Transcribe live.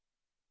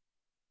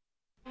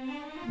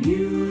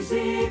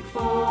Music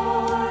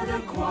for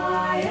the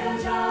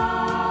quiet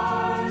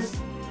hours.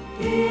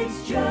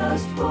 It's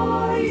just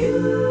for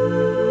you.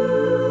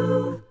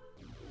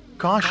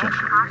 Caution.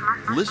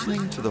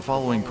 Listening to the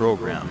following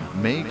program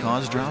may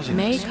cause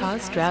drowsiness.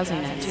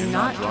 Do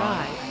not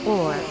drive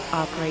or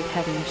operate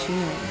heavy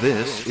machinery.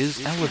 This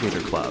is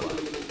Elevator Club.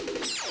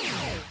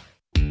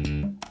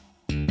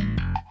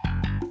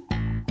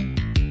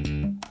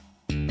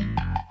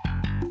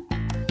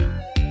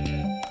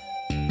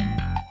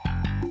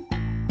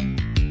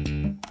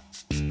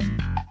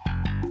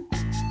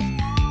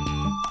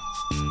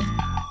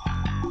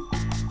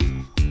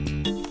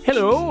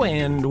 Hello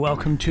and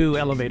welcome to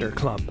Elevator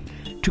Club.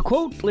 To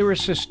quote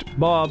lyricist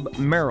Bob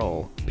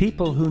Merrill,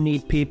 people who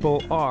need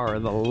people are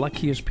the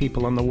luckiest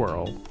people in the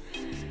world.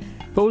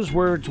 Those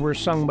words were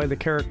sung by the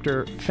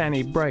character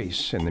Fanny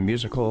Brice in the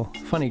musical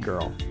Funny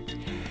Girl.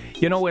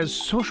 You know, as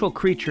social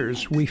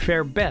creatures, we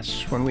fare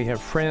best when we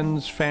have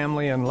friends,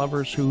 family, and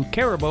lovers who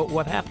care about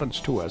what happens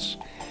to us.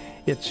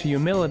 It's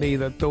humility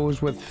that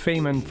those with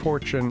fame and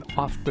fortune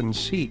often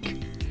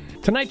seek.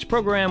 Tonight's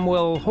program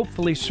will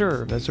hopefully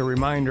serve as a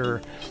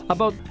reminder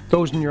about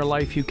those in your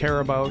life you care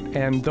about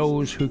and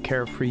those who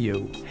care for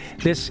you.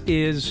 This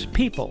is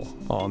People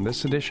on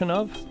this edition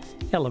of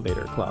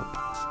Elevator Club.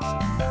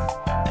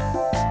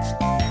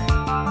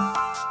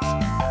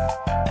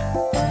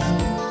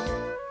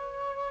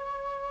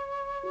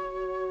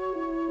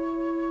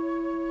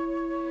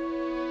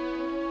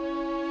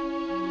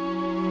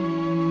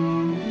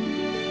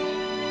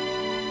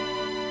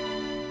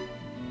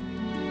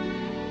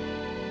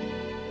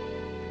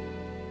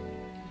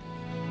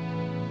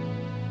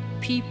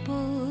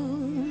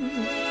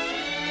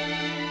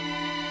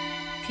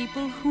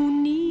 People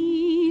who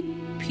need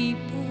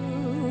people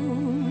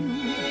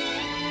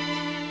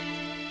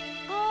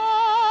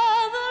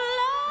are the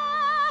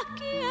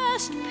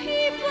luckiest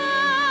people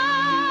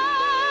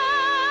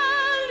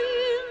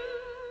in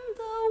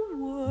the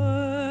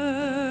world.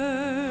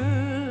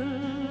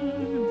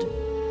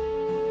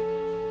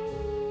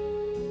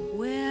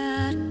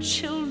 Where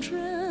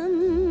children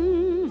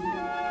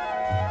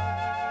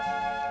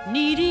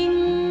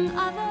needing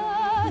other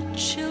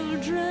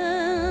children,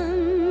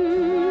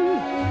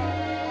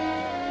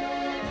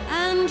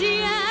 and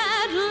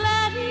yet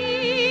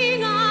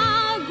letting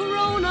our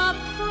grown-up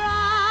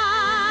pride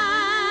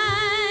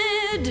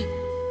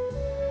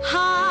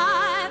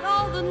hide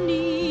all the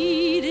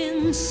need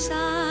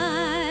inside,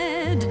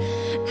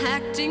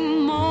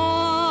 acting more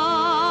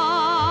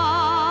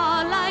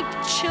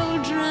like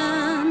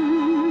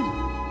children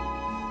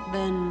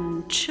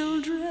than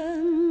children.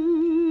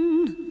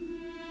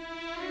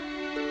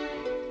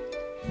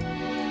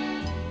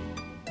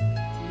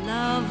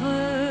 Lovers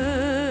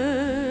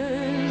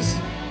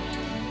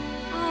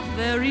are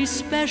very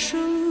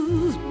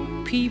special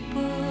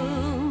people.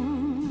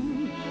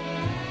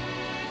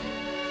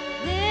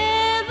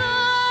 They're the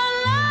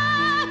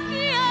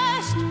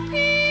luckiest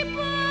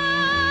people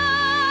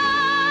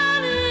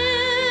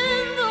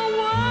in the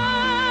world.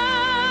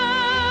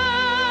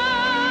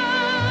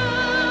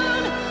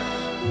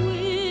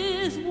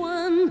 With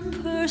one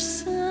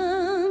person,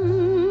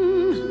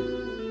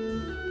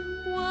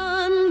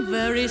 one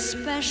very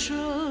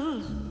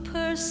special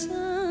person,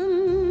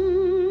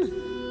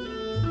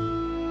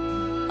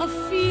 a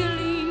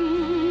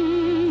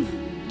feeling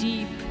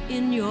deep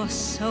in your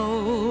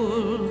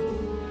soul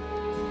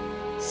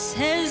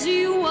says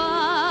you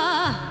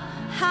are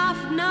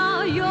half,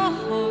 now you're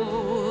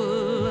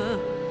whole.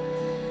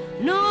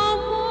 No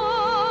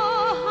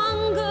more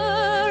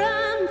hunger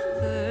and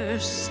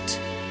thirst,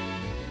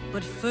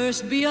 but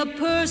first be a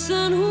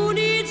person who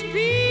needs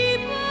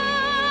people.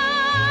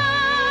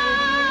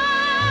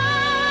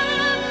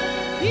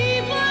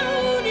 People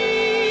who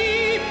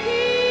need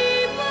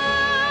people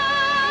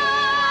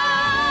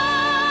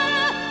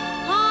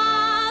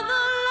are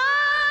the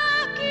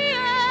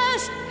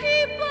luckiest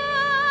people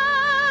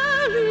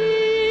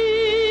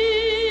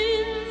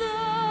in the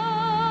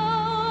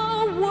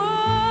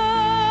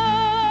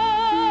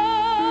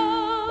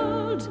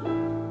world.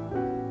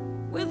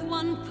 With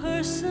one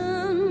person,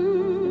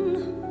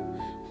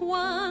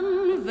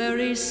 one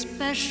very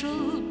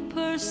special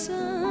person,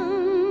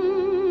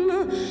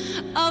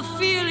 a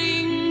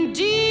feeling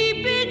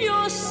deep in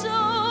your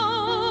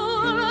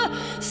soul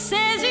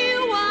says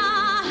you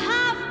are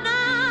half,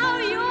 now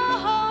you're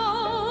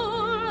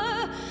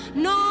whole.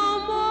 No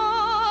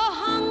more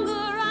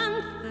hunger and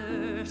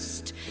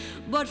thirst,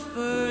 but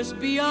first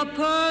be a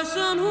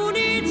person who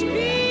needs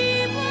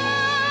people.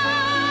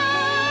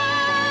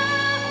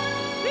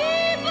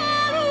 People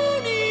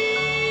who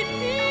need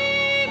people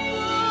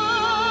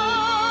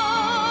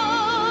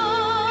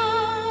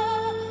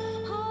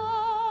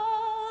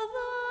are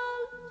the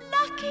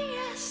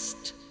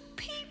luckiest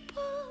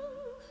people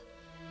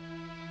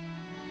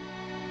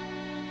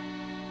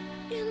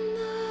in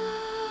the world.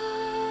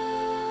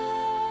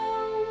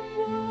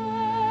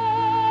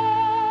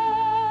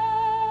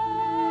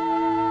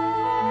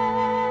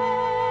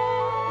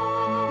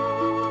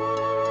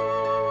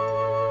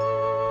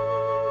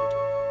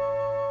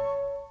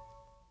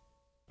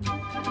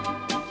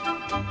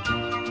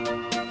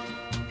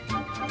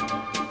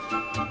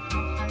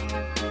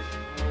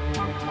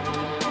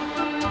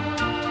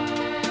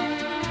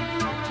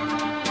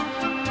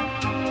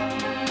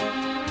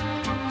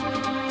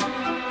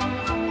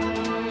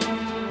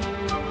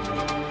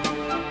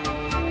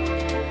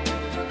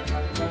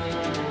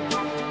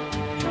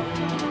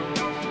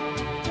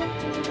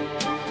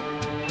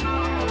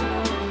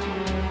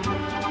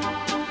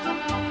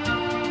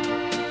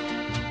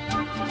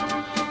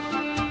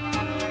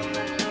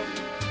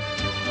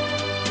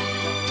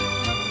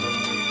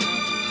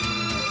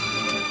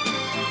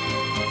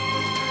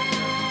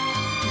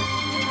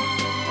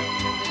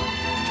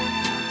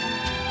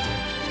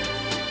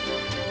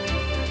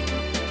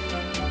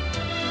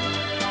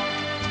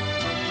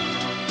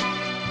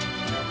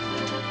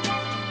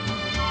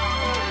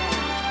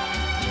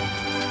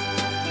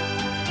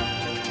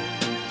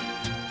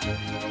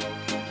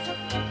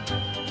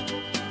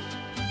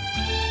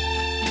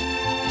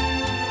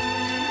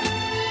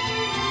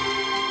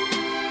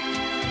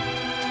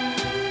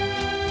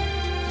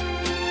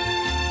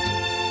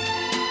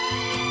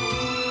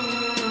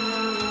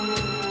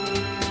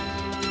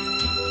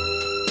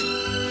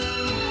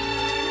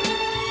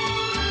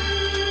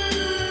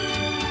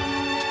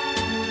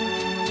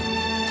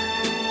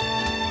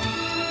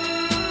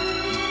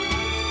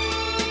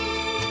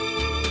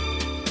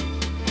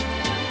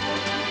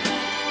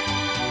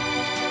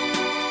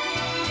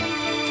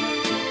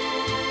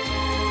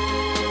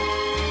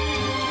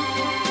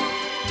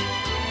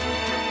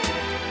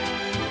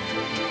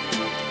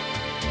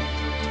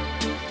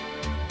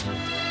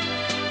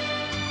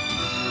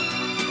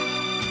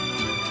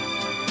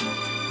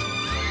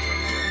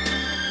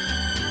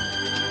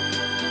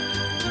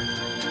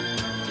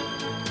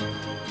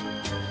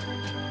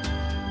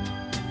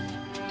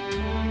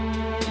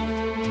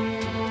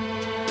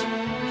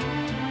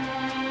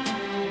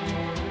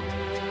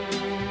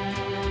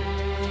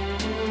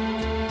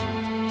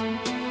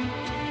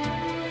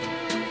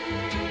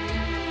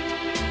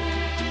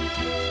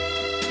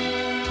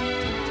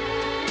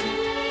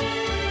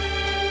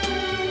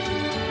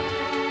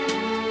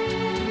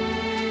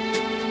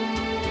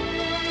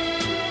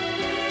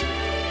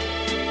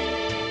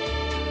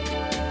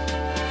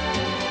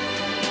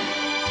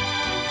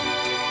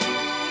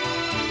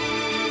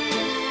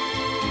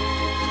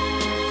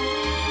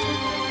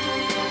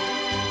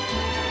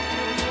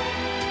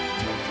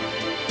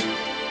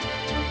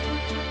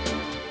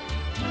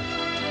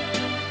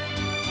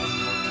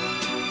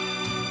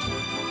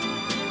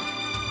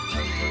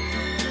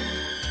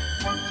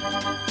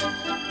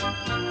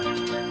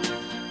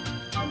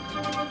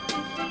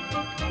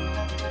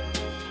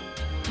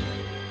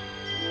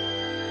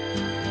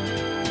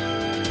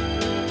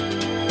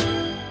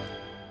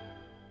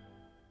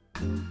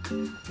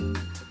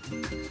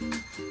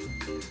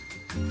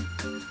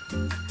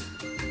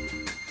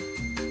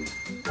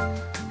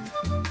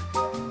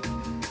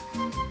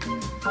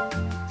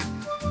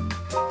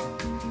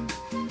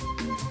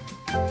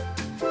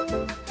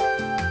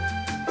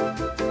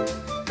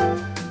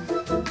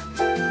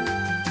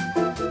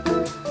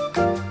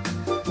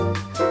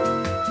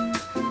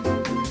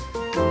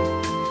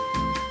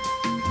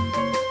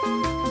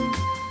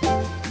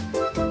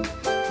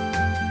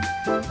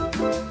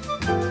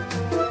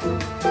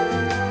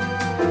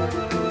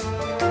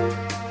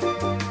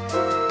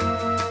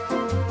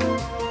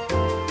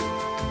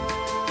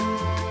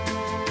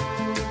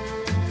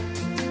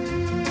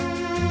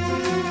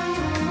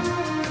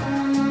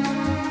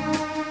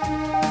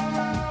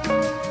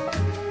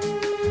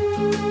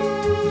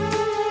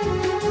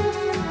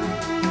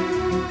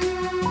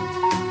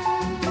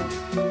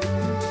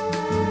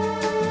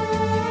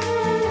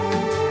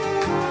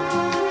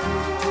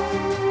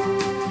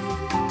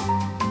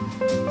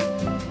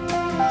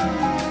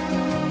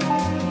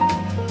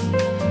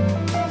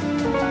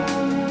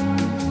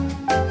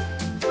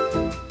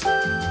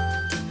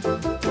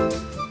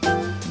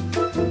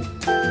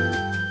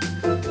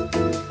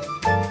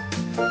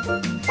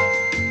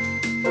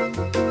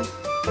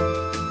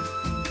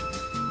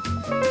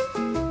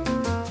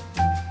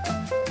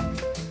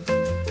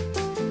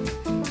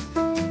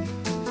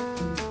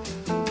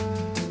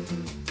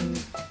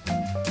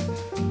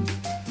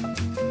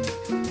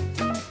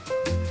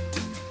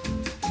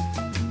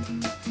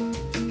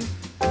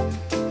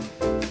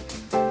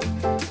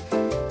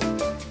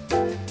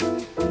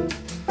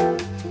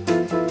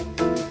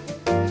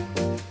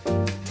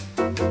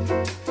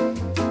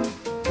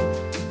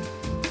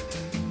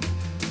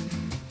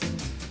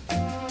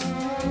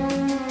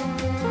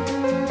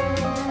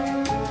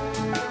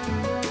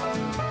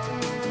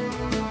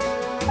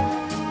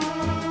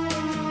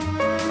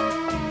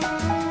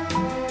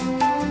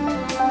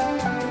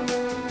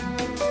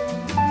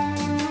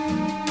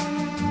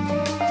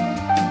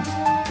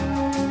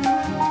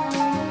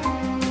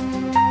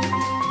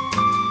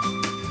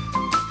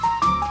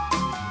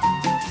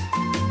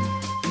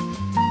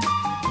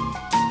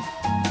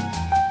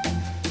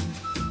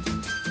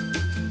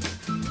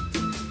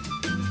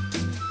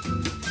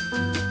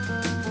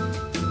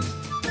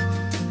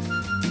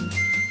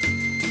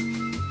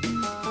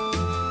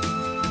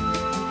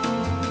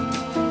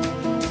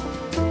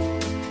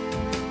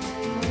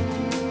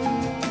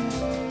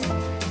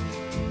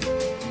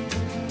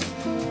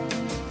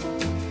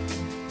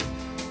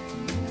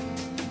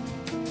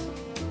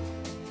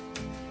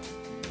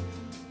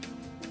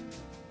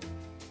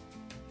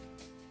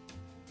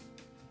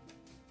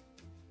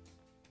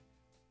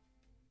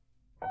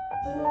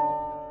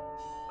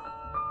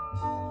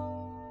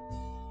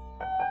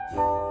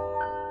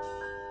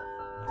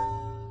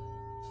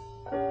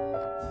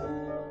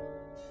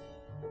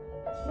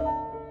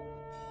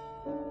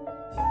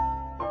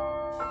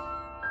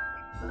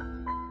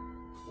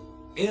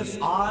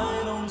 If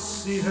I don't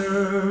see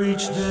her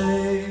each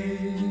day,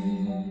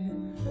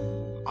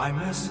 I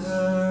miss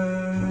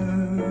her.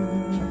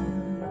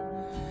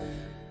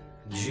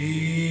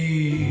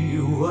 Gee,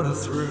 what a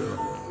thrill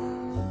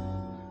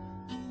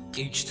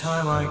each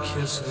time I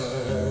kiss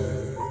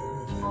her.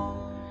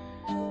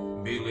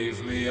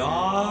 Believe me,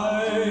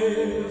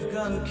 I've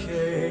got a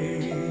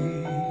case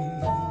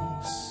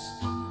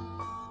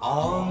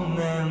on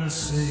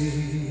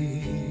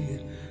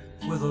Nancy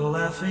with a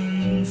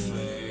laughing face.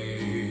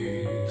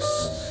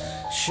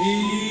 She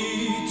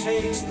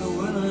takes the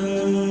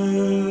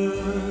winter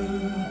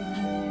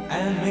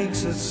and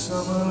makes it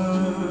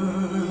summer.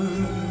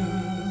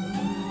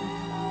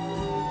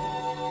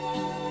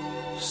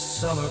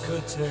 Summer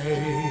could take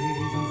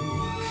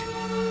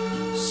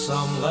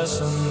some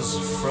lessons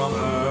from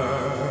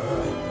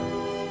her.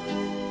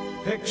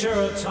 Picture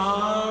a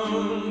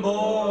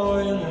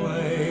tomboy in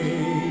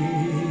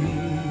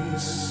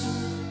lace.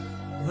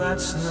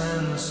 That's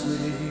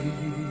Nancy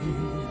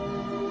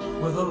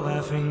with a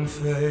laughing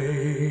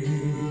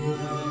face.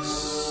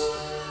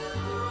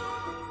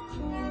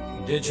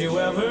 Did you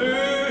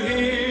ever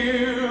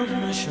hear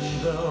mission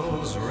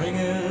bells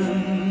ringing?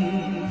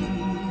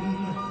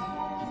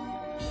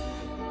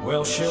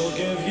 Well, she'll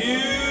give you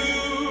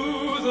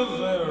the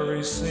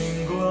very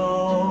same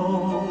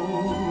glow.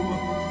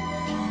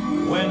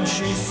 When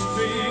she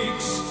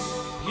speaks,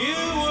 you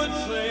would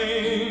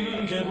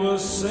think it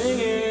was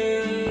singing.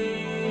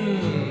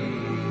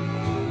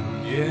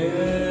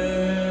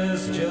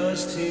 Yes,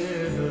 just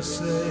hear her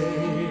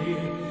say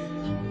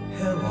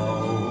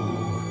hello.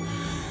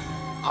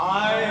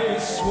 I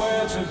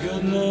swear to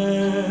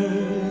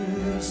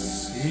goodness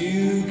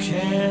you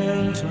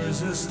can't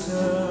resist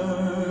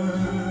her.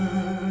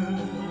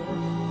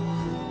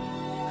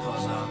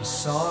 'Cause I'm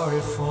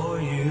sorry for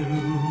you.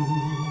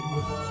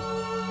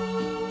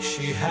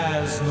 She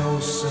has no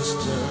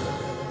sister.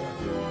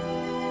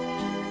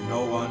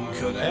 No one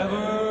could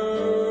ever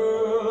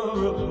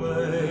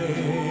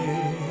replace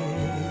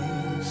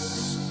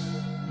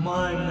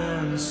my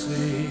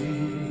Nancy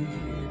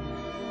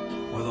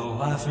with a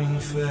laughing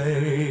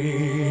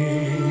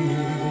face.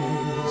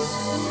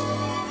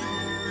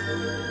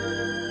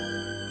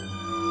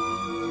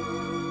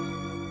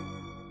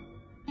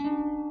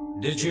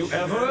 Did you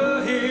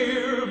ever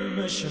hear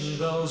mission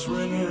bells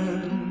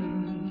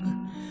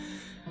ringing?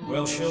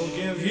 Well, she'll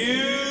give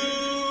you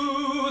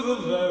the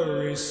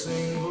very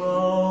same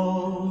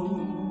glow.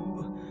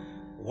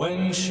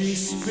 When she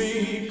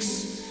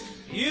speaks,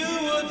 you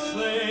would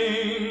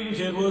think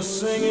it was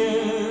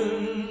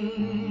singing.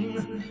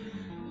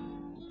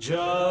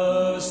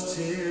 Just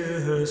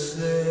hear her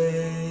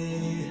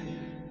say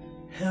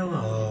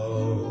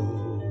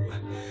hello.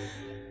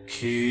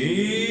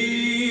 Keep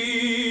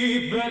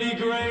Betty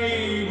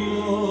Grable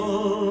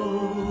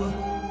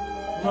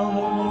no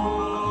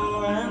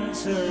more and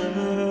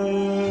Turner.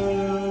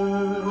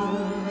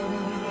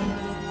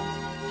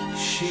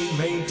 She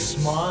makes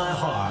my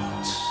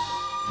heart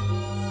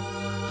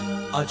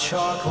a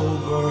charcoal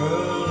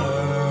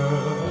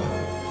burner.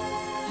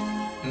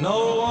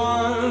 No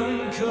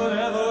one could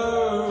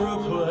ever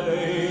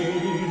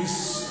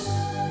replace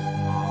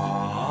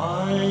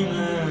my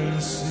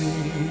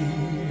Nancy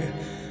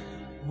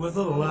with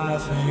a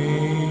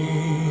laughing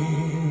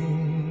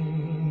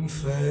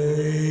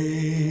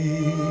face.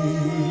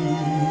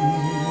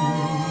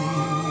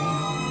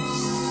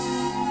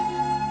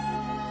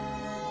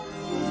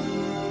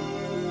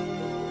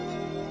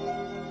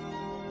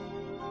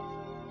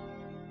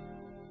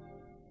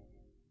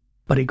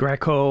 Buddy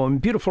Greco, and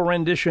beautiful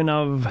rendition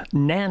of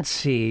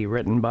Nancy,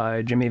 written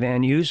by Jimmy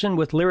Van Heusen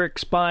with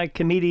lyrics by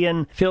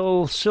comedian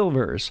Phil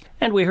Silvers.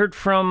 And we heard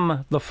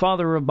from the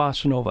father of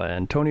Bossa Nova,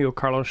 Antonio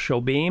Carlos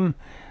Jobim,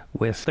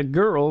 with The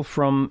Girl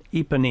from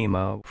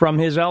Ipanema. From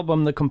his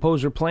album The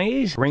Composer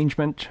Plays,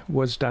 arrangement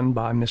was done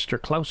by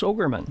Mr. Klaus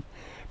Ogerman.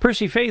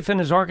 Percy Faith and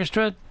his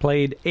orchestra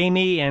played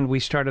Amy, and we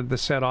started the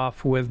set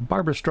off with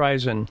Barbra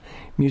Streisand,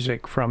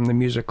 music from the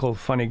musical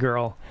Funny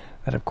Girl.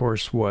 That, of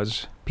course,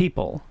 was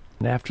People.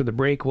 And after the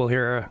break, we'll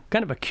hear a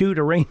kind of a cute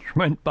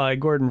arrangement by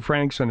Gordon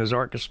Franks and his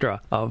orchestra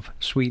of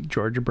Sweet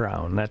Georgia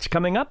Brown. That's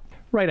coming up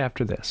right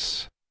after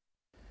this.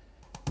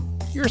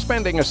 You're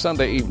spending a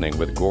Sunday evening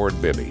with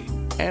Gord Bibby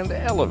and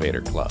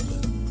Elevator Club.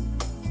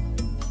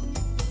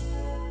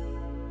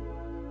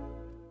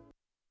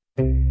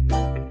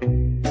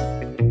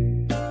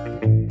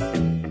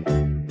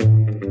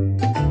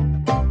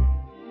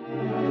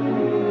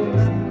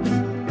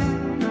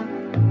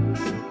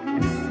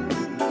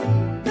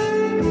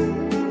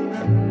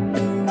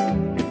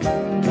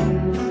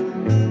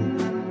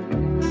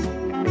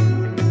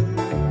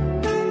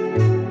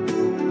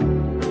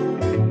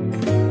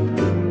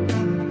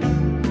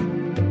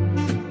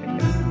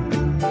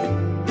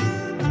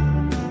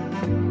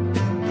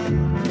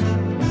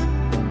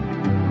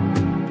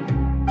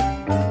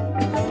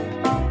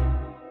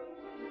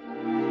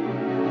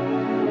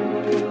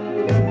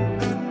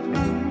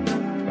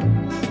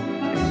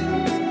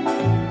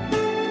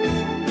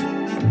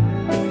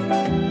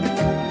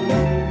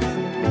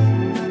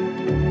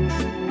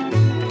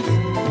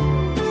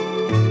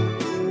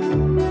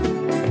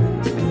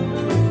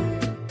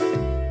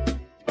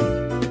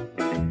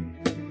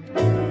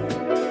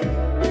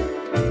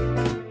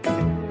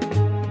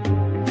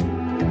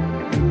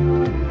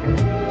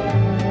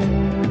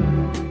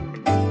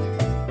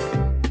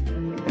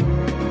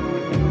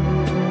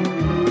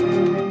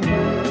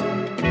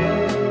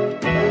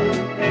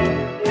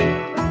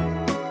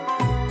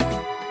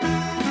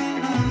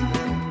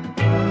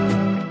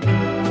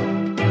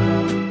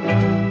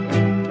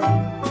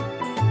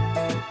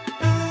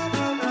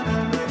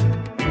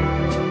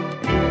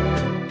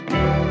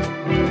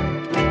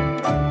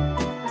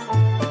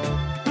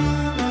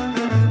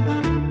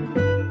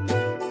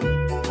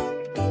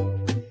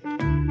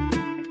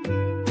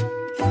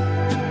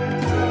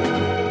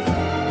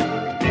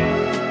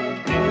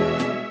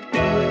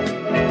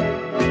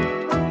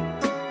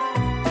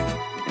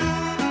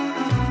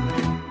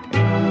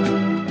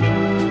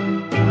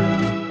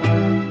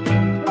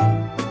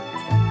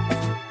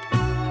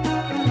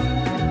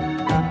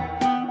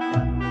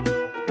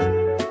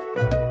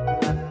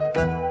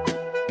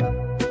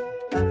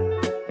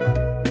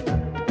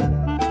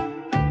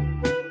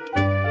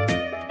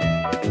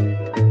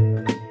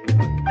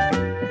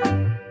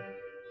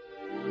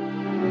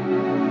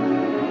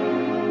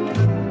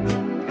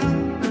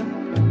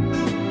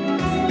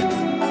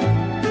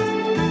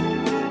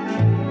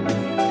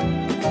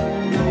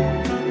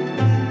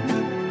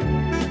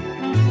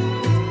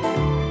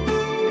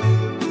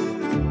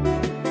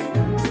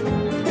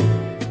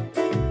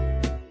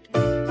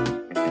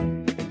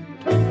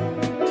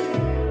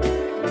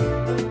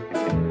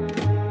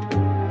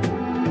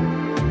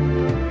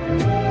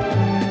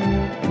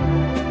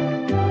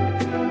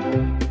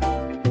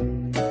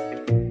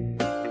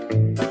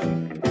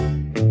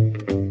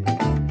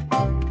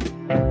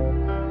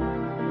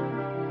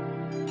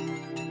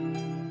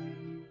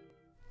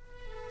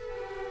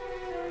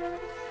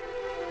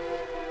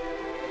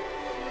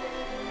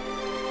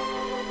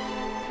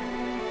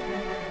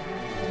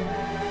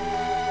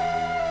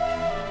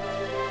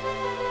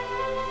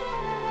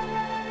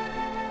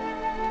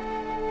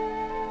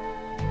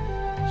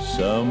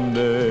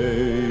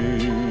 Someday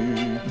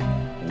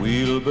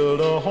we'll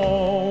build a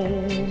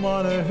home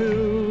on a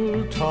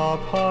hilltop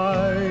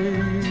high,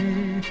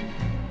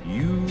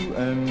 you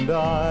and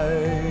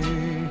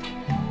I,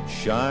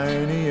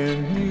 shiny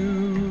and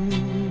new,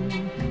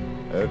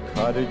 a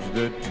cottage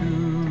that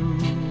two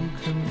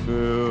can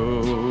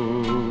fill.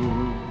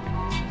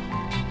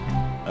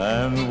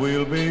 And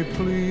we'll be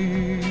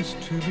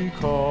pleased to be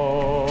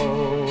called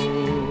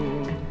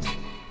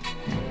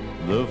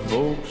the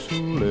folks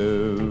who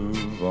live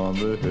on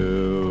the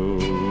hill.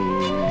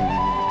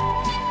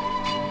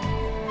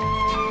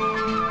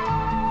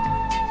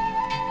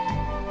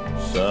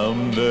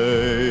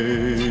 Someday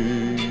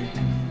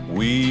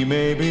we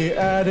may be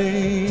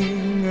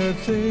adding a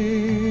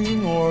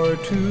thing or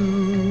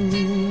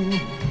two,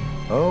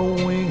 a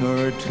wing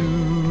or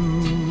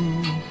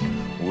two.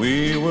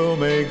 We will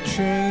make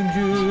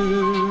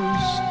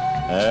changes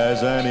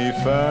as any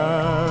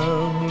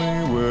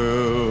family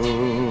will,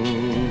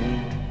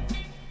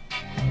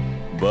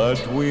 but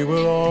we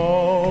will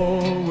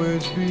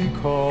always be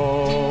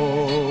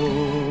called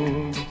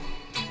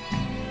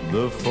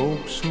the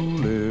folks who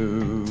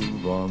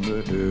live on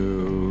the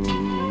hill.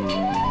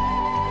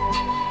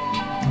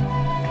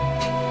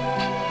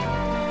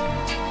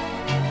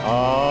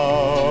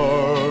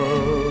 Our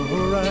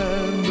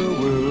veranda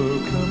will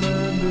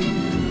command a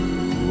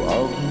view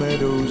of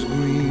meadows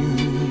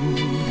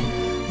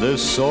green, the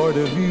sort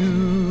of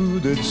view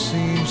that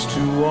seems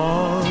to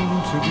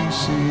want to be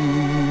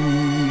seen.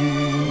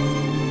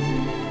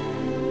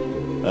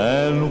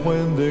 And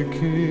when the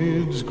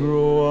kids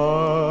grow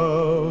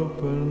up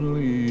and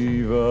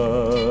leave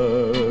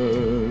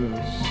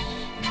us,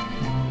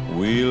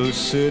 we'll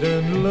sit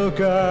and look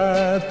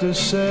at the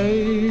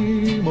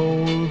same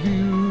old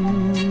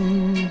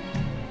view,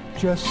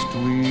 just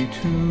we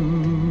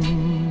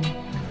two,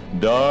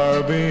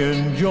 Darby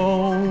and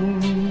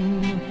Joan,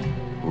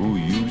 who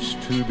used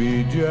to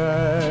be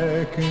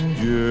Jack and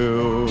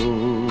Jill.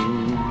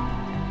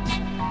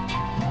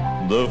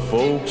 The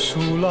folks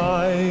who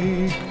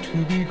like to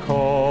be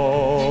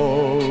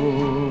called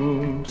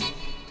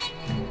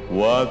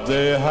what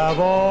they have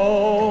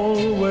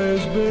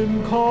always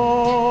been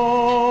called,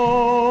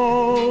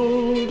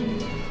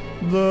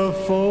 the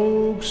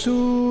folks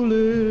who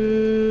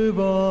live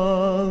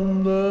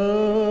on the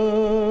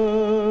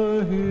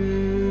hill.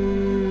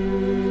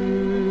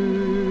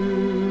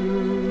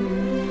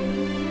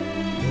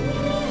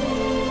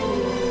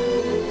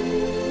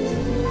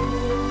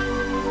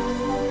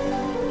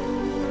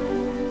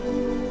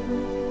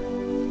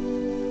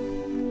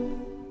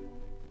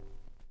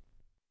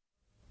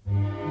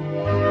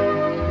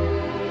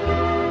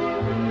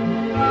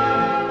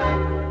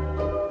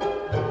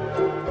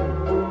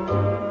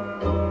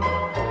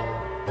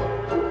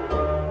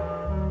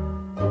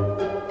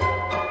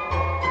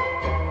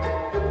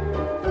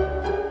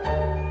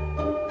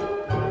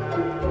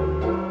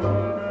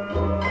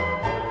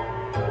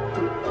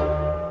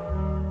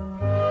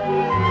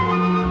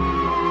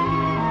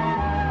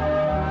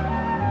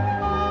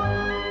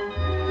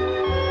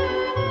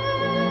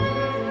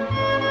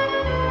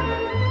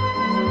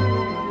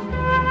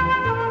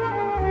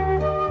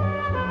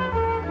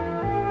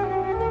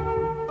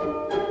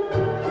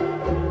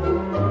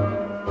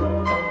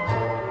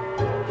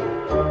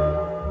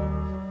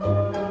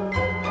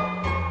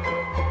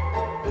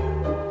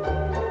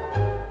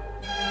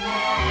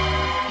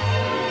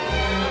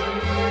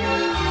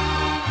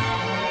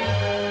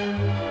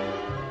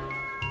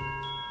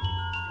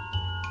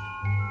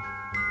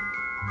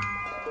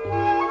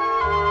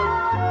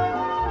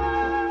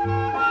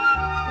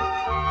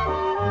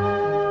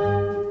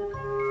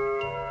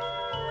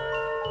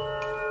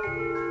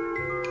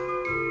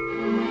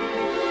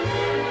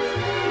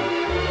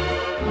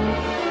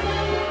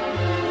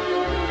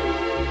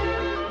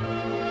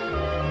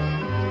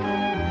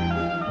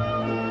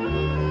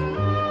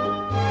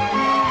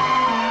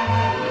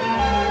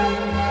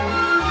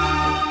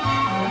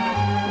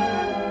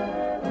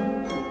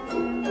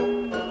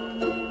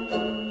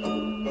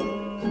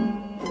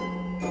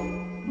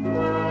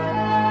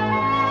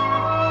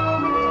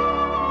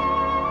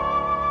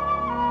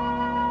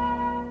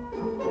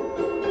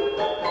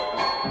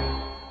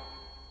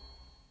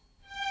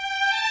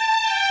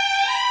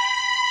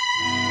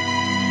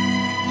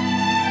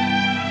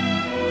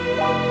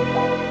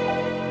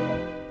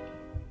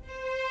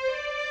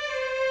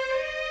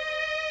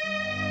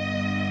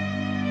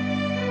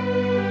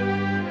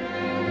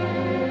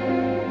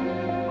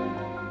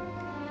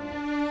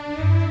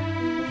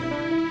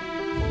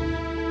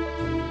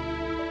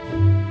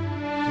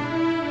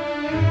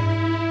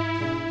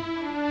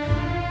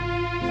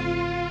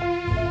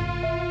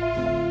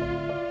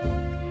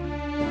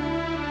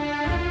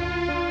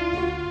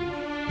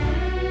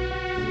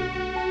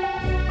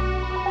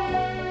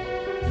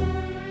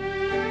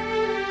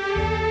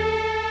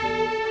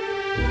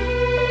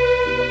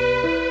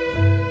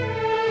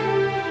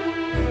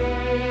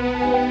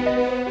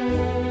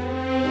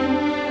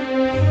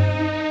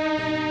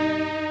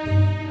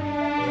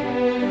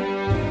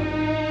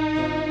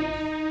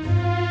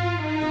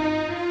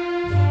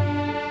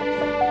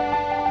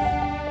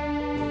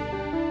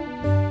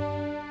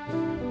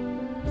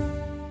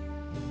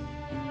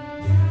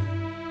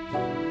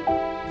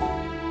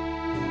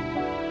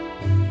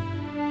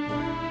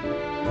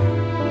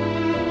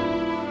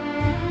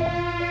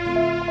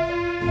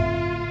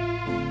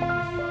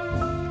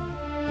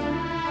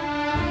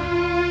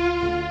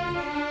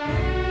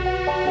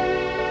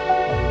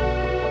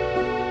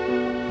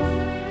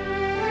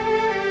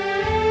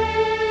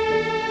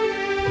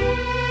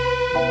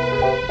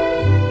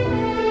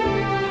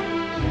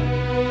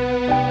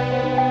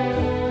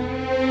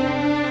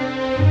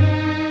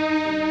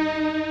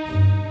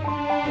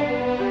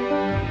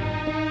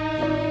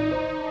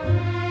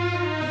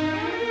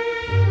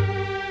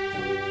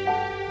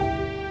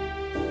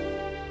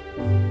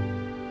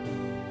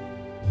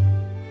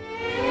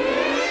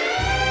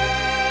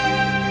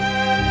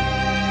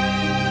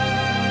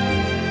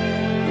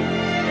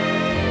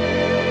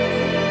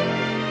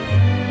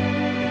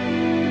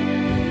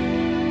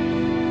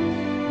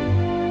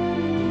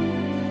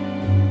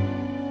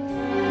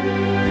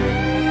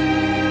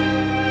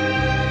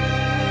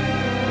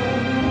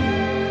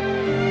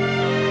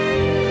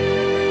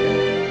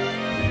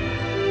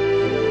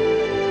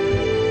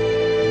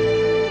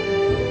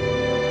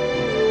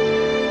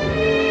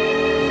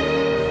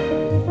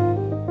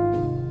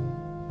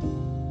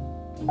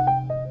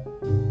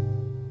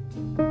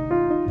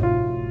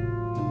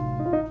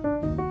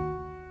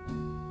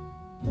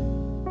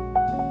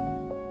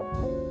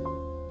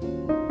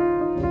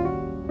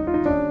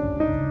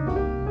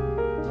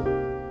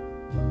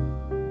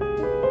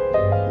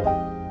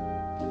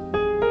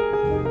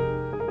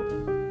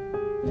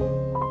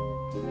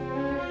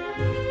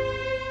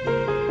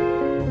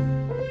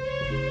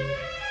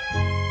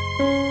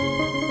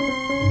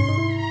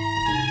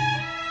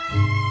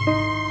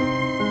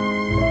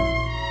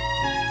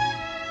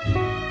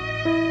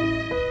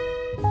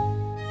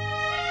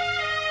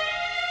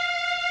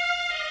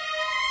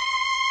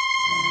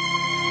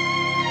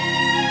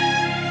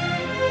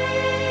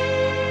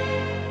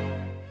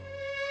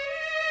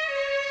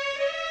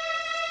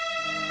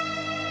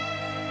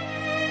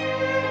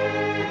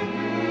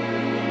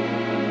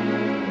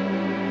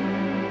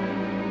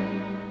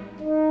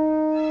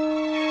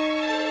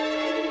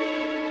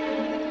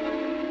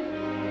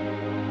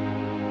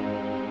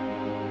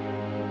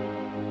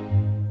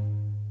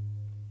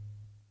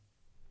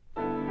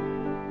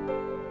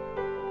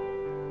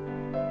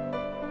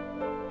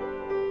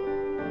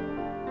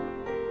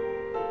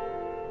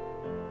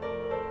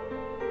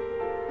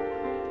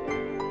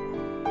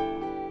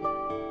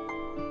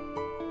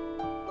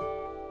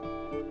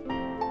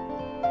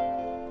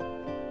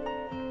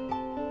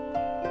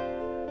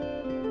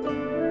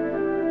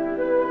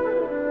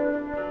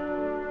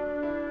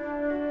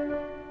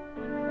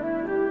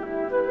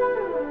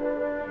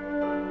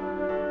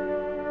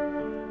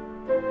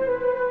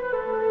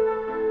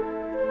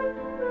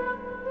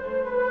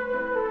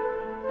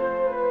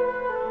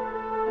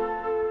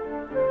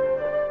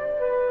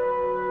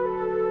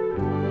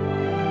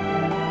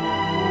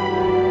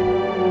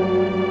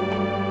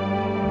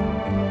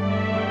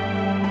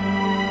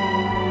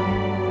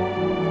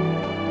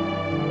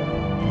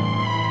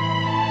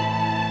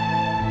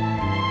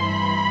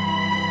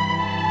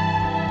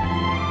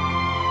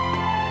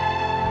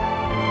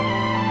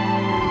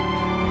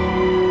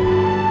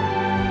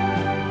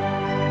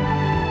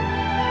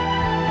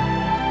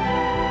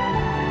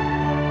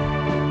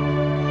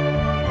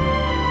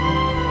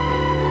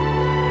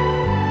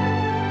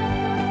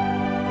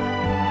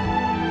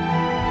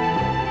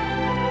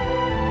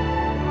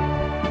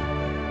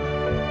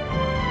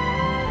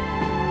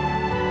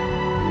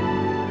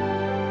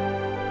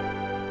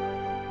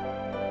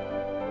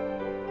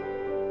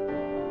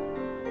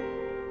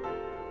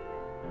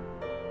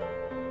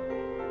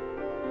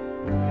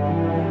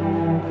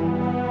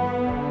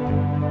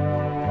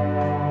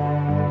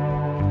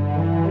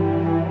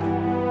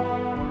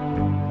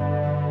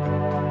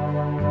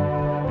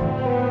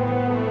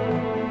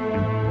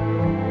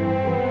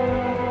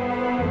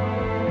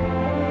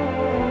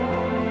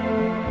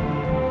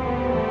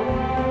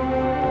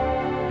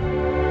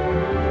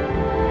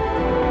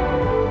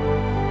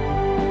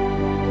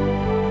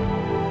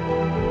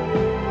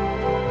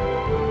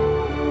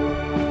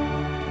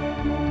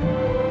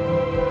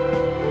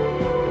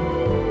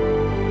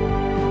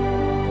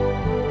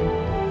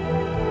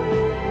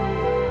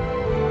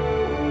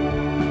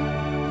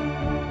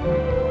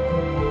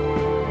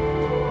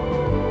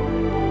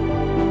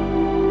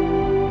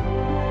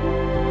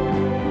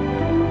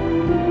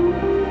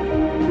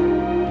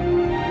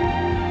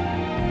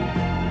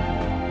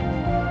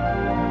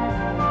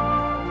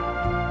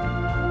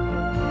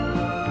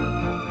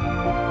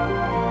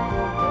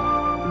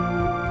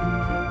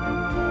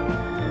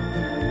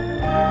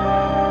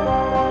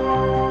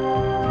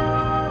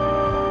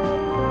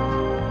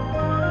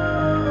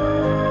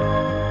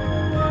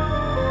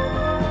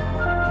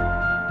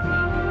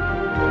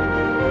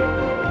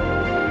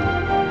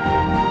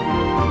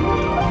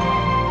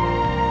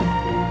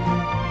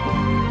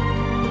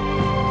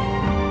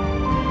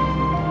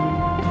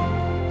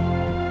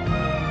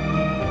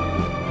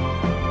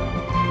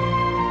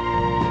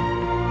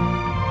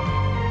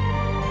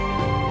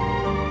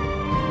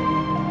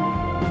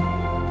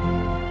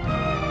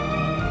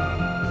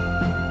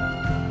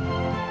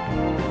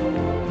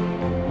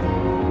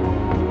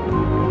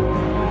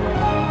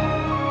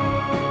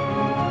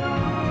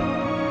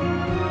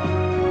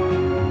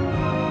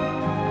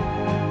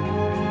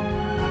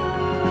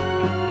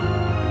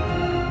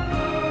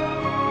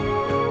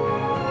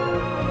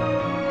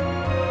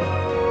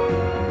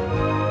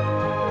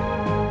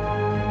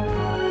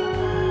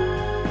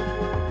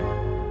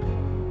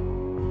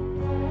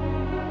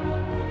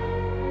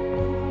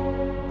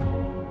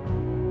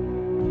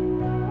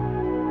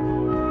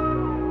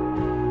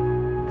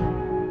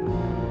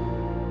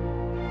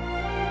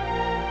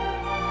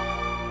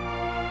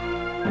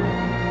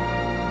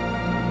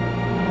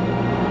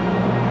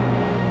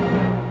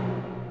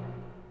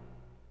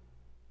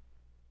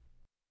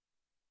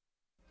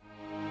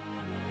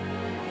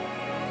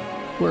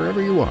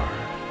 wherever you are,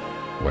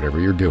 whatever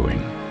you're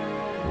doing,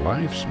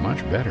 life's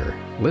much better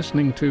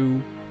listening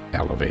to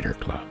Elevator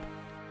Club.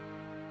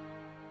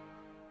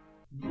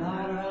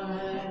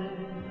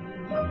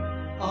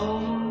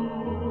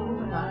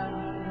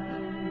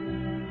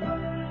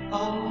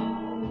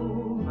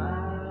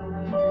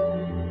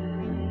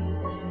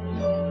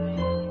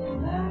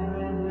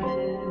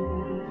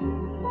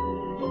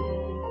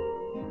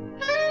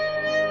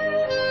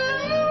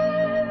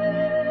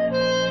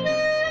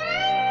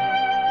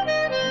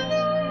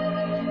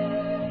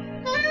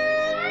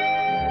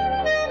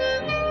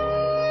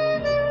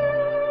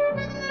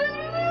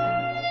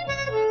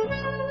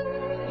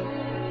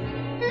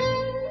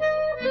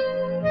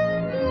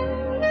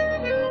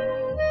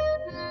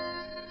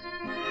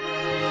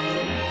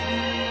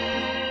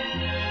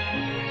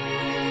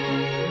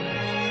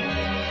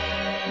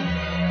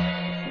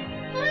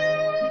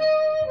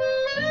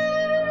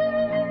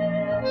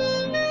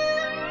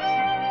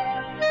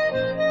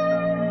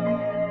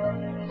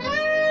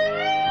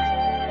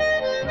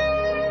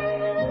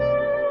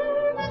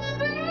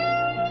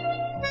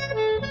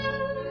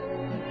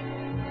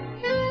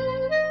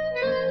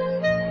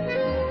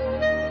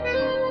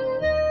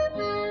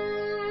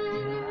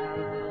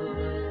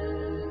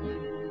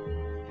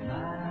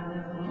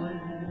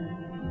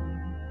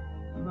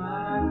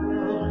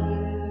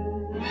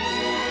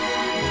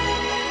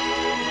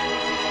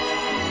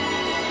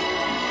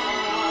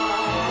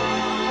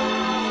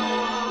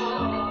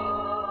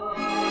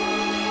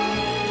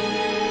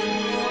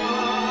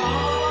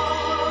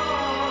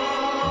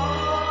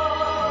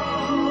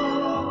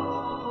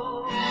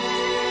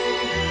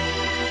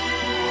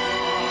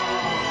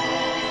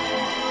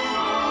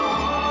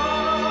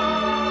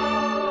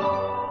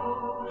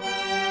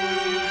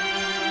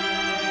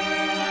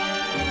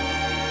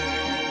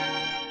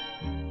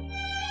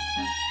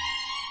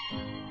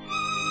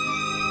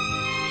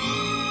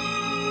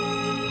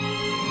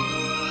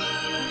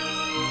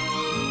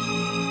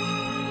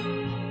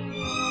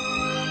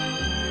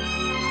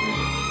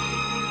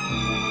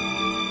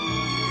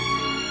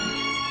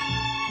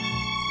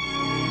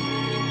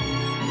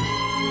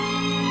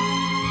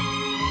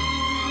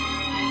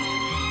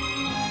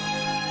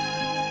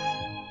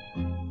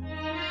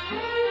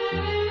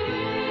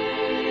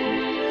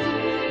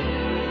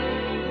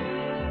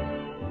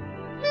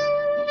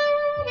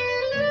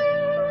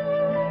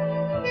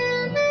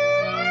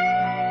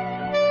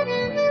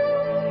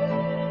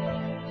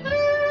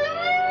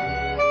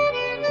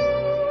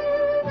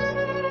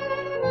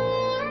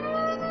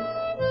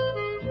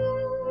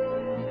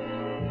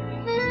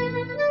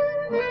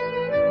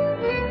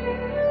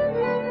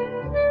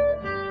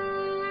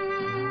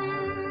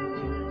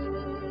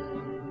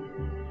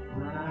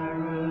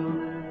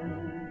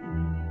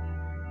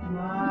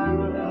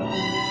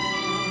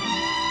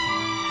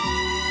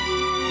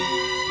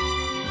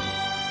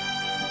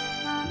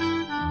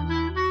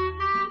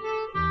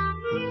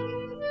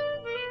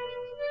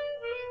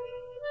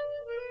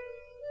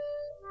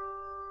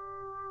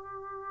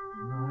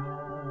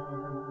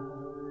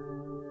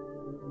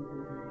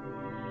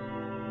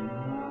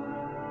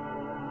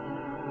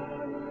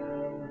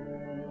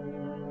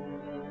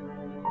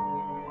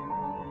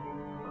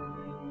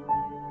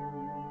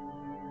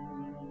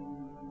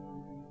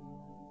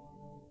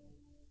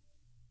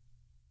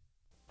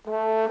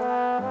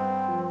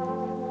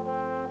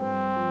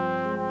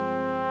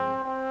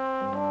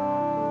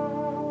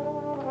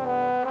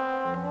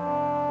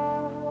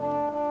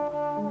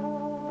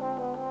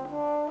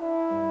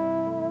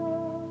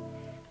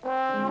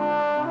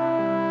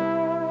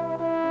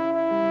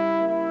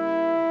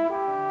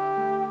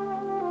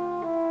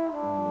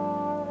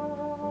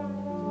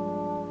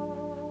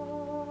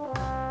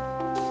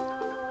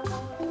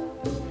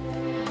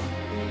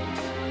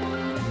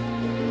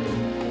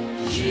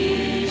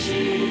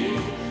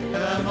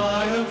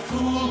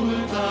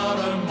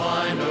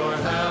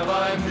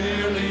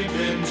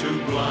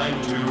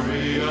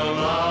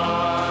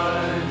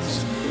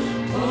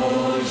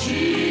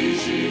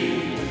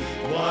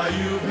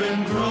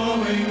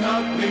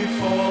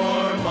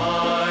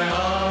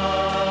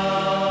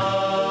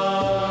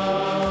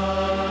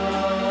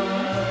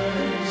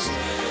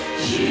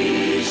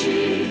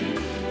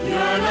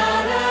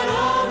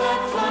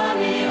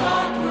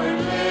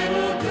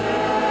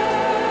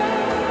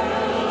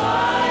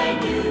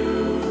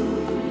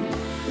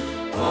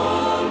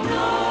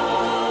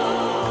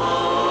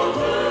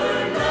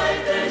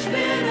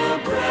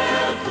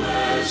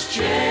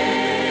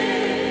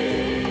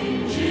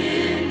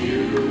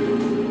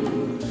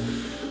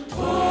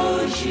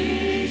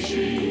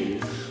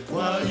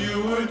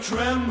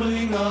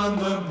 Trembling on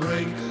the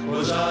brink,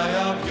 was I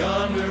out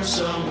yonder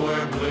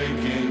somewhere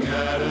blinking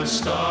at a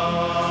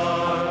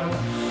star?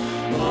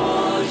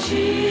 Oh,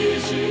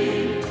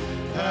 Gigi,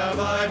 have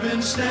I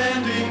been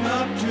standing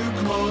up too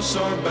close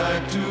or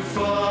back too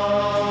far?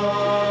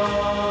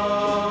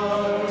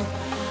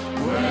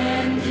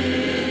 When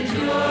did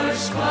your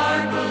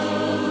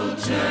sparkle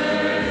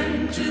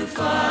turn to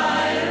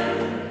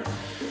fire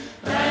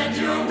and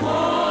your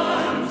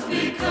warmth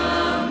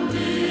become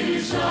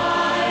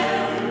desire?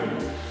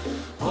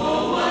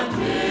 Oh,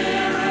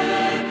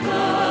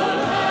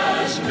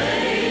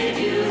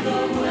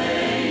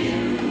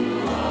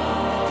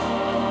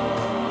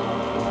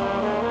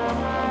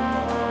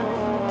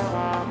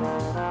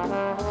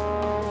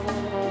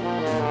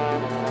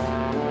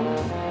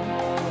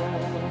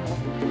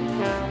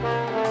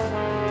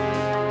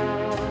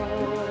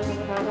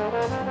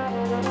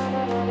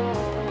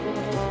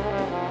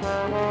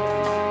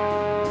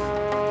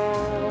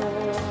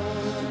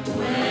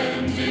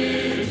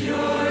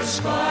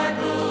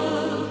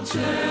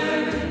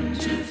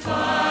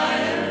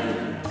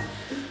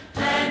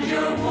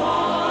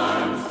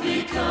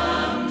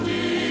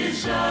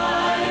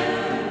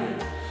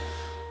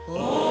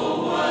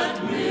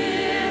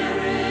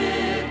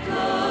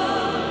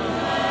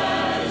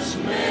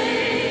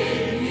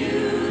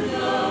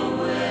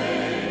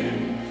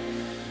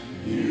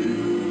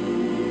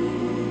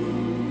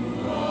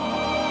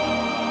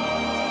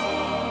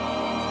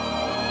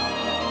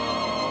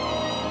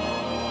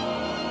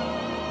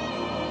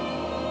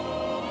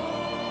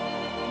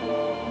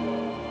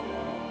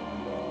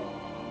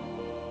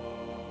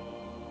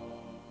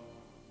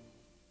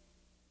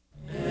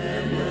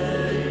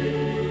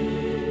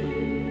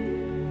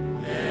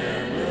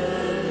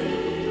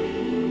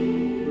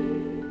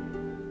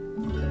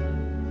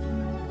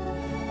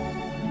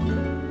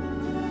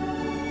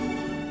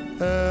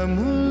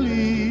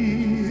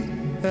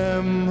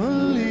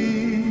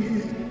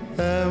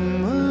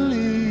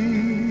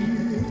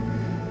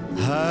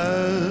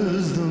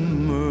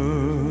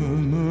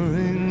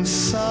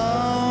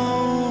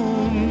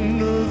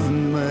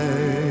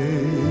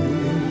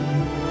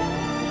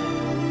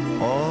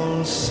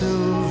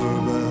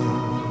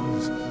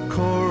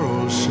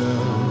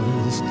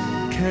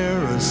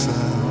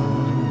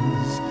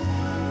 sounds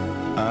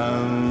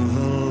and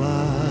the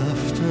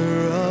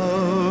laughter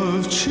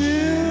of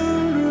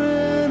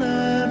children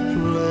at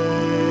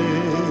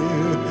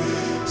play.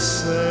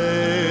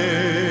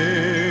 Say,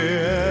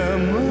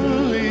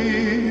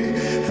 Emily,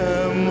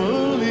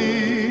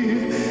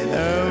 Emily,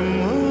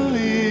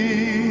 Emily,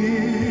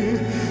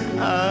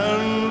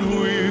 and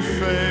we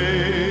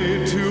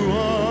fade to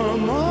a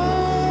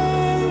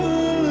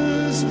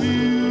marvelous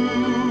view.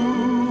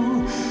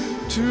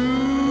 Two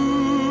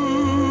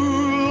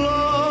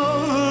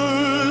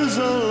lovers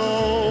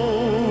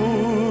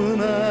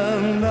alone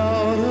and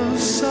out of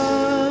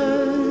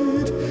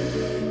sight,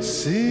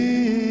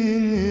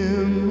 seeing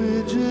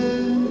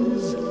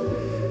images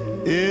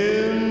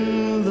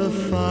in the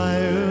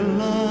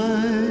firelight.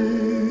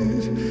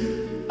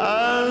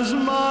 As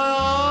my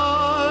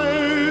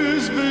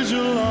eyes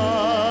visualize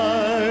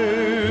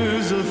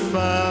a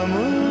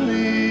family,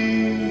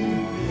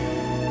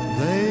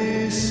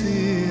 they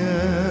see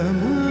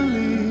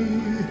Emily,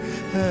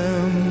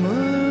 Emily.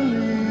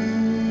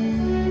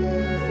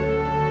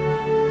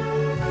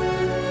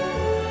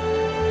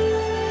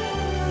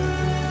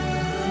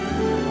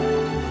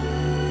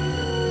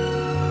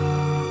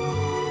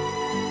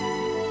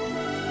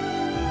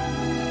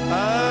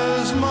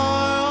 As my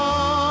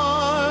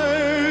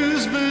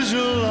eyes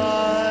visualize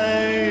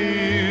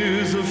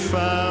a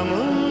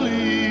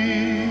family,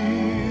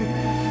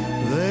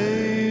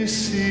 they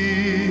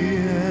see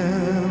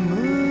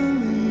Emily,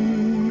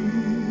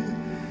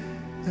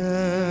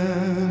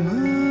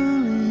 Emily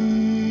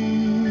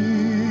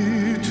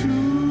too.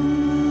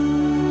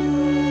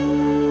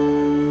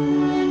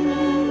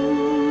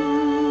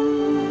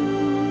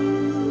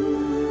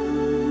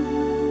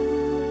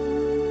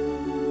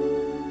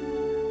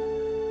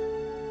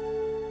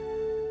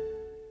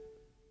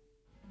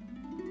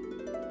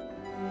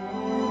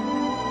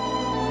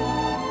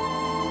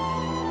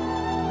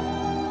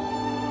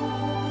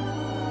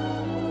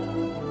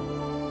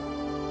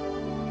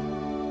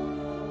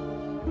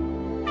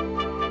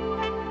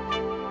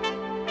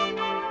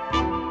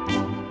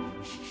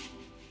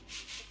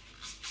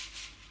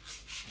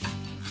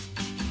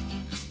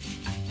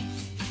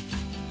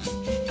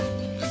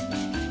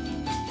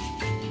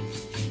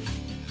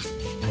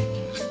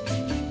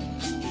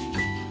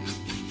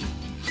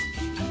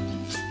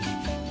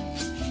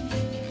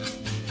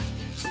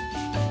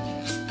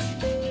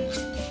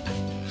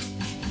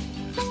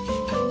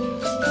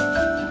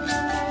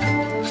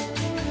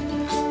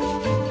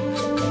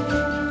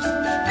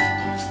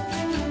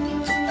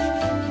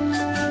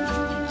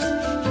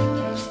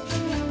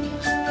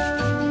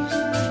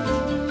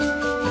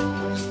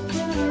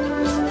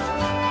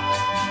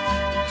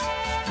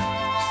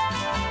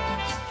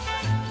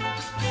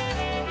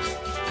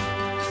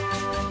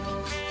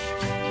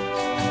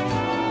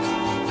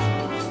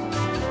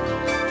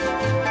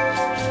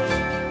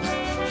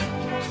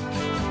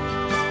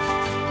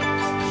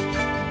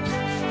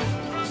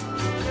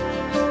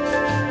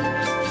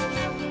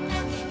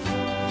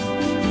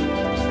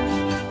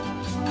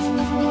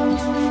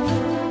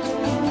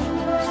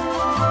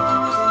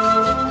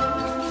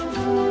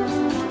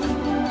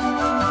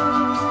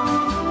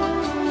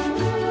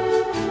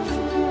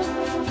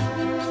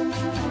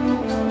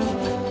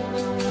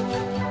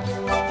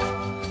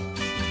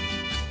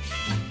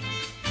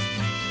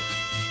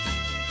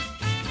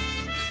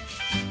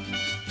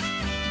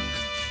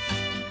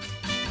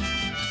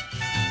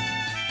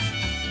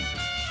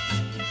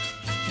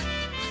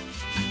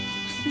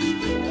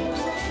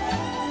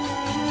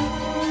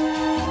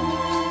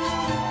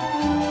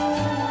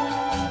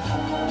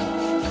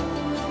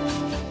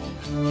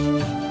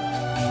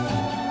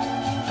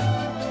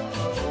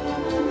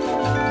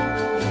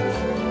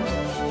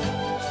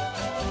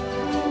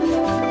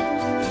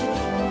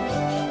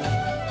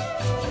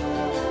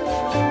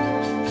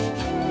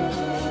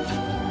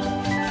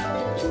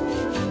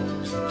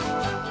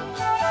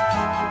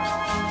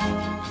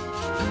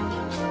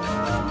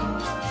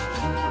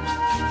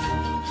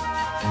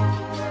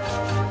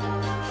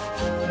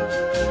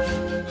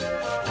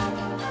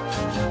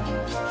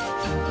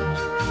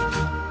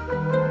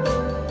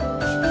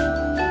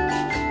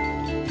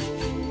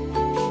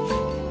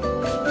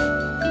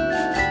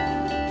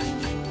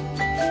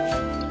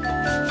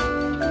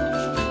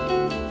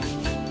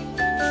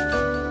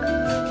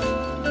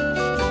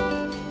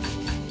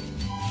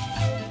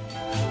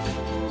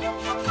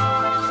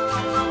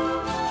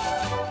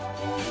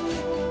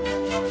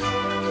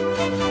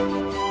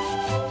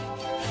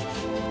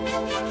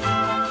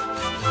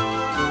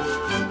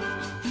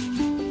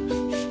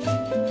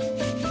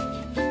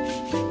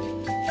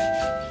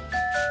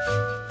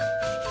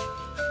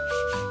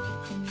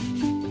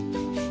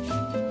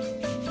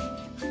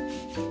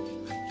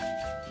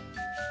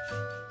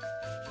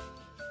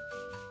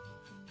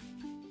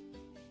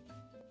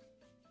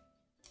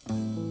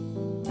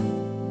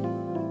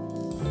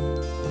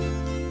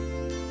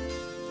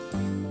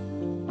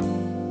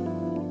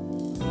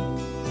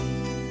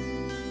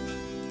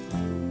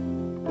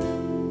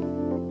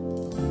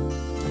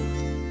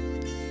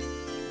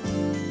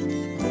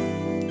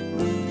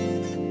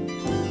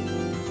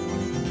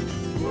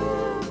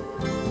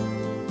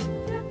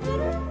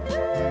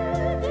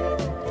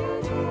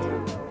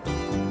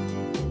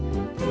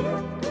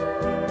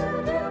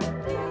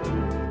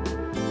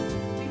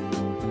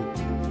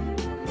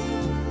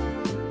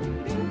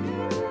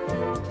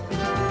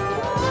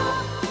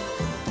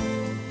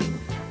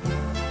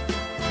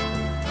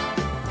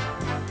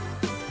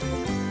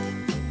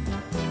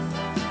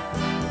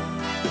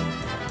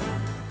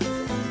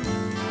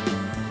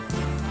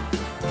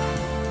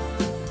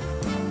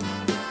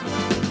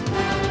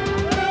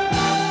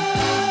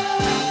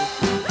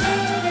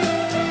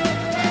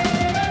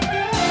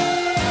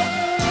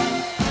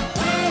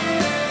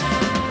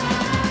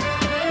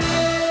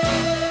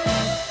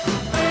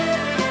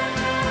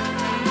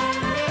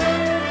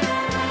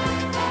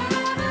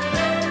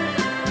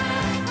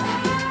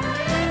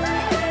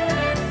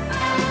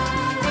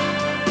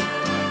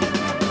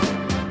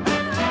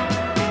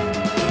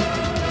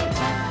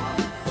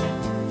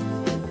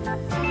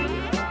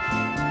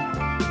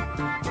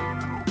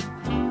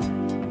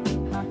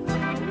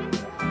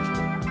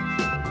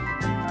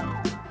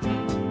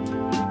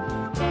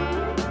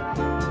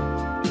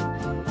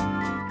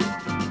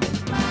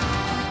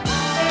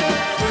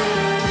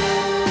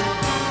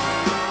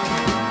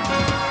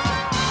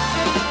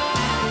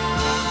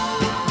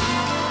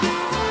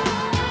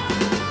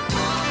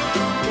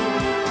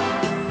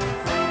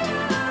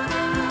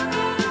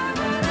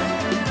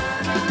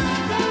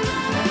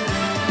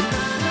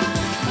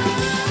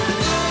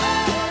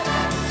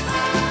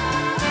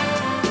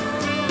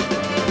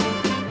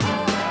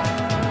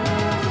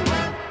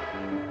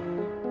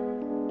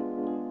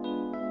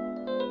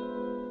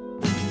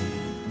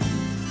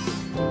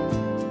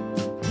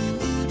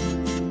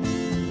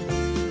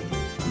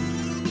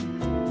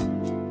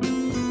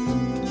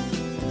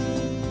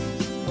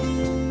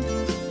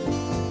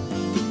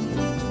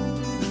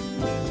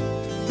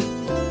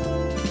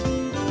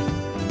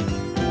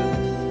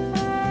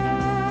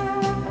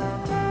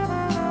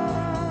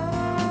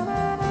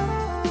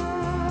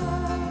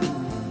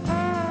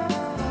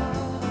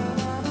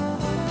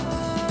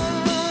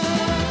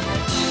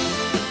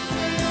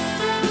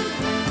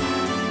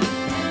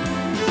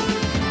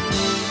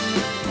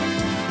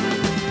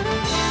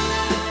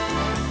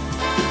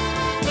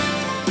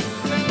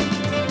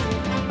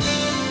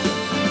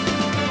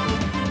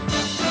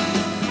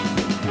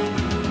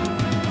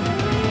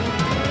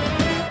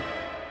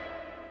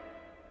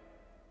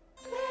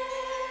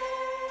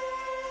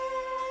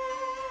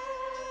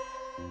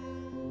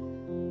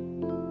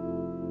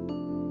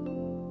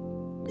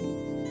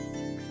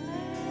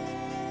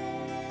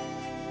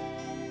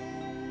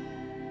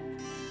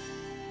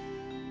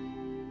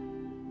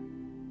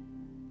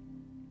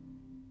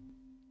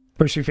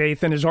 Percy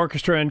Faith and his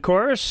orchestra and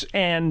chorus,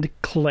 and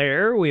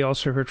Claire. We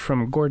also heard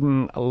from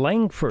Gordon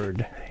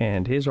Langford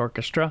and his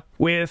orchestra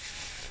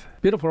with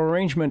beautiful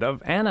arrangement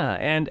of Anna,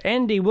 and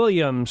Andy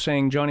Williams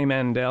sang Johnny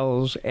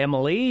Mandel's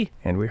Emily,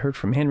 and we heard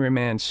from Henry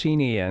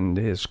Mancini and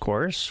his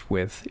chorus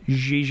with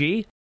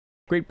Gigi.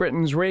 Great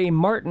Britain's Ray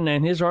Martin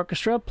and his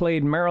orchestra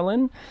played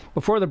Marilyn.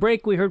 Before the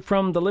break, we heard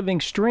from the Living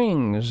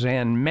Strings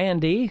and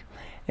Mandy,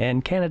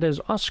 and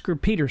Canada's Oscar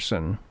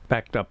Peterson,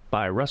 backed up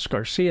by Russ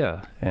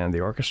Garcia and the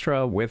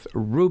orchestra with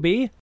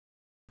Ruby.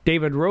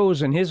 David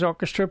Rose and his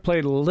orchestra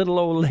played Little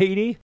Old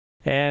Lady,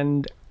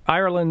 and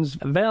Ireland's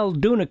Val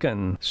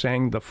Doonican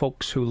sang The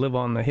Folks Who Live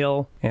on the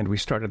Hill, and we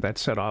started that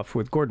set off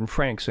with Gordon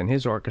Franks and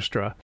his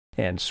orchestra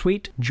and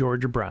Sweet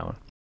Georgia Brown.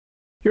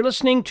 You're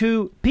listening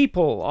to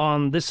People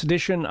on this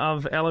edition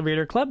of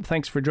Elevator Club.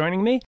 Thanks for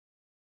joining me.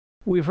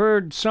 We've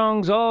heard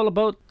songs all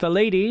about the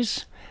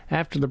ladies.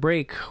 After the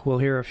break, we'll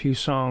hear a few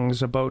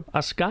songs about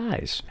us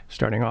guys,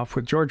 starting off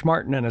with George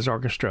Martin and his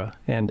orchestra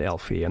and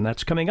Elfie, and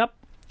that's coming up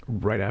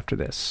right after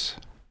this.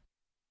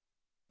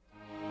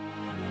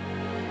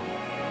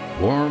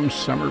 Warm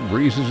summer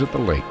breezes at the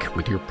lake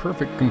with your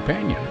perfect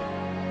companion,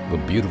 the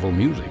beautiful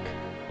music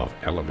of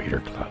Elevator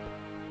Club.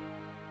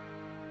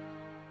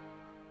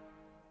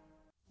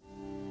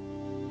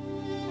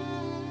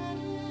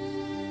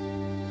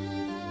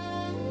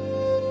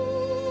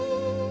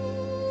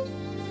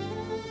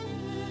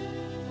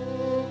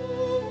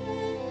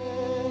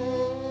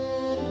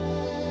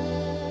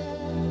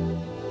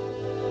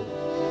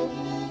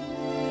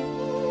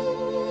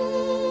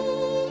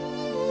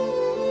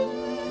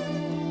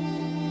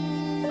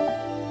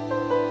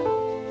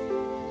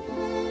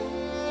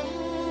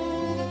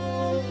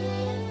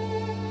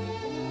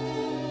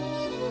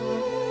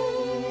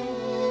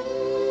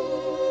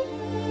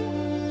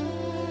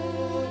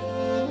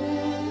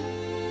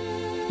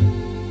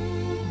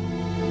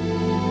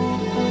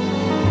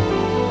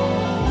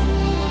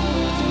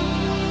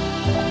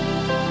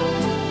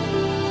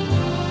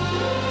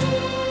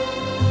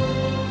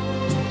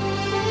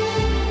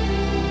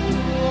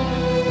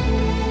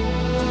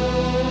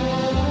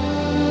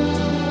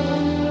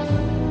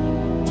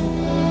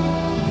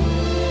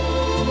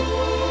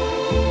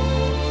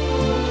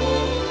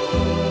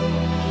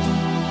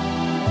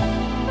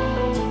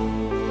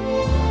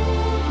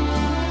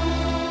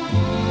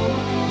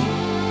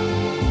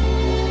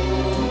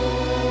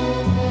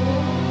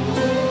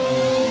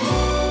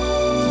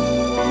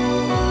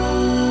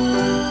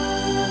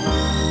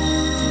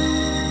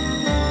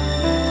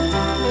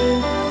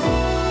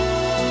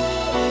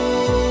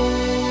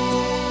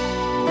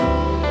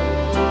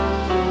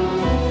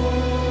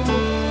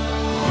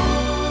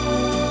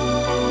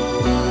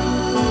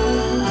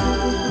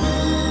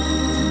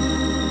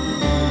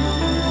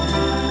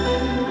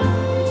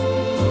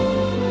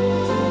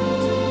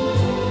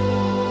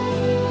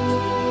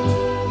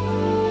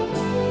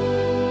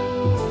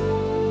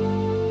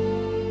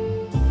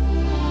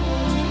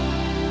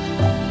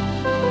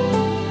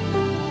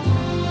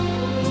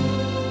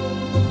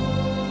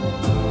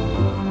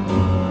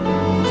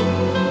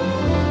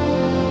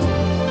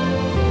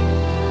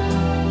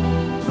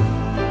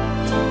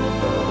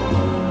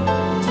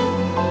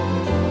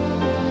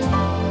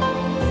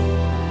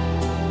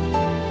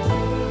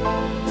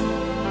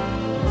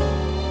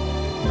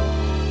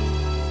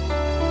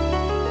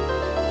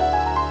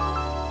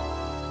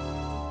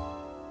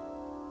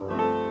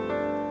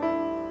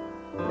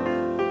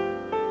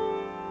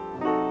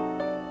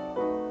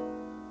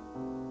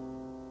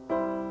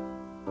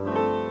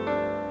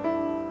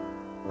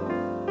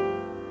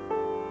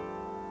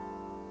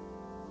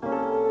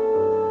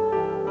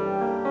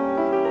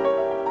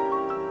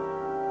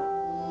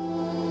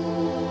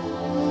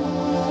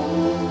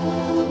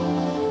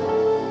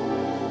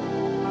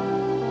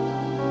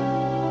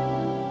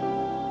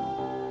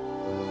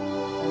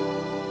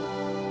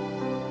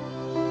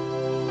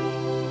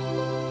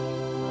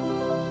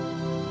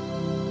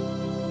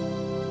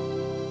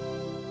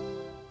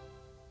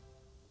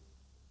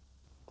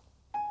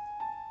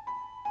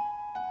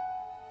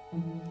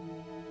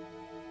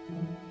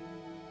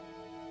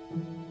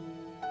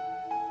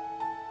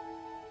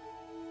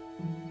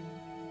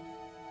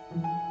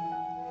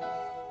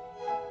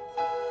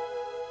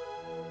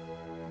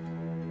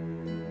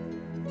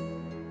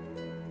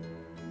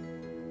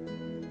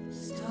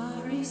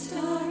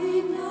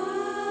 Starry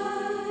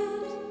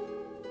night,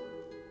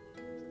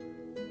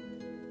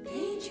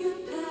 paint your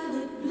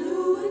palette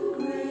blue and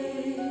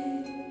gray.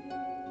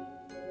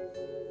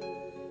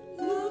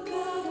 Look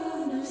out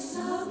on a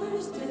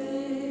summer's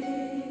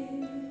day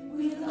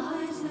with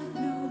eyes that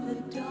know the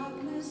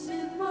darkness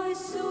in my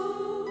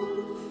soul.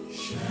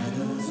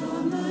 Shadows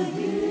on the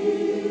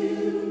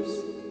hills,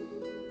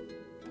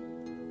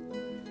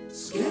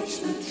 sketch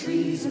the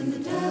trees and the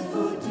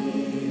daffodils.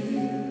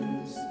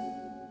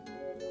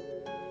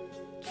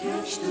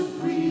 Catch the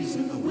breeze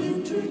and the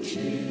winter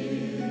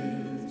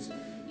chills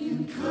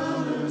in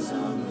colors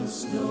on the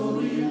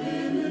snowy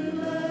linen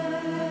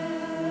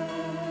land.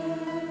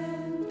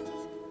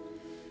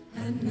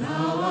 And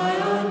now I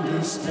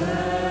understand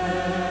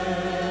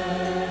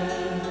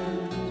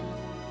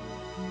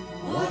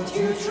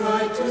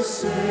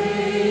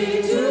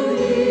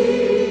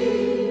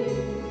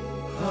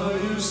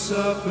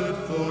suffered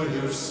for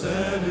your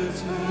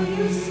sanity. How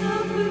you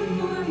suffered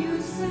for your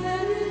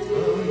sanity.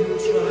 How you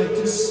tried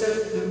to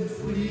set them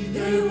free.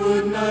 They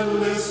would not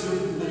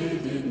listen. They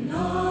did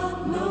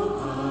not know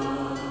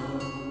how.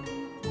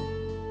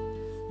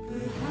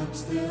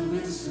 Perhaps they'll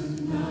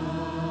listen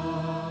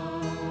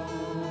now.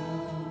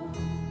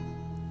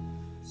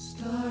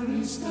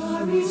 Starry,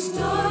 starry,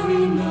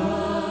 starry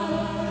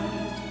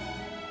night.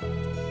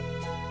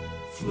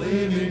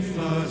 Flaming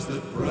flowers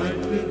that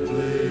brightly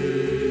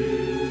blaze.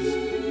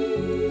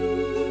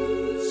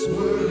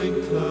 Swirling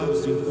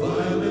clouds in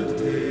violet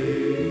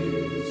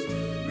haze.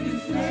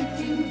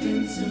 Reflecting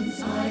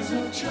Vincent's eyes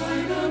of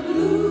china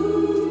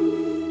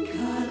blue.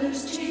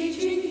 Colors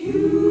changing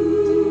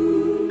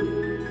hue.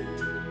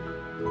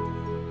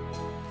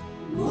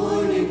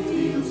 Morning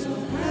fields of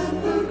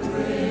amber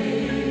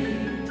gray.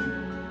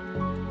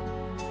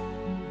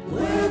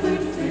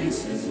 Weathered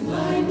faces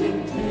lined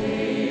in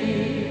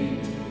pain.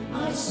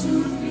 I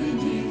soothe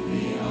beneath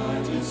the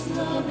artist's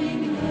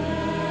loving hand.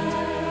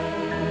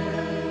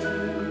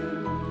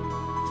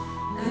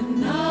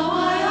 And now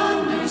I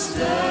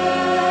understand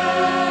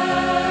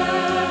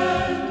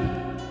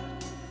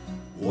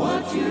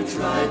what you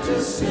tried to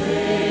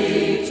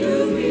say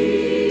to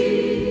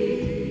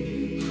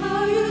me.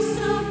 How you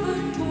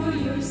suffered for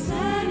your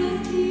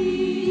sanity.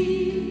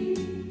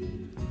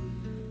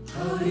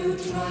 How you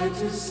tried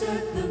to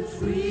set them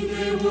free.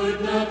 They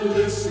would not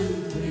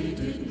listen. They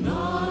did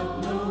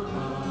not know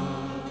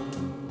how.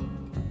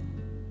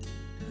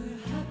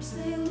 Perhaps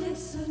they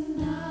listen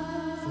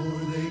now. For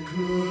they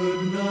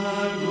could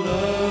not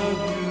love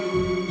you.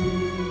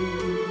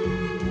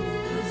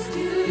 But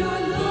still your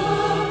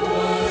love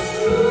was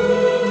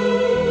true.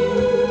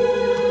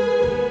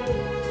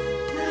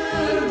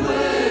 And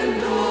when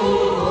no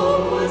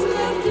hope was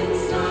left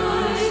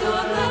inside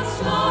on that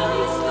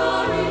starry,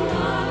 starry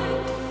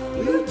night,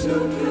 you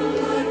took your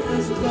life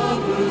as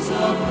lovers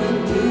often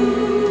do.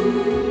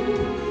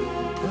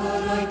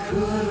 But I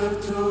could have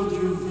told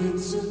you,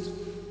 Vincent,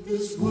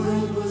 this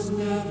world was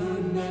never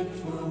meant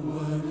for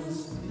one as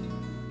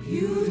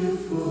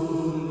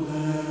beautiful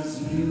as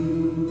you.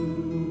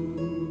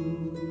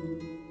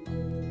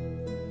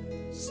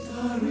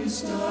 Starry,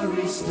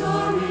 starry,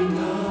 starry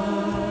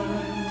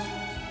night.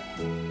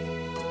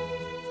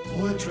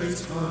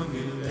 Portraits hung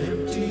in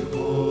empty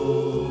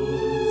halls.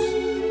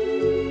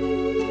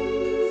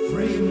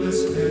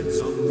 Frameless heads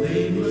on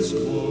nameless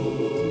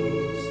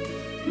walls.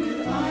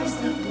 With eyes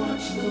that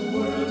watch the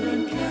world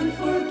and can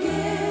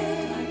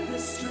forget, like the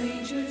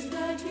strangers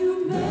that you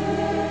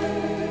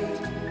met.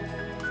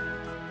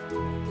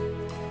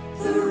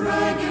 The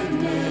ragged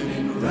men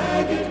in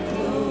ragged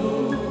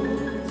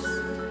clothes.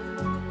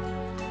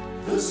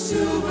 The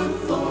silver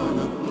thorn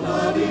of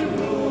bloody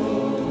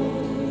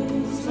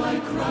rose,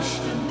 lie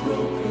crushed and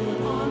broken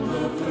on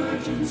the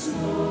virgin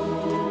snow.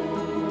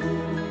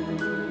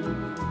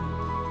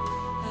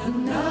 And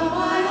now I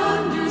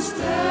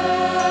understand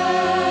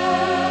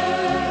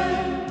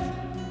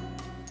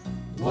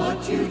what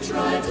you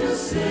tried to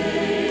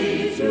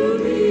say to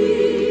me.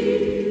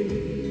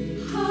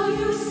 How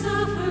you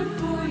suffered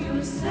for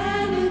your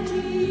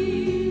sanity.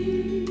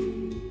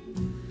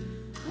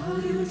 How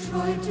you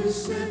tried to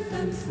set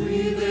them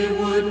free. They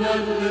would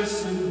not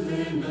listen.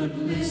 They're not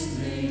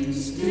listening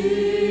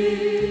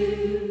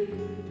still.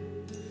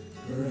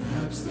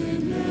 Perhaps they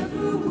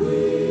never will.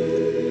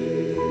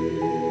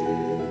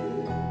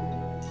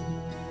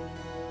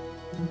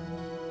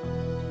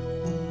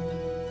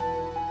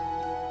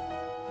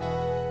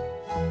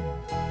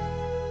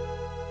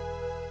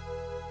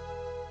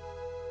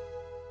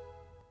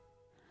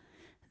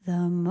 The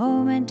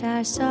moment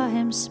I saw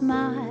him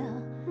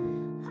smile,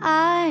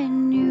 I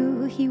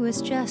knew he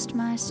was just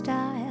my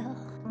style.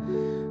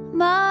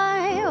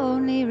 My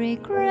only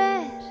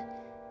regret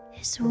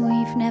is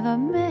we've never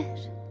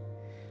met,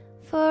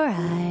 for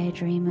I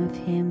dream of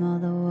him all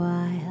the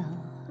while.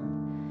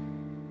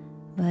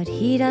 But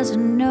he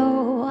doesn't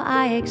know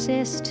I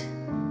exist,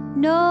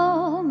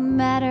 no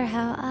matter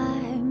how I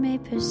may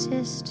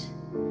persist.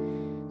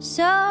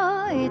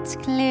 So it's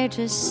clear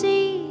to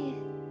see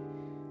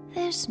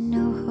there's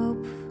no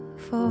hope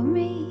for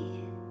me.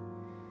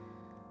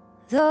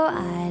 Though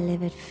I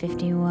live at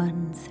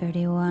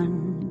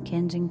 5131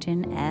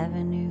 Kensington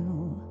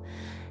Avenue,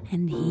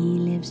 and he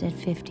lives at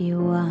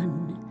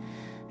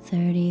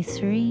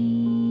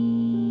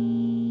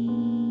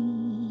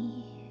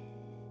 5133.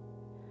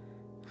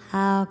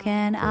 How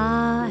can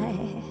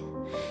I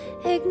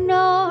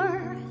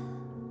ignore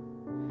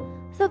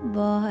the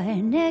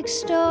boy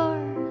next door?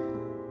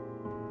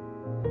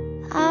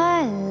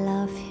 I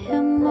love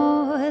him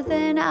more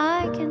than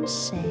I can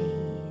say.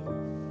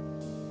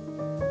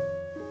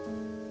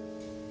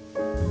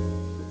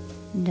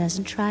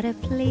 Doesn't try to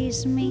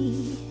please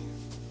me,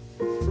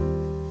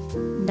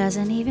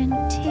 doesn't even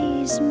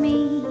tease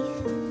me,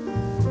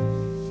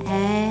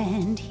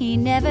 and he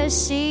never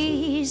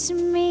sees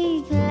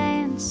me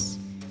glance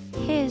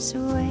his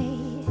way.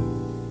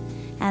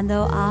 And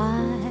though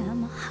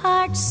I'm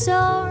heart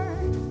sore,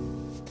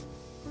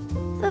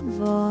 the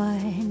boy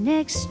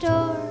next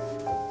door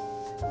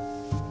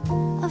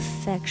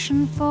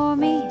affection for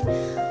me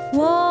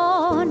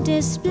won't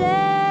display.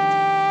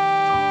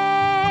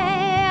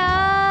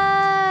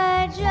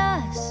 I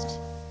just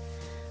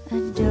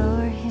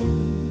adore him,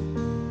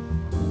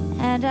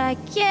 and I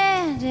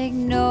can't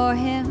ignore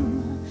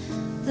him,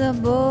 the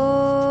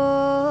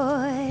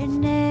boy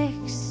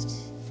next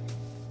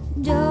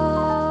door.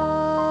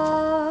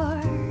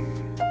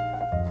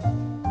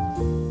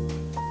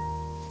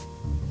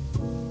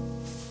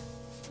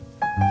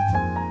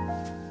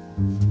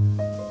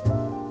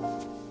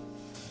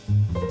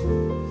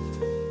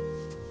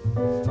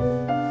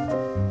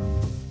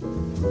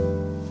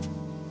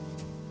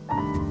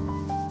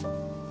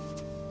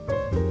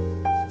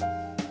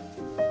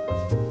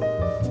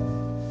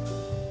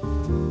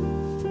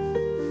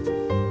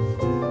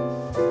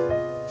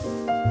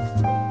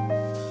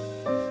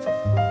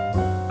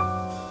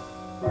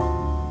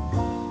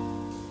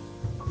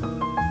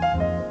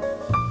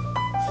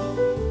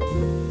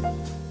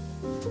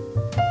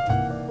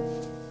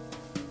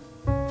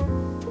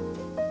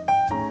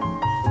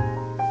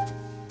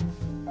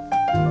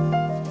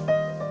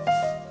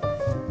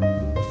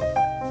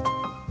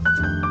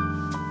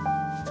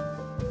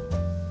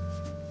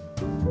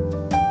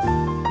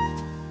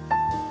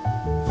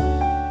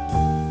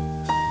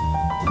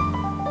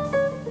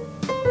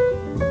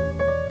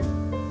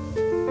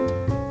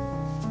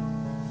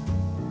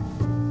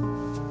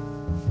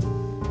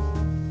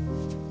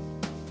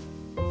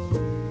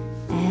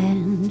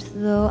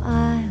 Though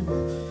I'm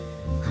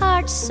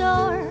heart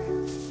sore,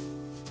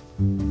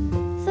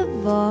 the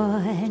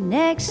boy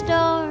next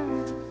door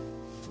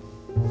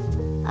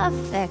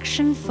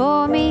affection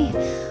for me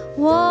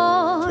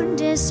won't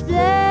display.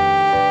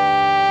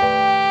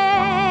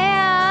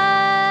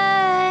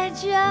 I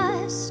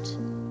just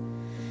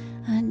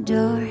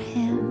adore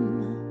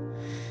him,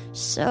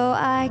 so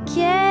I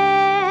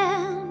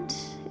can't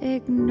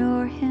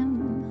ignore him,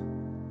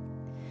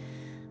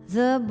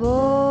 the boy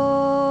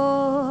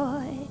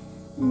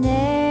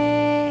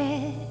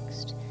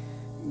next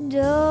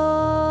door.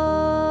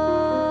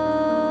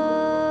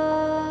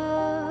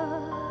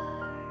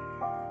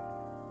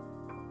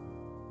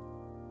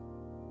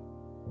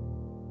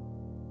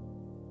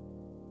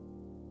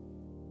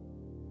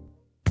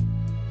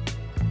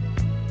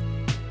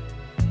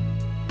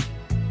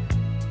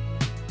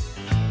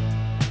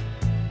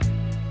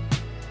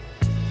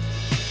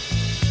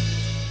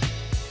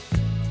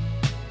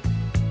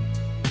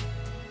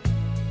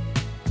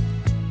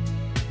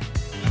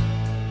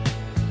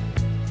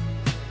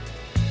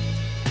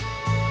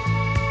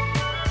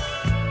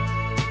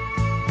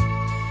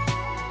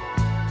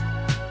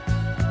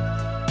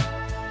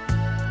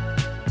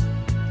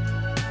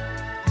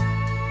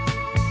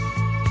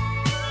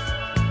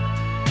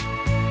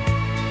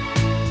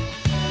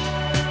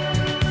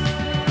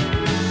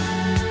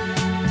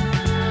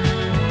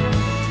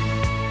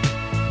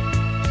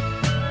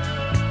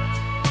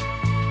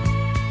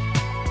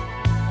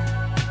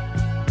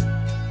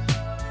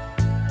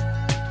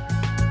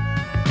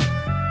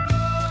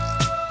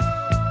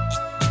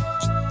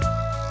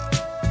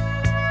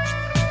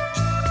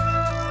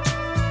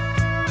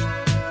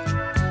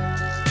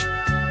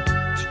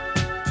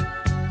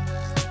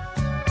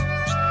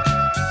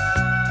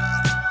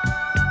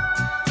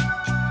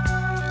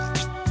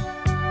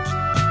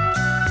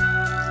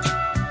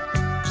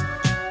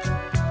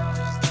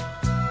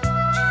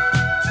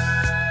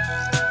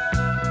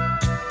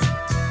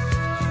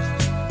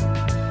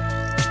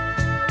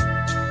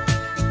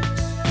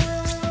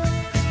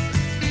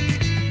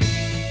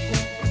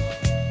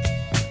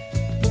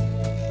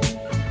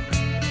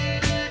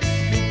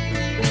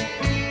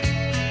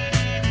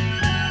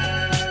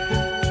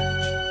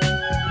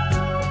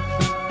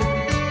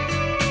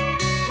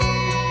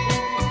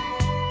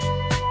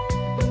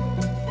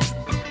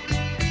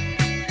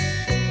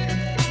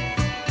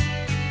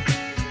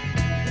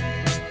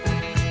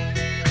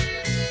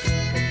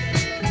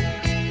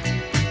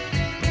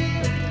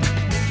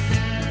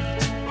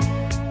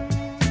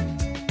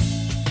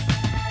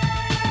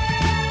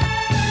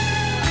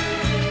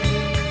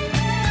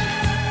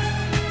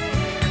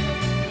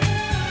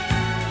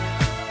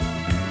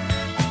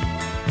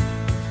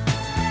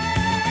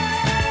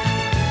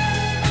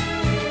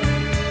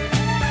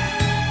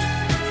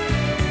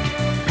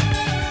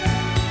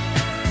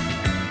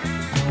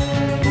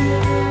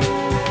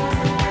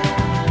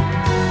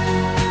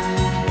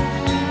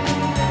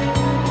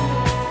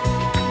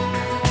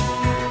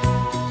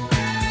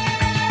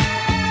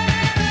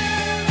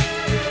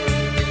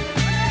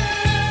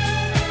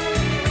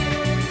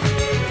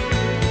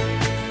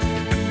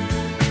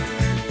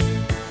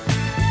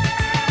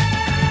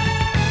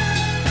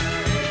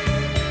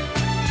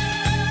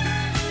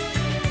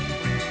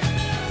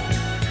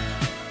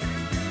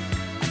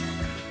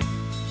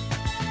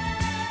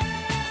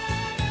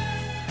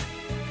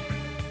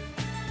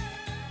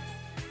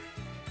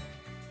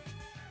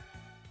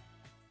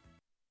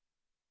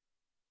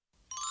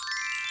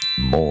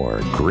 More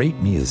great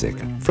music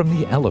from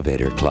the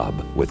Elevator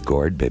Club with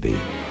Gord Bibby.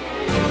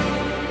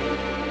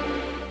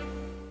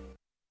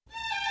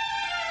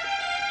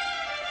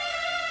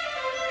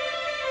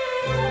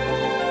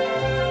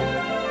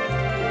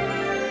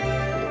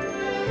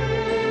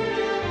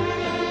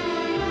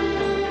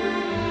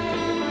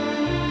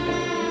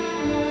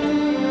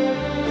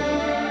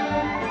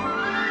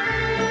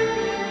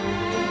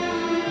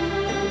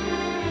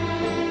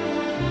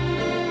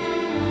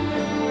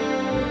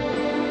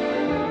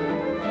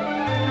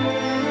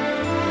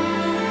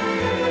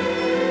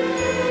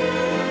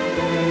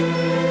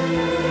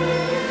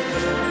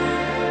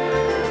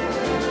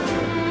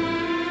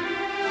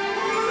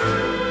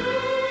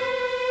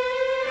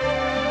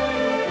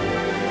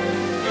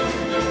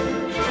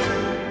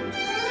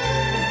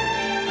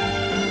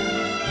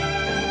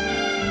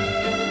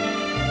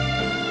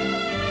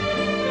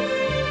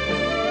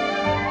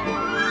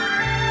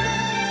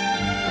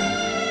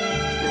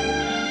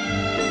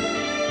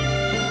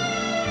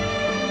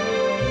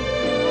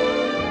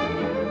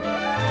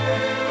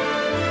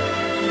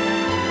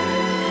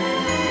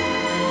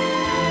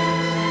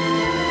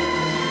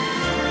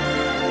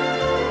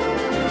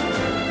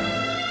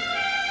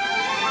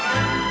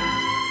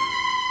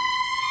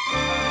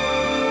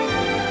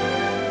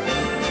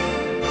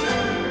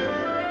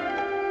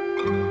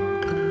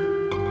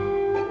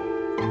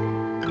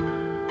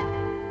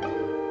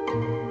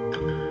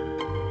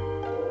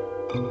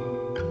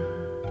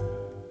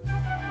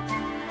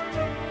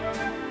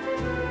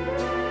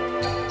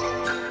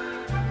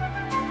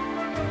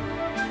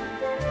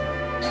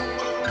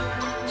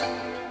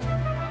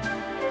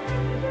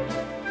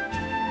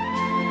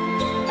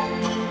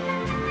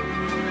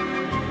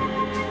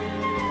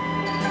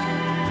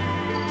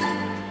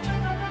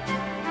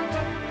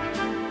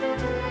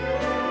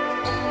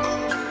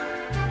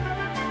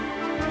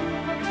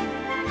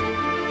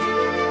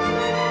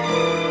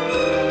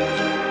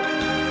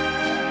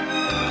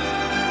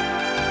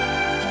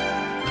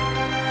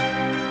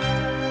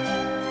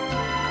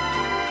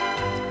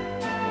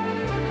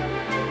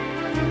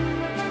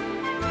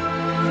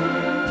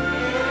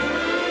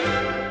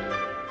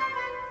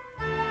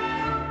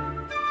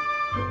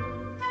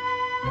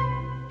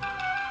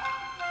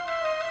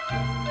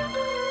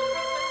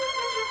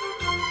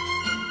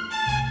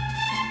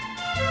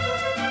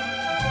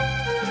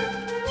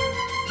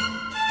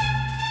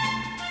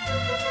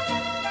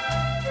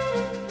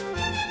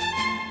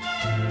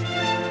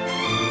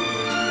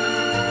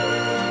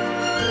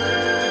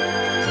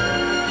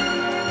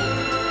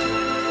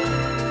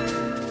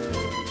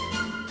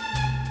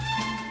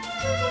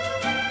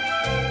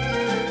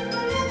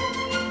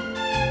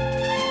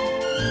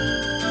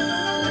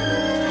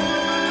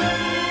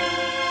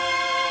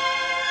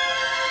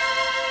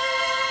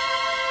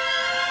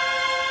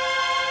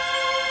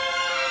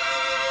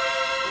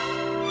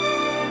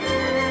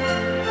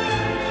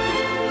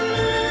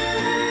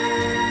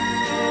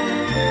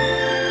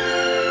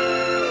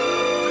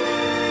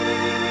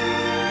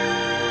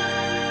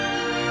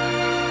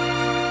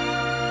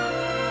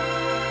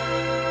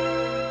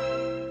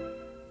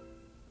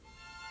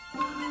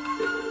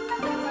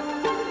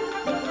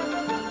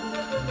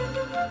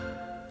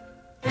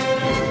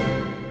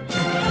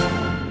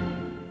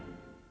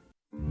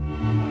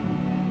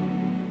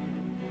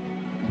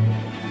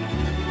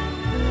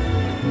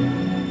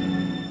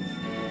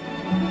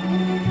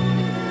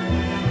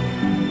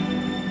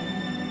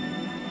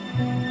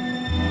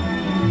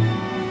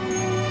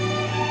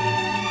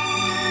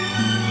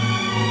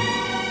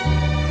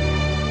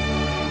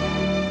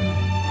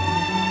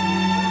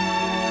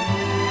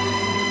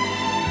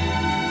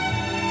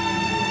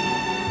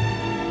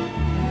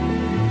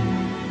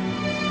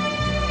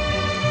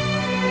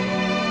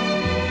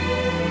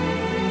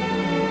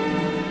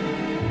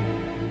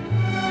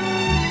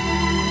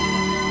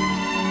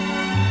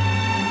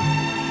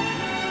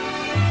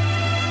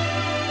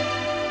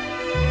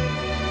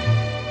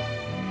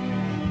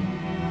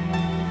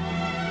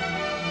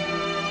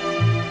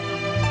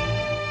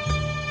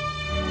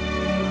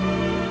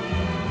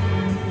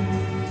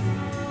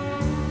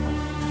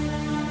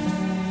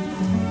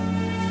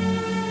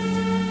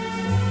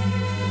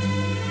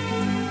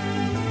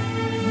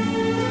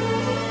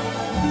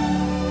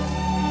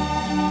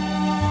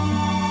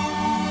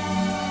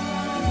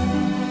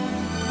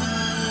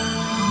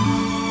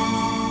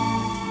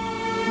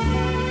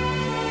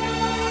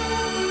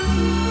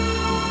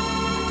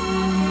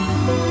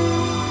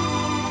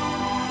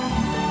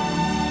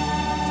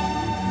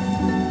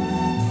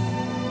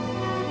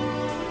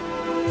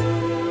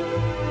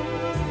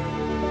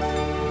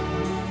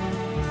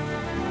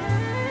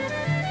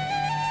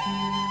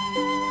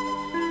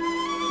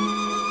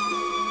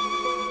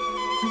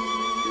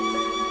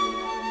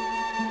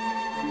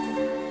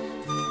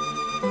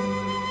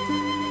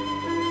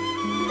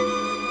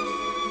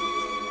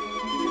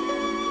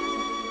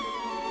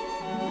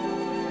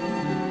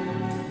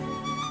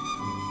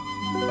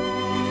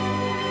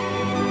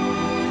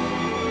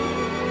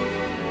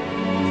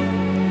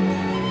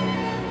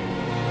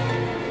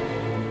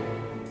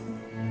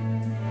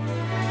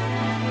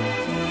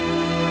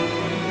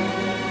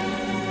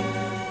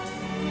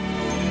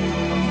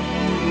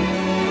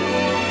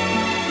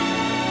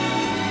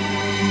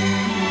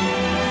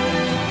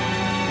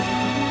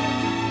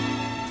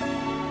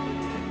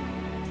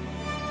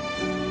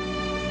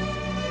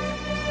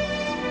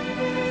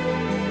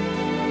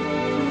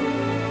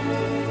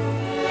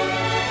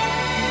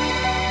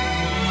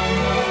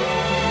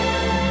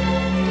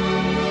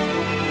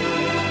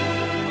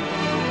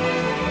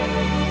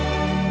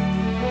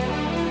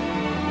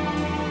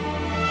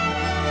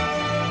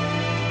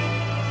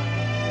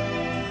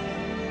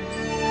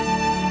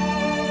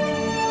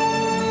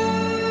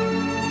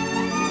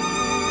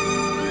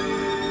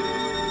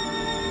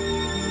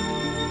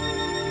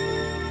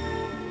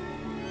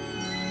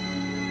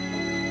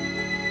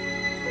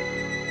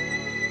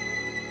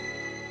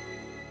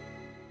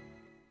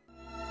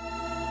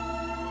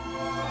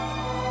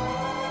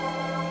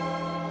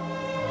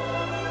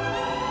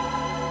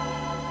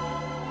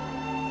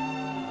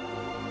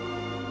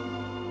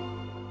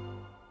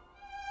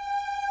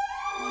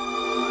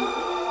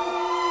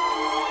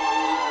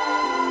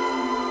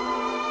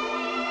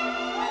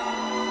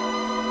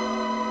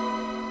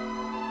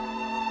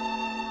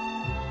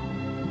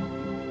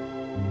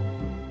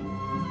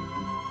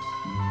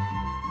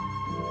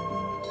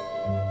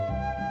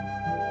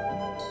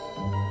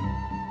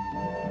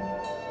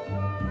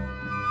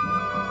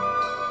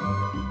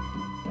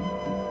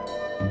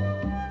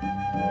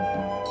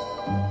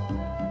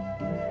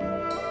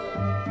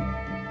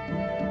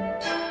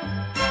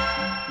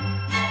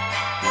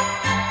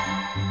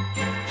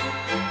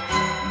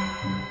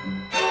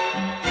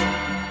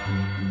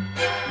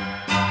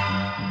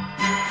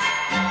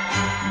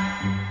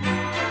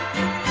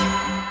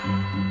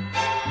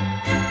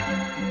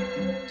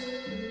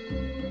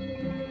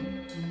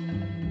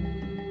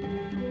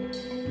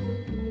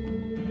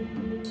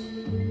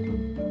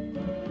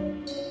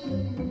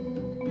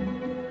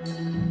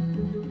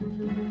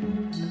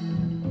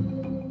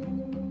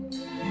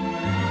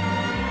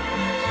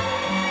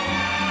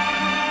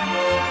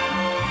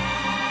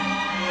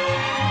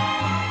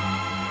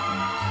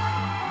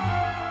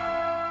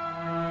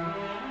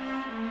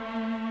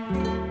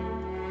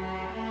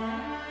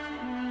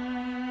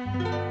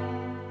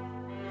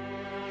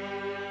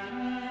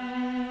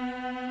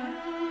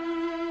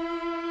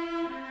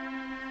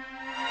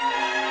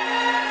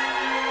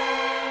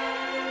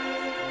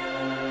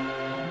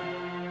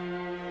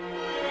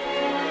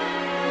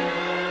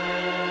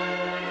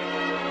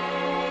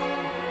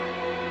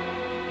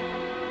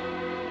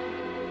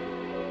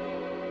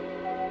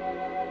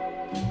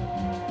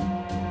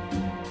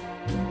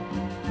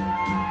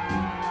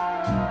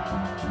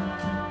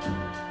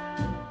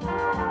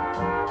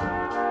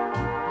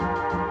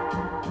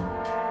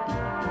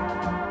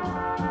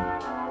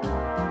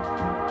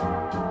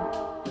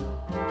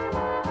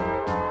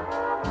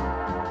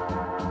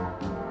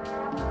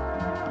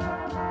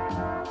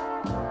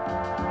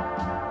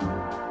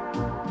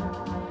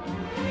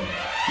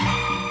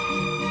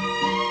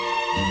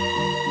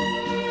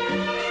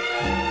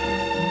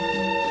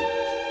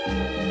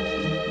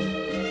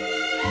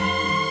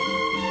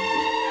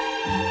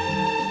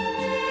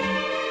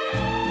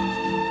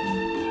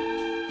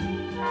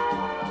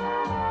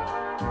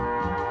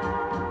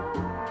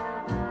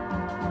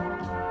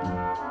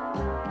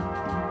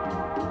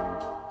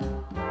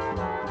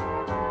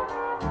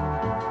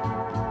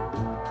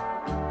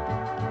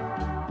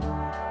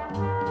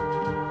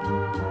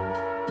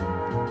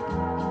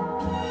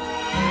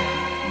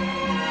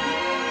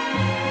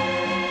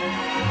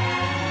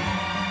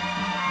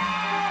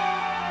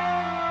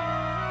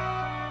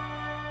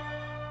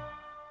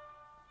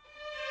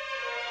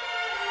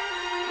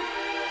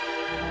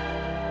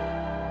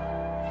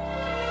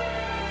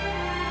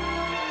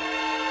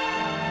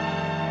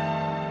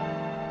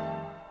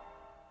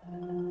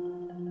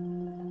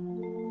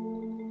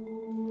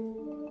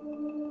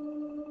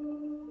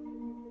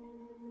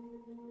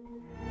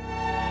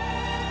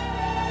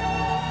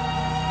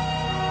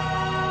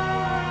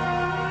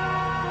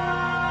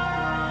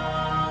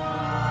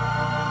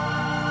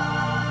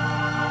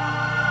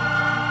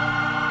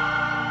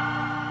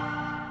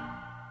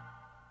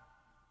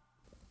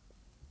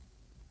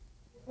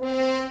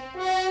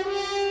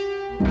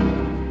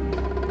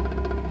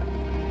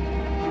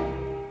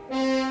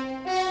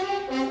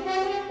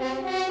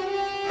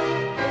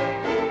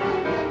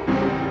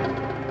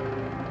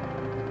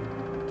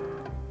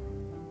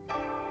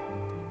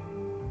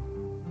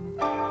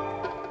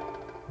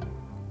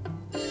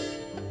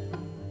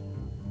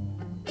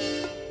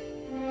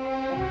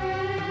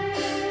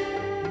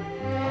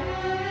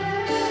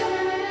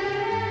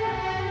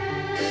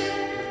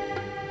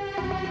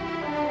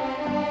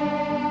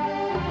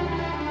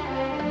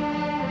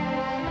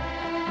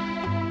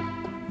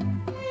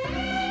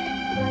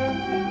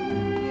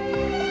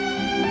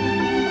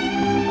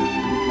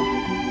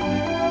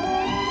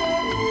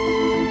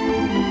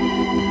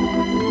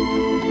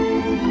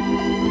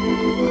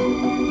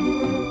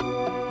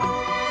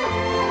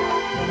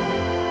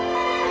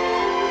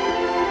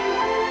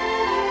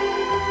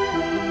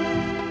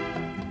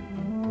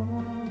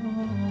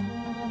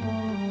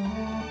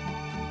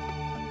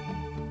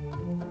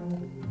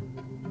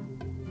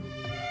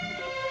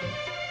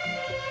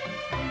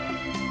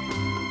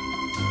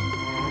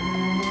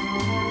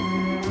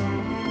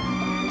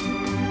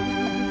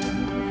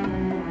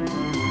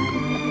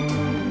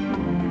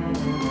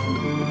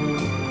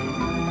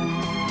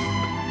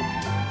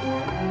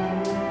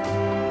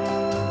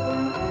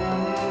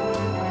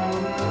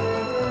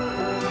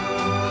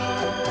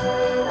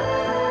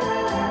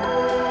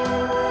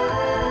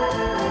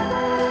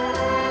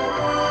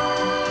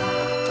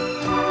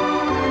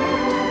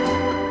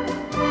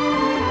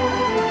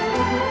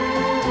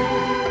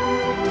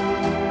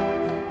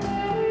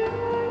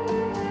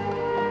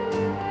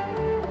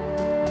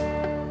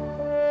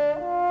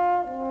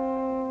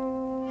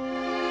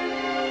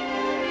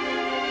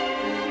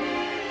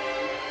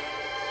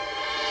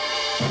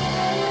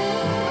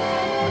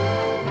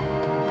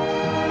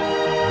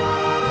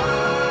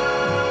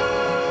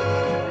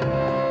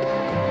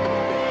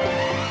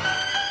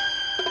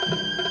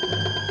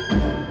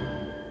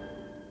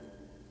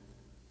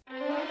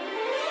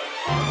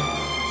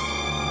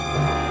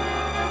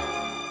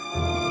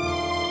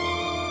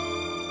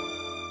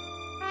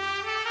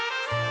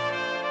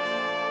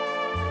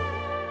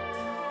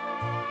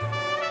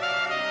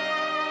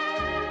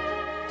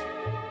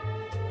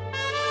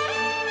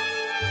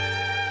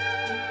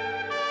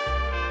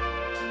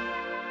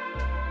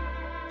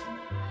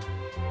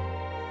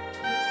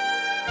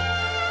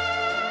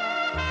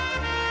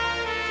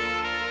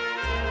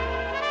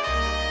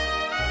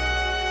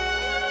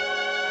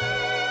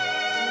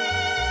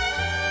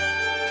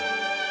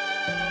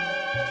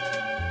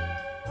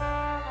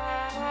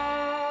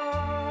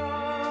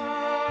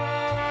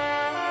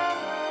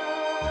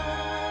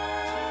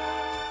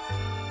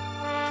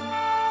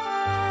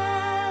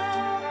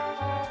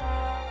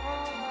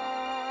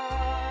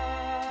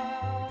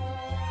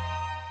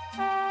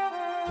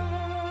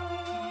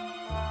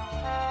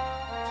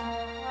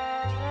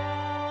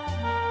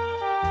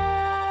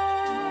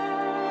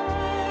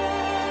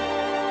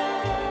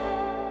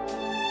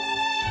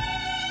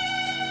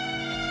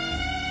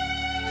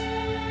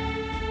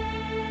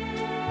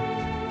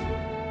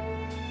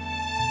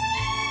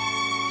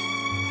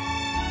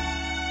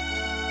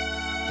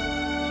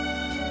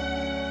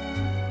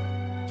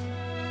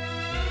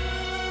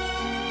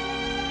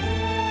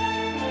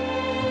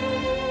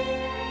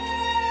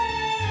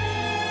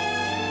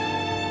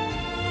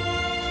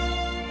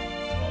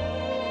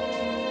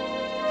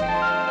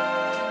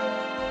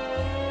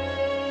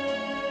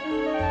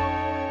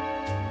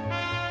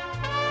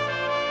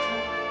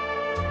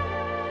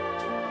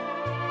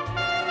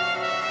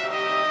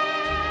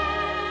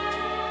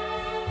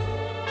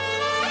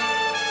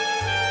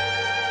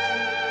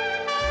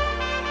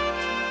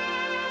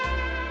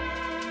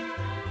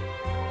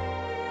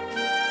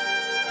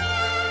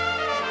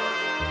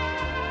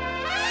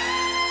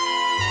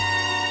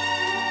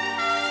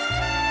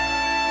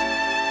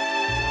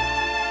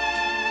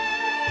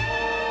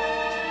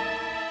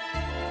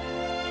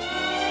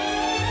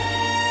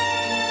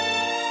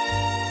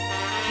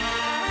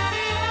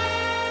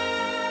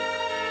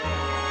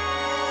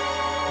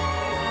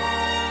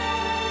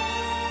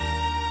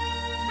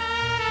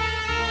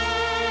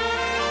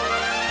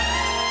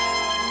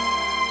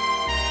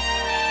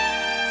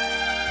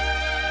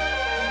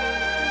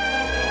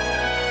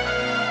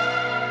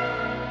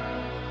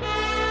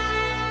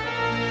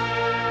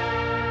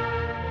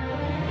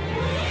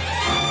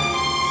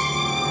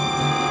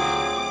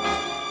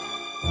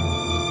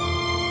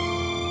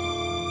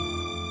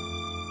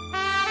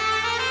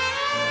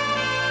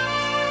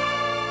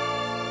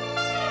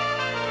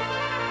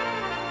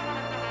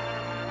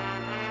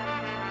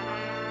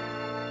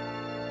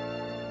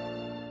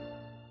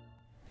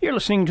 You're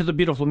listening to the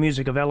beautiful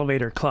music of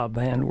Elevator Club,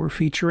 and we're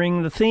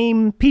featuring the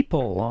theme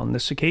People on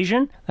this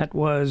occasion. That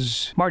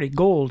was Marty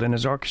Gold and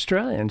his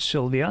orchestra and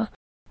Sylvia.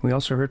 We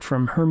also heard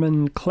from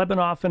Herman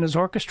Klebanoff and his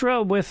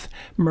orchestra with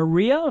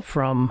Maria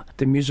from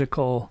the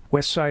musical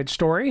West Side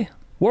Story.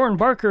 Warren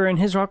Barker and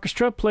his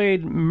orchestra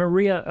played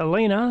Maria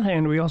Elena,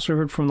 and we also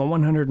heard from the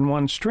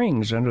 101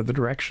 Strings under the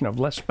direction of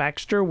Les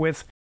Baxter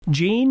with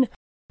Jean.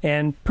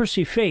 And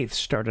Percy Faith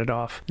started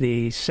off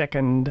the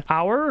second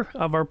hour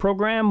of our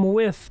program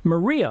with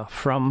Maria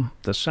from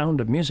The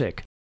Sound of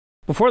Music.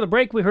 Before the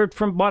break, we heard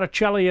from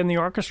Botticelli and the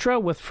orchestra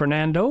with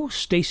Fernando.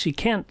 Stacey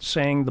Kent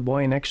sang The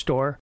Boy Next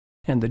Door,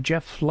 and the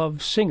Jeff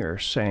Love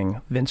Singers sang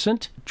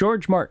Vincent.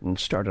 George Martin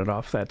started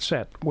off that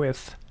set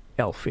with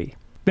Elfie.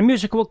 The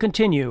music will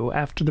continue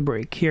after the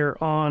break here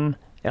on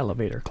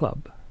Elevator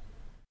Club.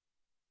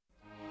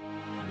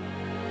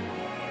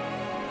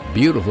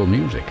 Beautiful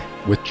music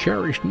with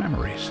cherished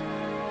memories.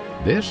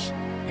 This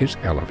is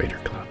Elevator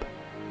Club.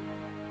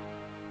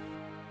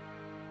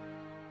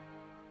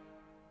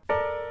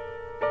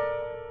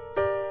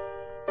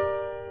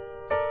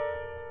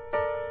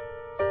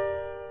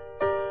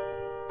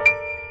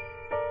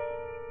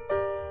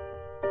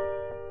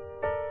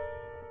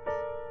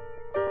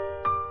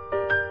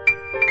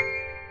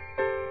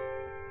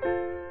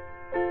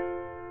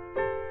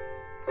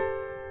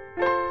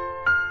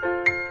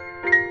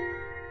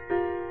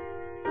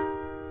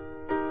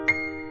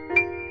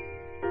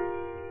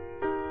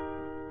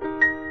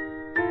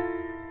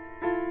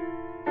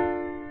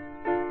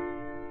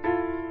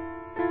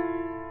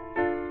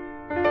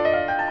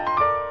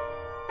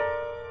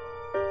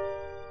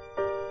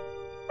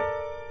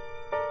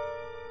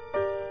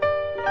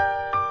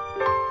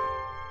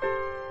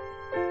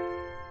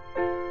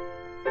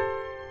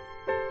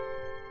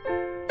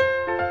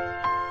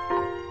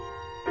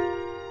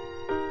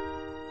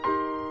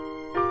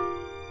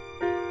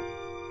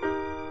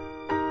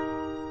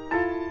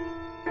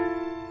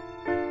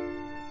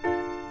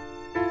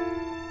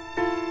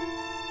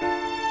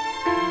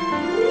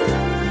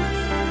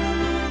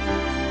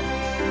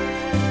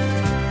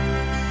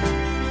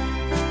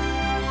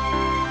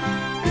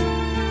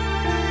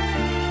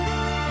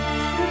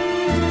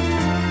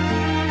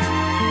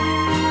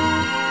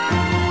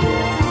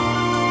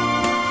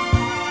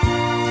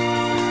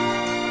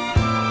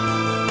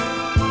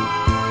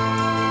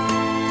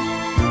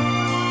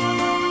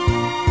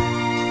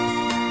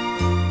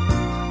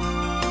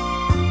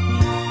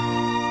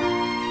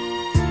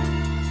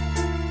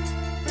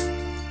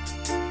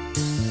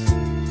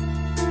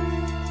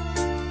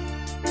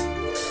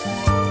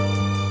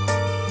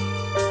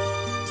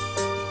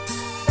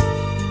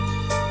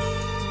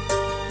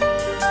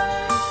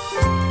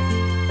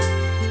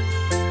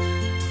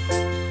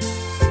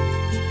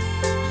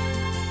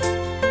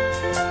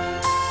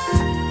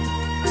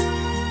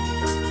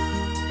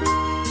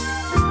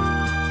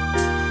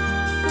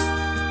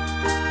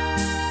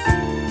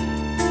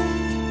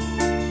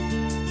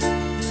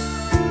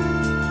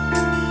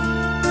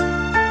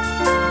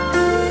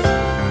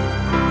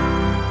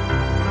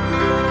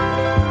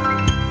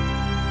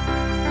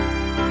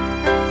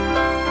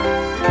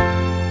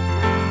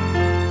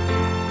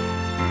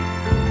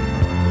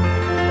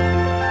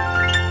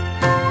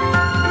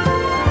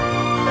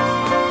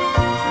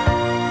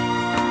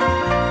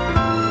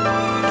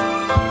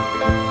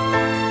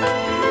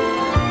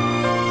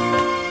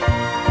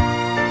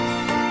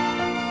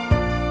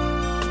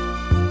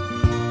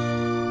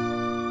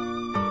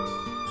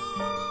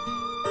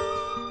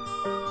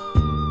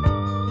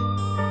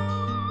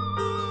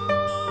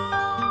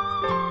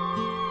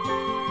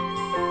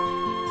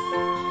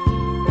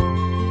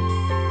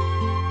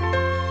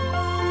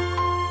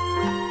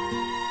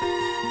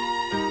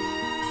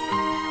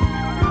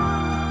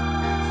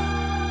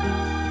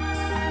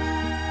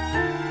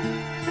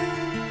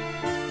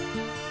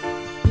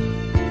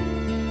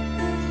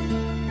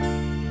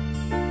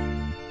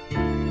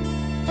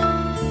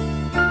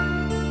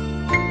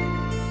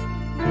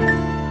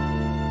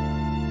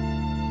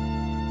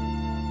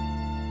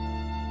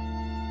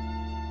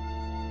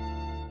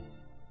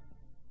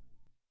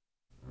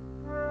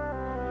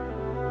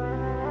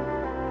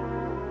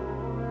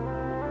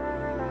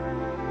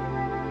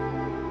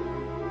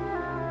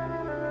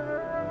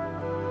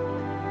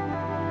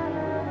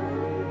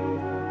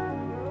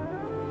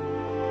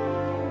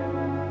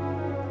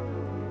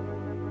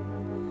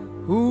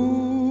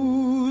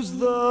 Who's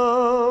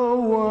the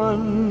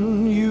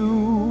one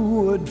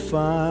you would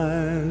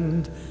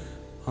find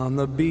on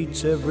the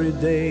beach every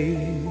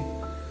day,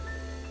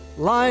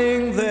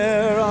 lying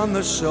there on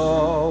the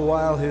shore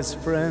while his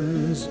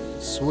friends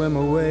swim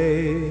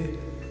away,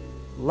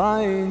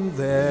 lying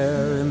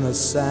there in the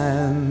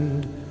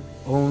sand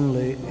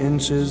only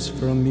inches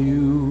from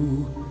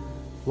you,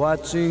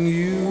 watching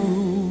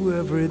you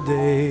every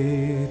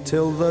day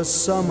till the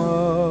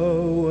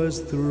summer was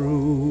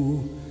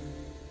through.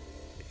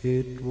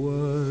 It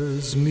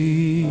was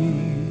me.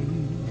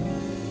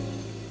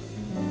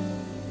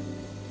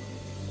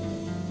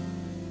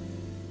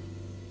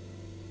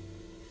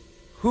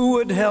 Who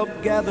would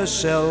help gather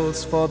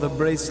shells for the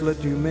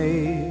bracelet you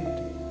made,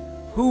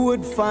 Who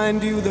would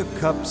find you the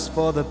cups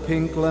for the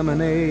pink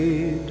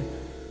lemonade?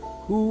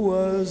 Who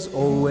was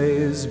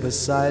always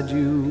beside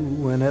you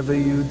whenever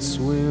you'd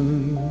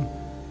swim?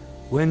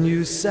 When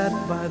you sat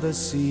by the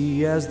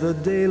sea as the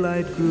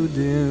daylight grew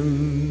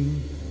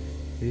dim,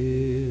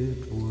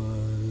 it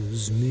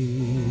was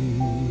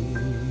me.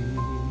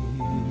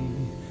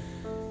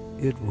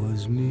 It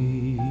was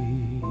me.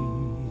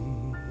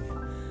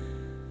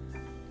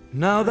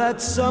 Now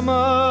that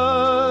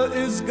summer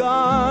is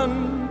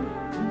gone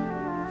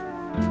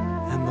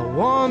and the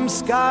warm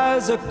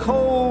skies are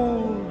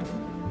cold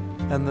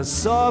and the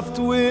soft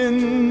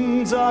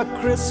winds are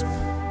crisp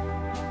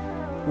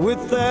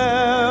with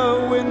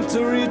their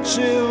wintry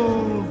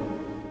chill,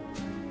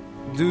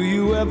 do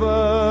you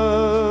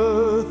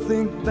ever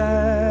think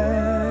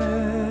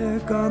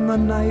back on the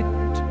night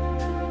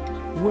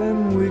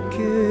when we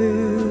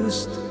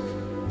kissed?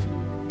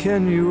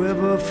 Can you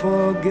ever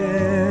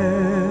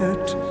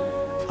forget?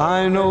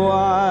 I know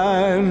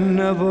I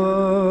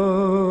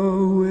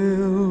never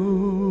will.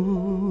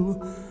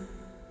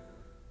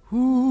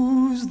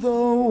 Who's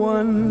the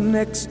one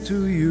next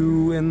to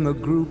you in the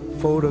group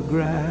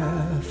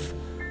photograph?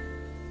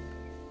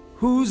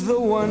 Who's the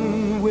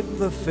one with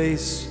the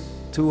face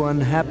too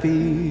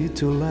unhappy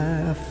to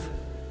laugh?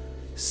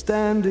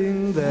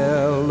 Standing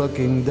there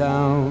looking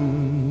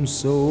down,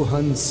 so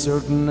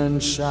uncertain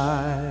and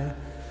shy,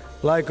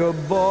 like a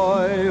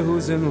boy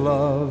who's in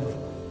love,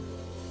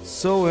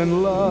 so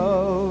in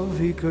love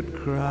he could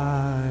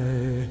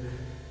cry.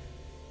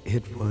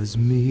 It was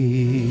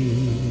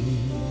me.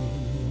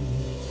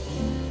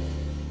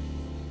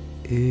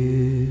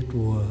 It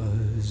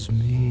was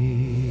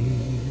me.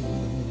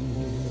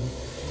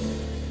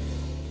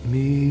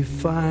 Me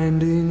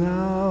finding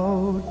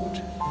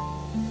out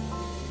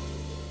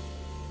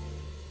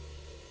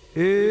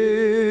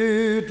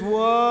it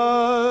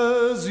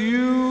was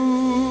you.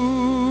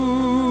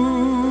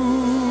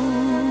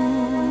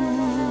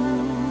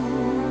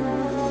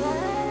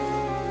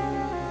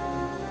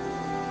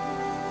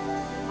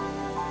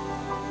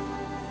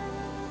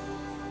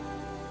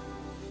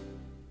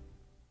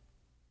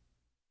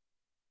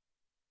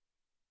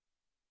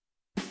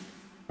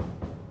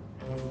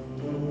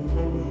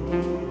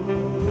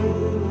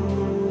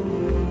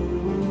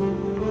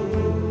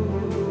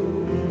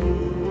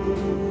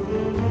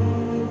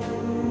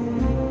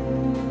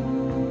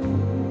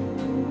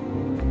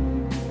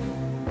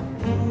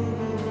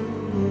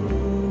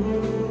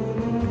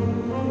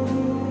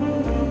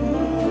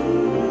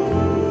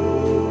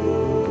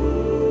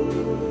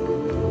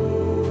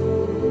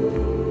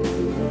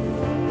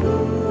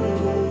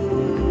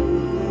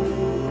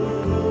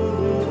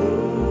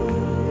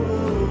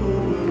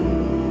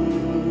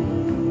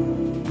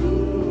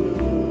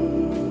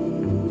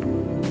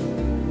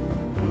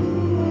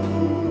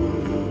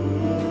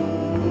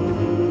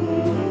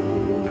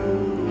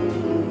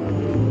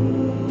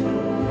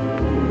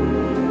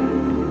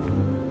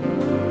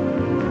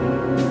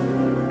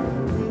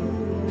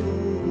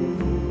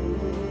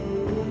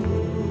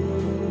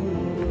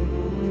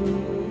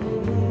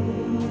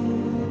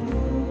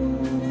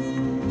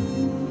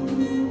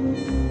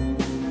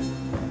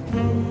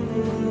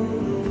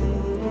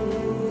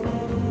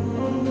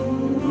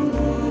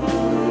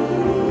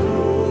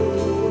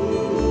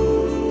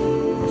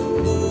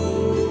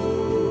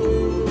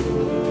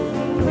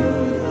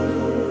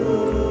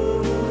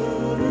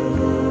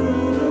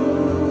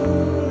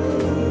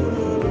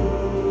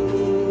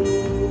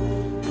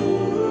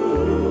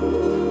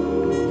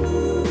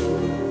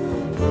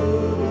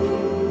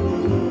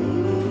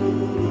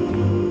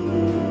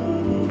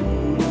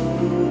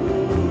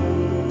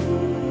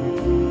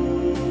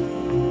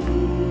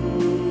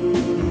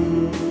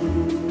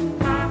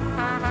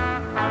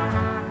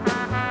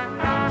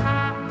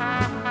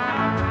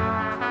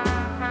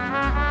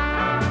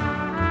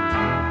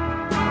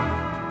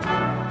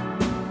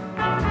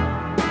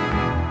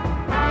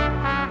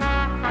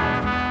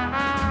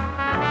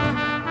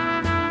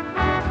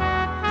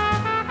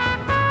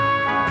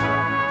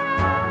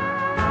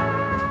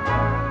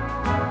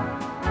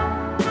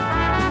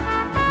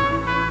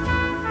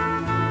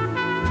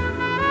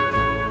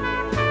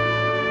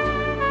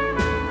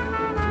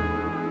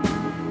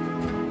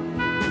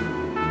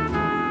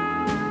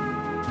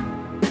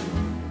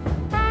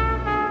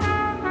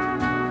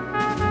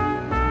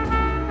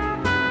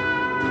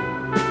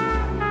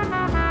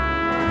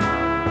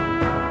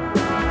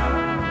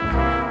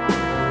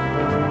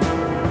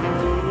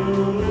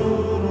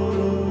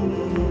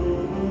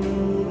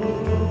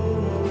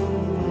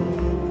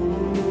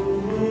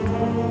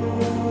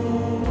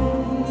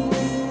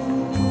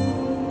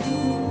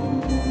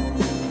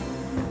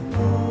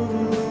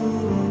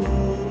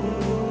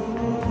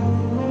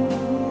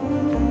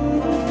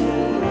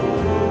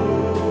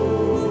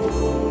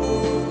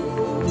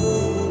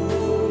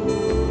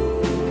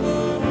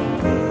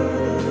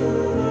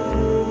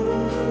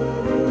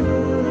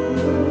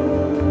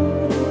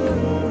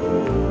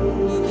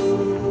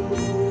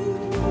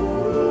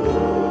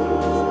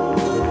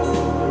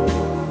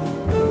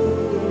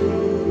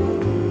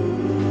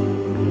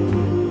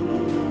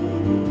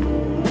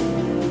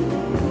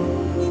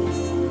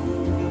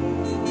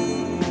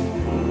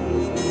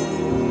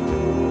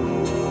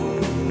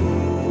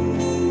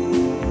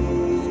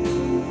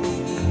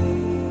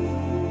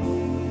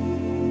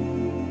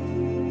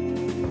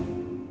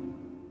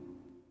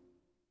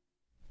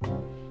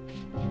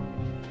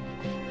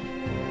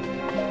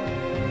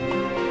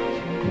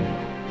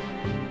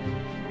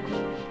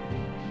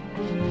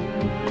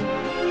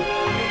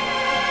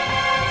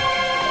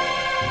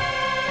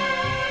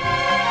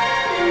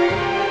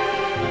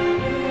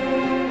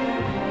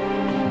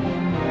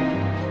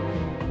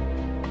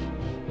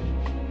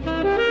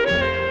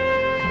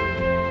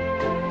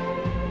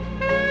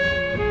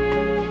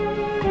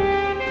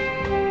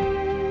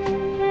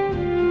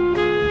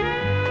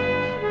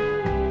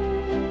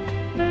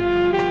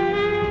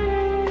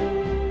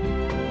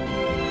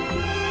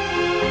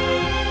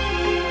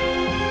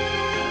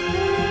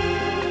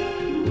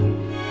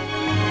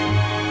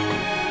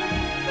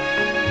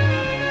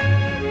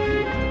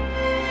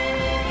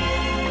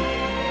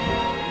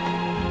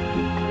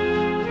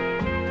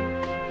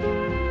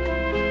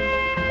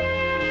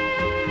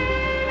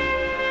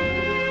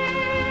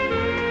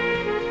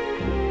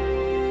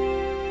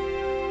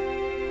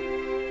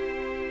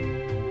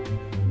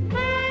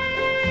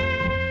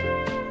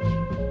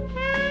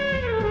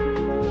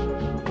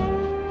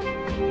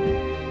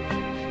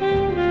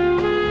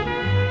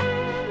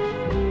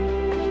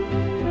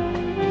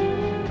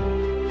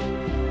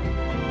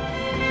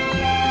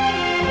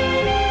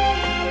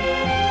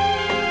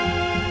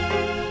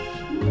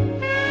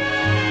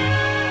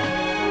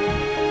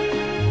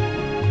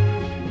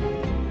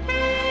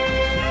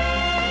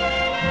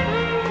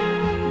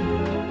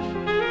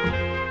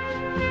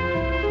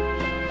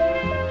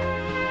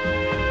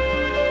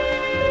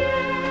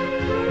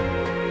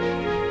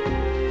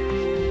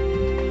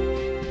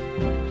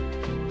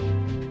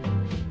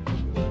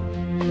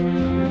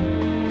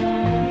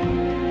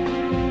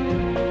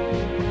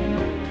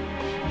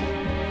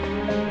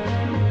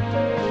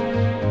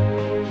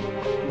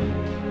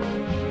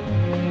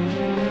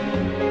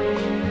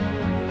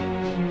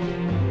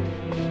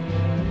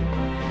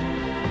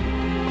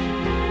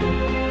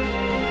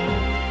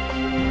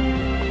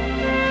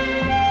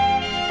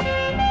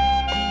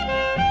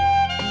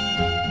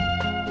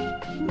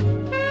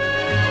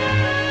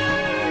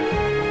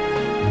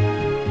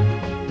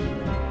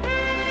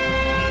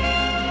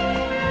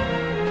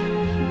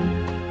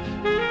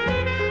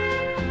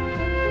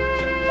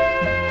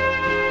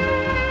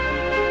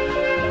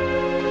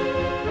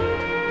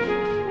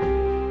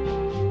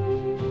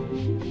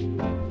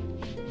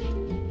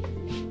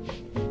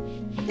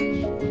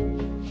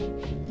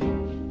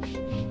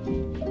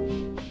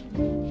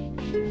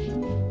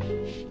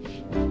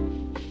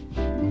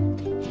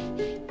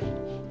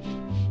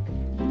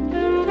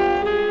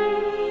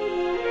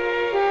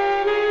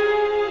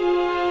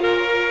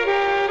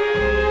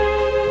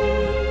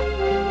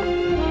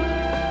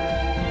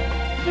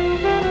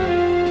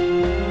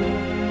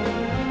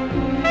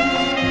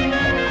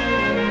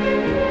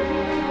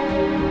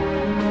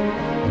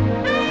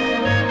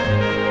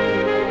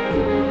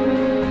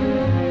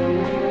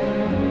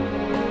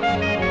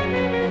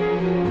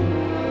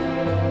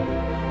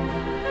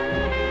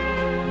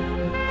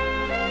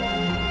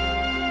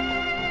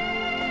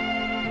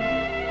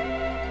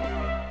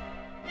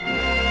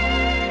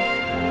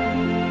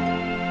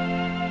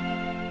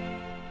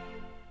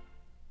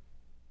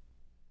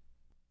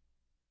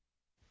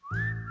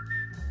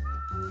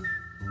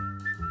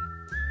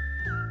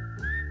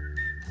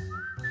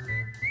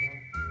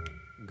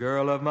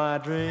 Girl of my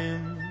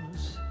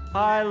dreams,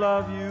 I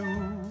love you.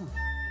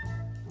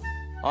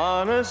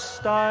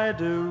 Honest I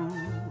do.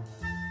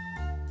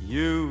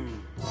 You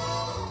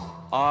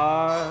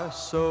are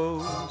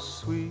so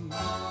sweet.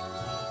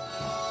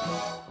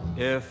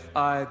 If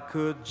I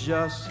could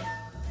just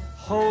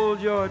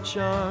hold your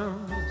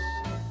charms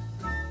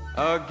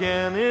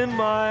again in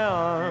my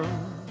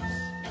arms,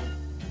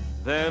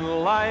 then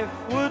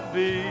life would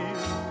be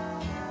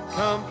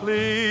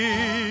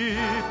complete.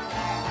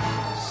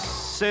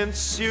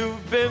 Since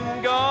you've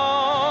been gone,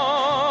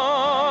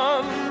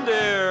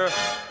 dear,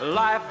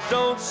 life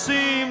don't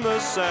seem the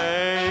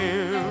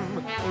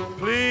same.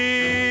 Please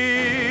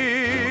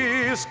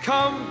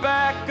come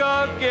back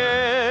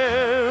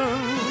again.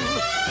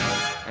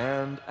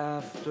 And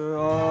after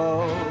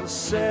all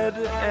said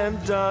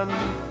and done,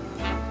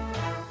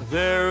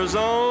 there's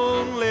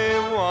only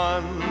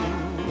one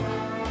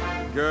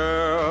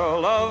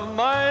girl of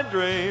my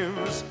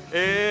dreams,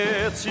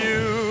 it's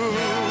you.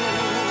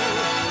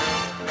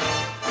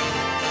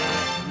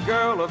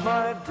 Girl of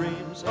my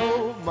dreams,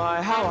 oh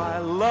my, how I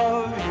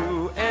love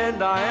you,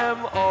 and I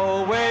am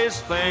always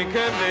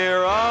thinking,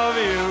 dear, of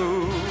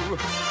you.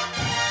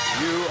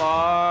 You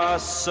are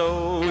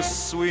so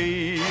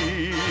sweet.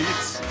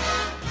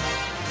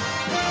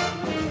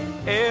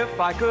 If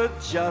I could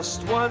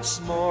just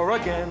once more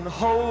again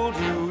hold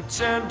you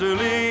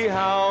tenderly,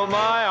 how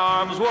my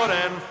arms would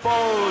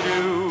enfold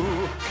you,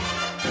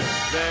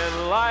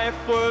 then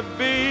life would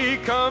be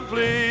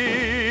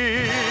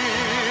complete.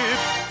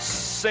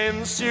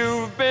 Since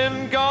you've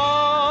been gone,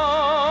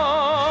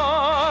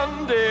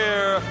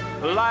 dear,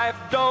 life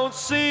don't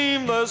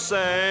seem the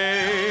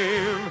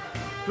same.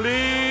 Please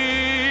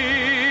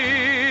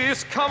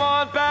come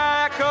on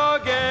back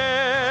again.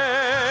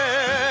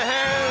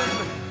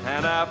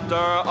 And after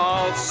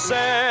all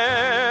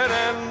said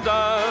and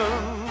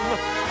done,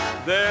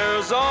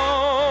 there's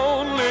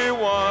only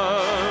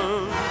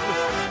one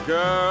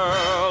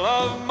girl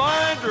of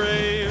my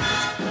dreams,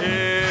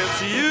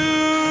 it's you.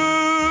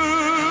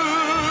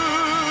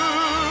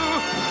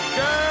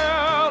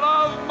 Girl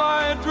of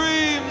my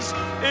dreams,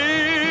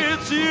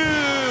 it's you.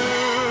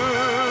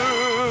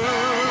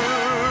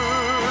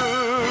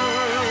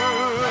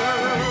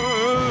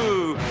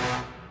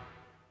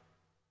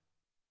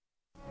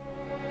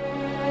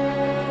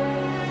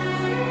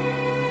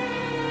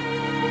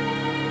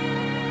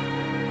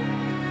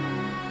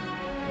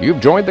 You've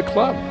joined the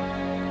club,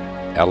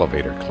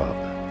 Elevator Club.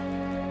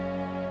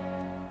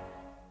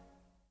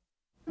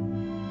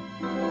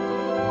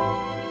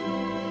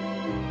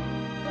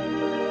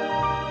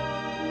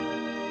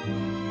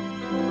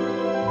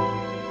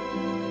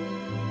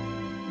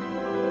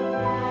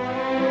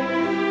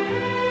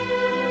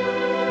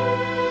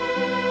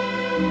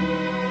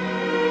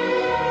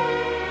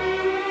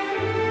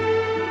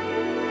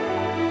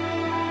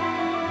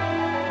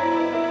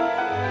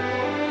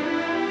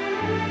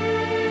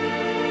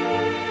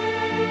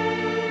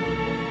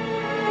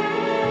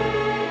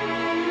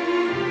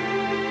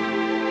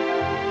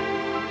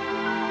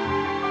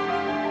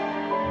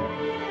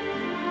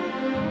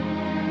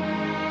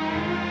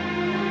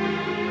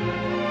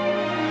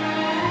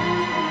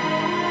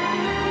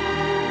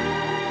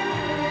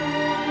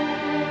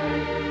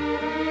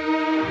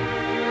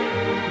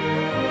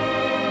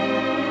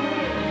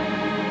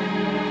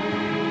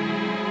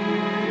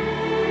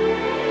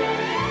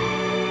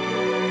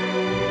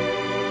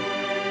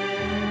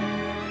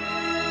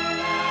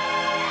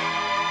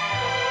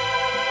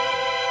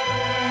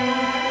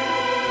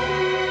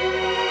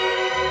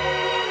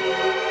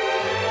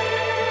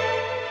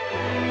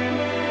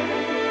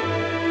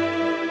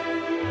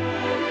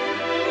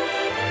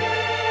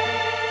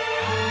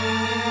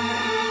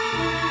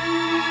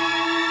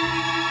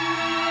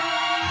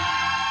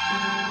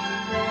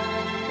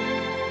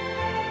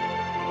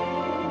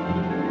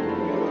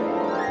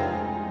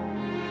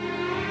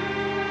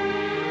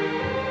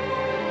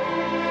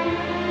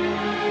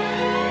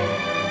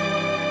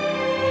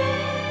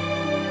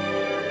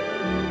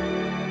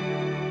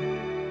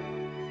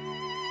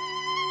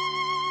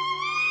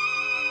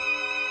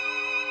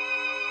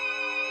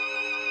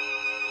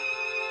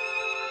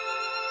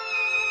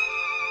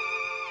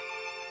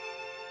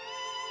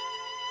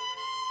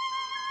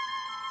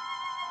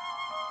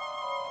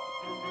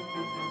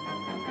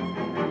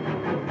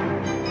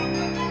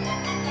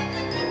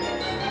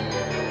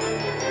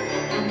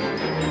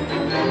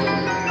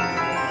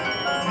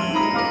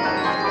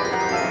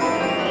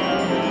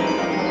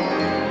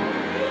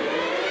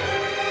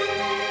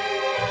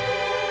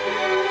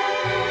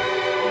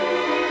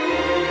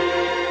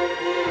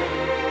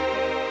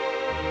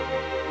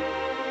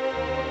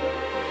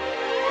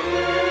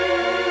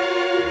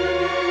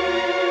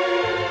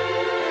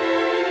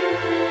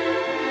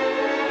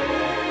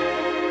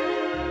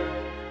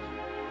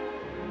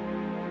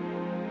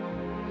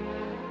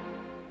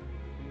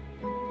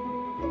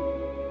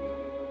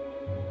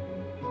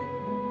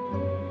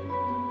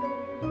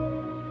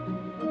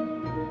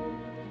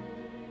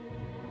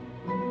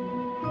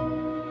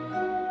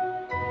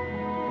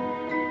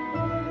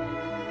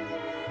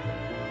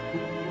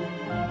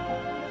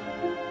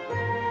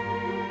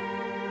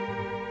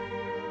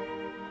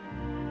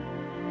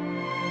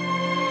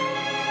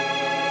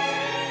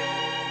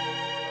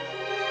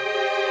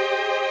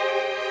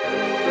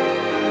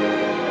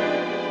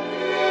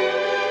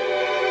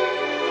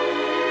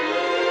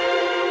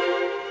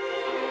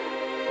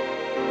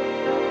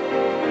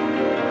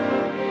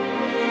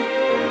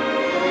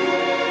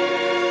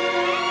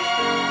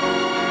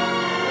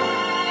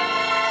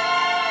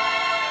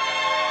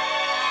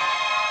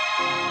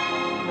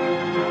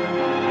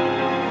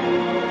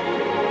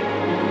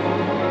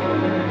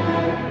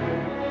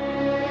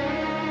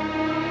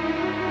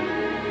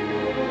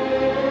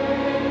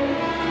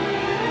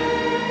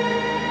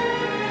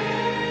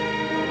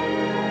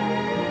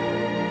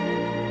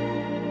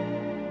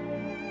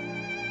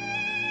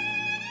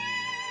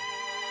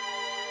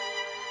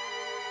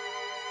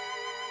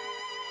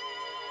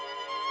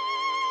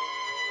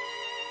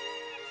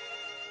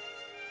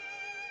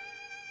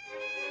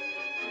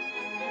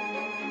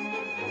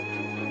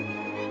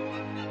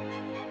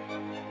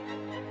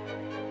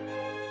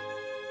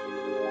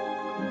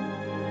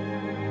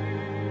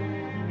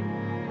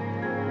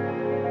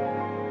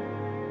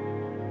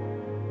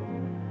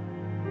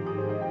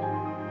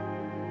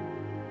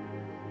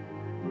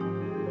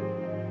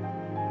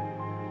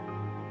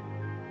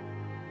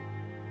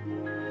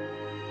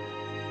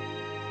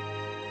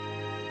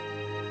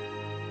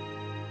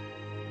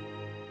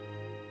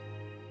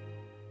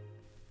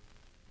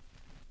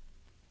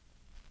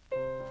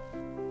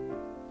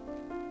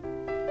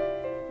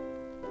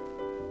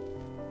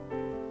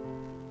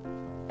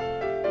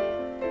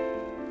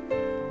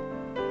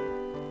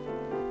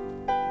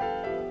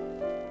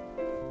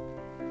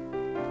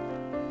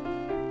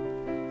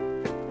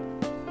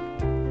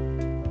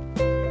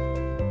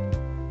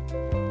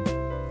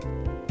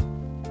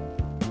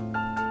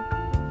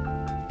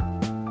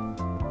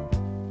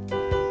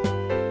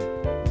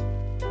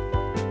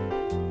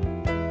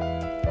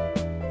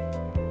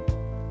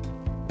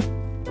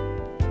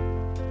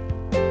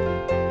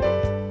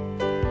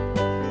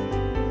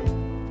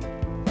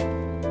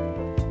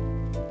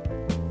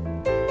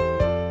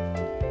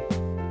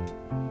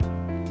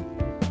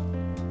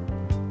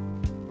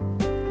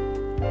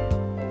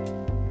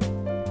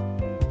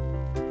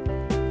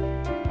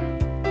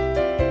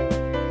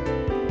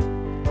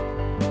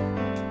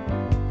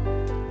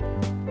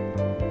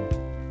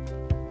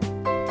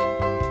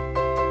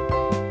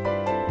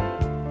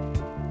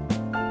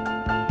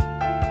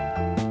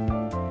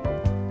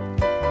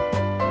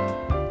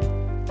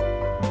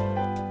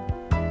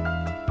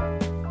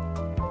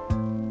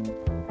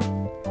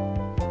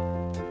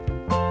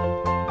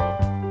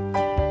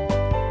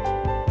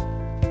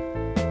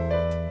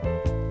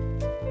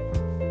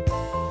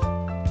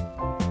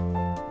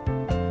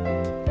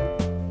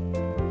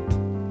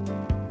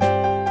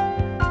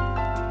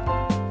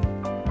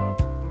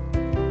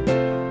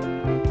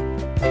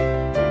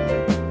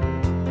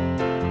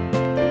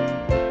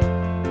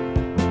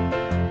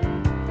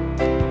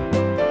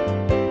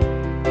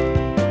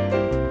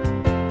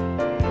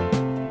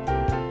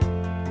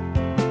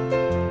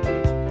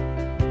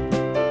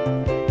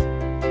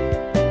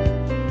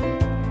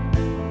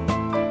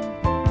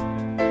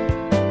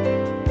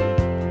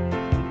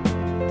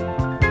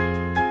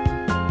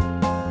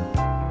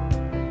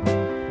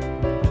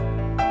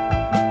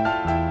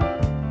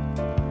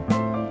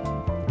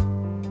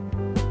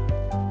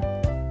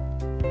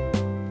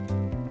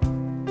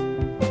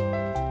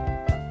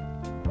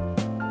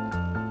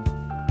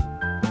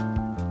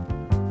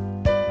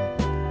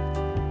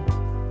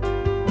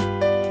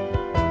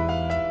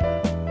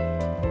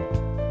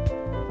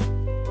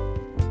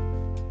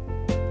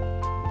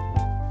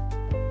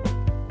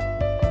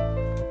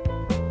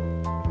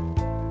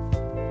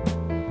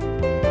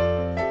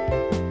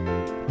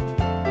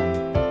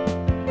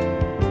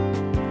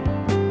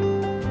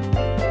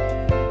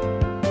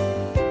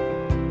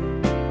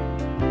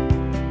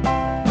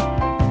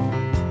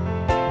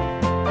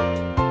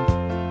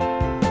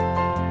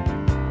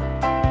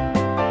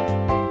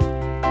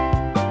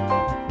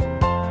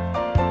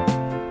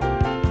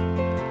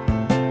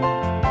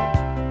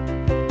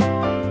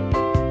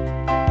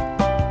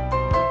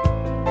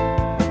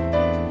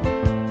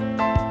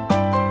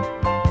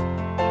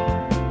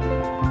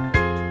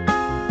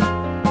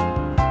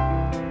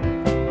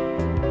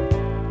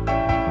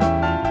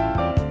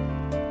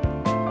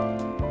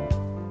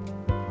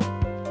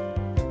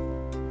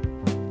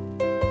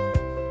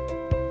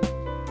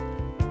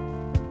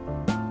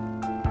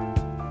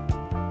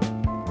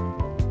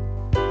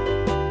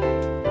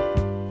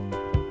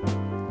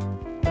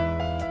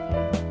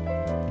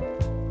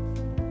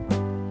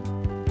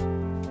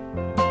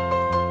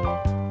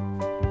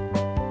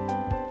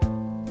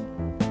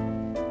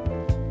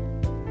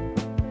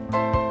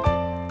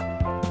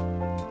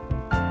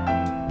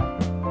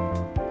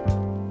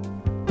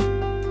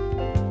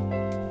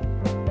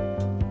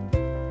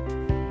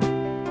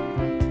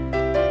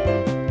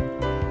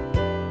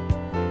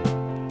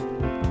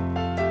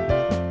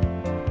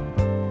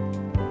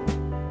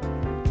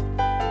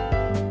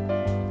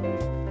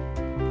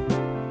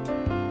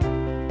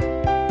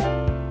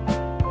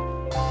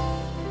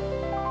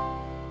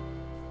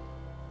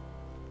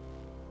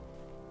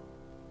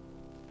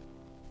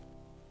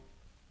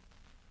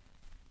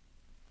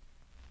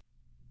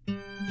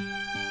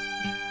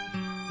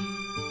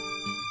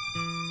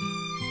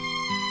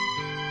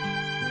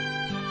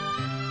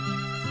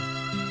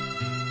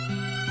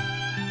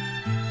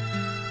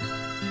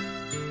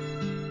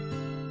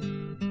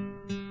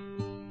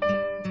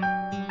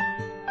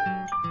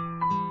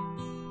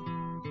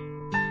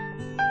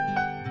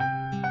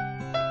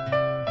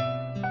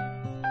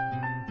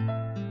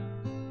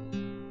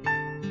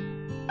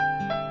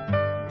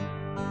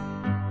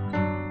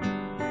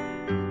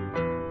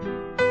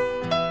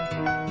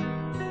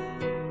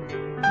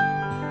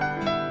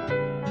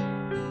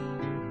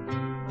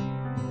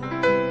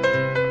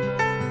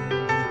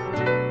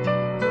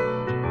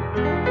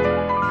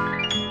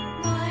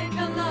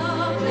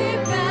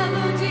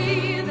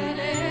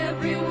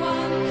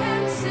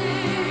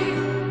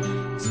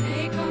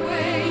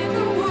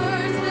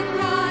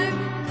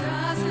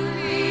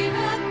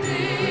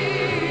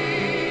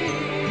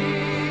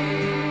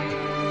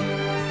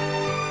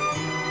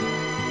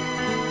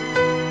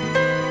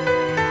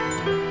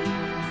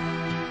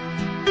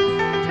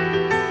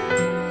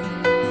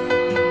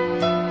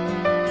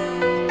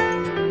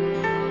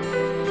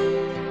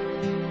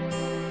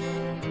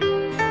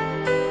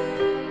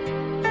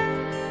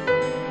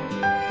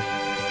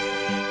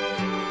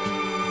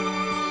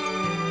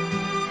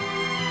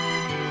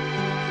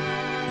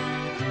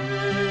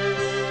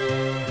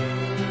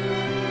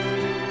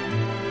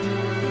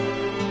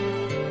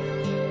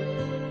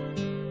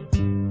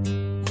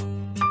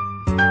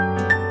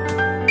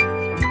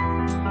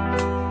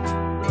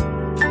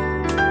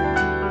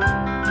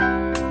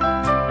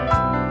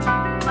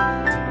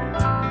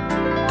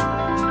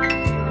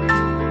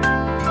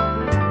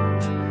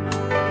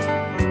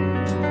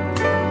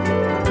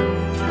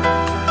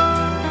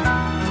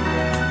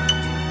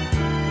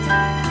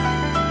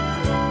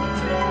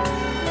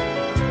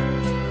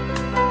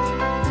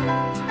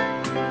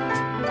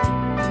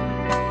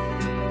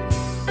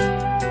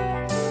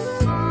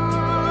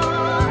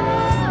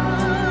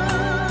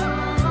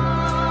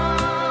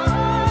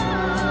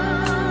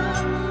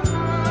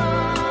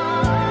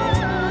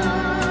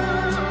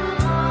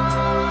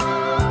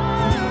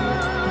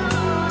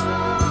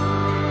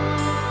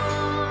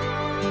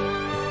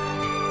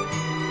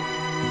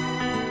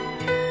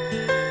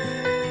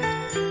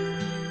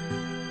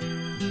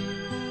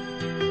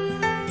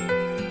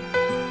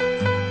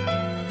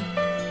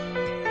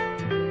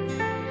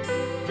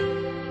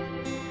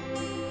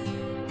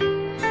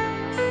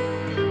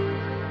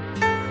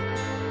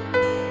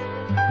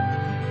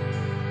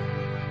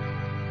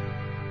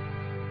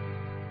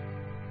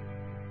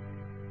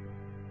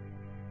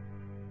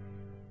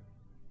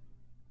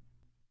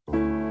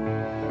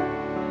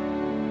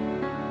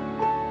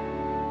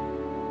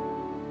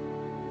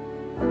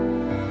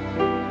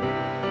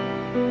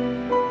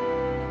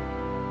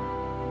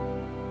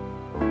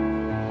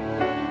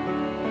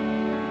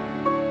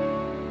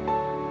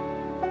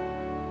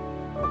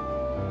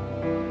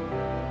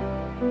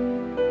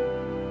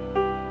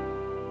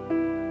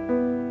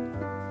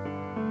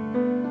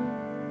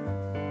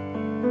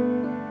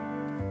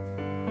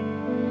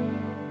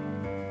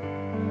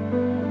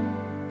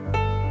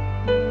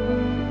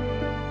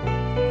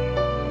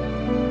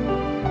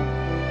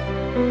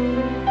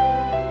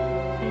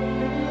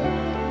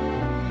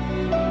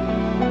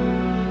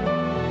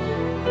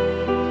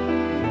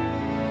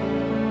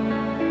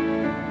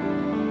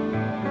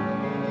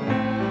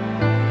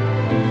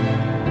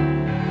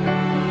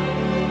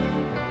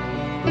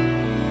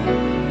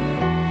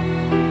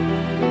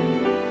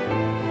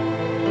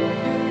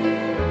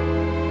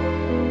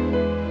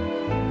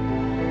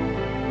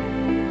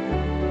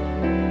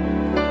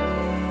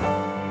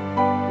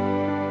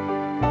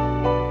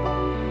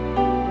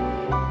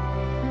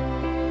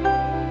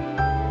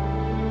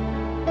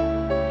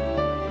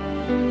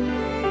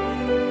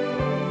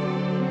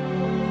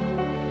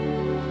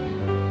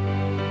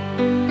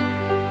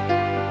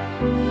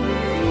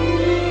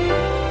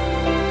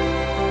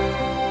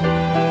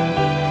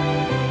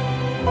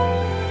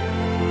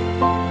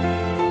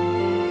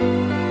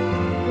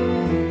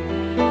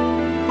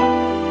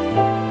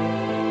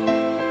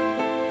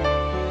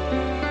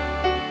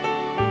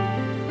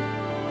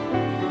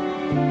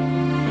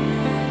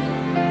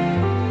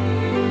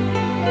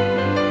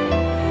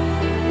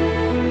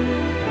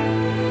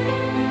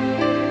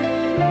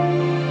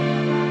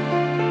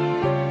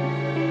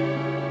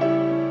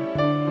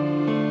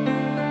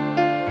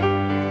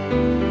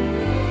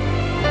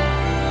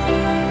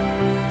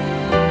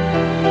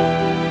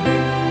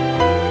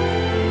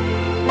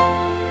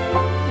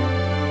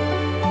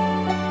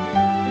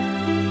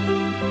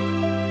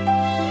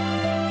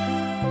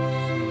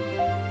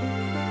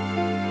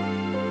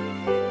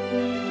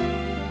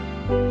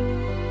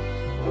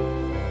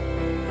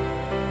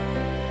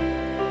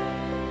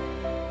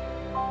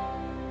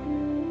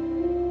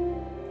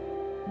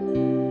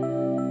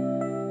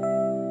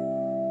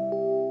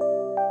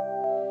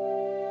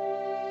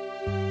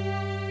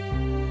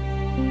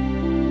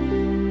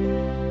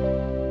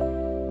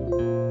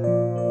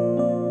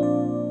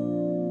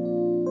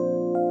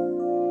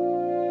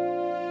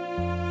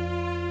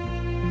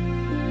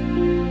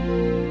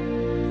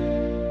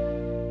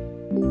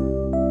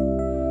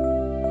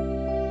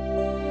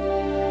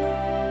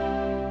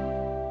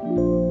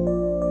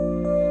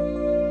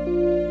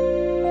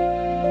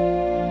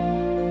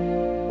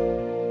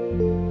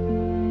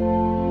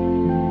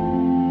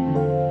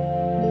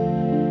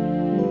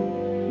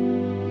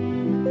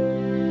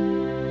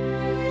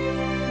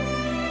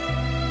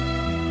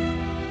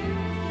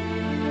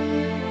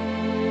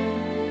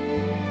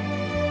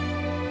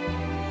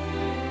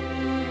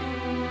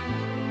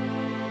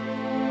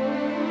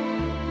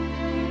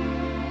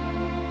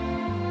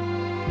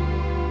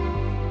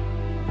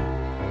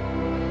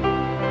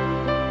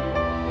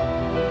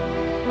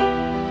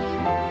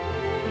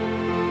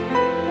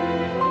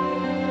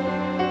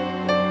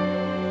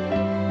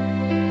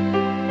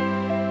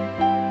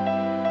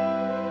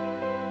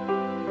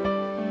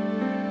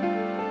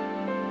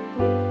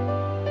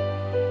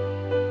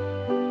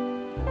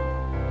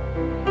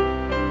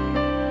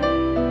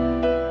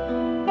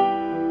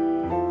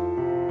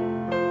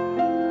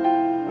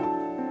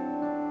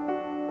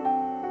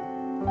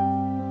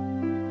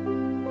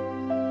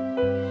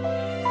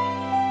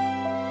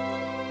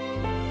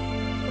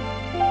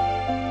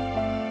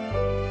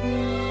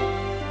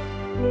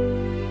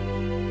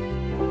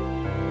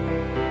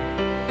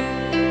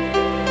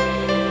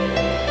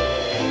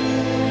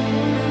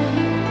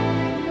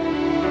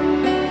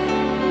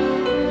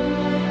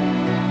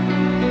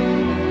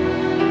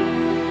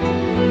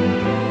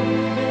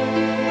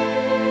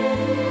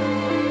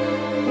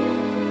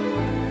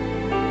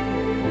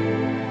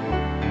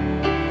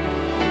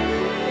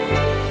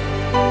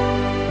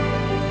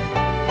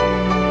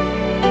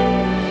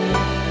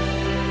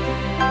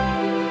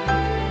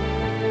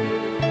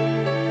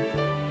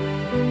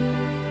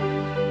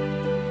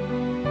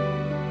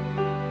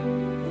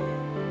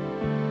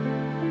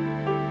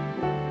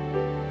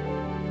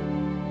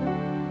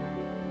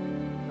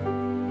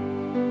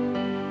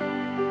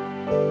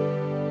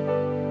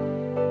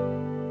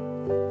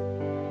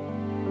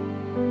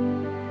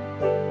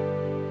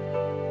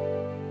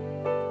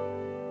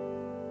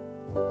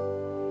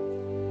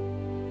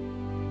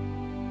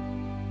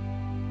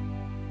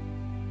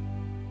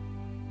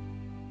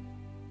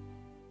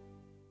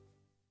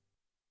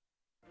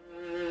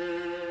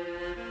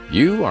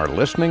 You are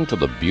listening to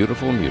the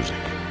beautiful music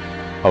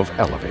of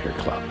Elevator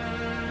Club.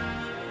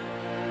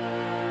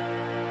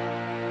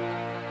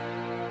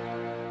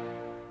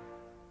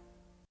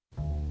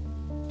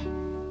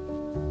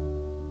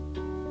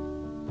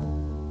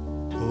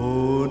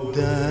 Oh,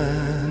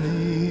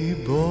 Danny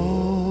boy,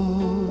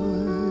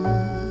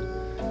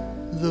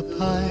 the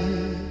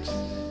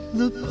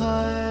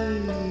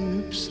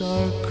pipes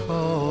are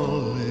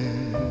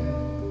calling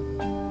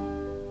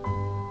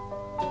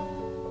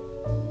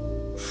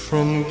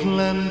from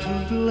glen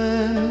to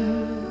glen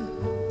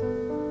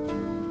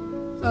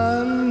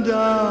and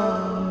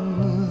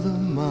down the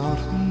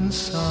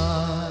mountainside.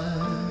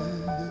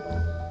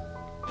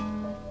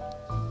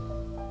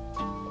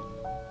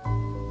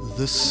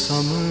 The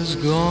summer's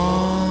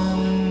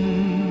gone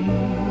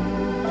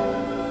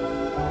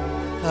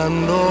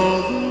and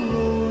all the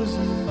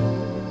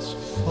roses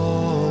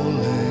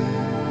falling.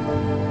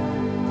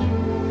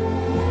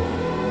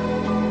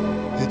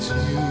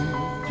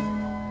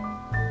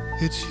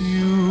 It's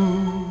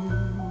you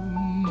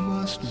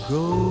must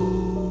go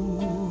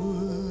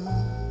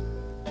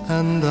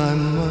and I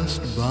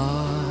must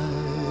bide.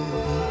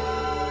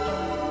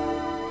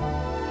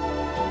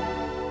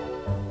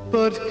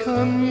 But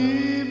come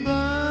ye back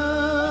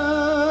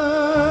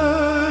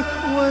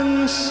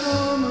when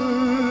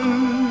summer's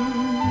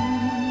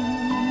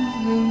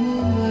in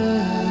the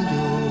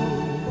meadow,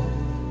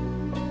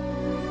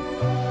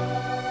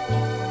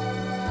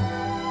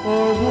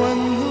 or when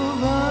the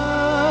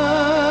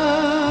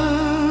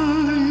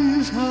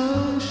valley's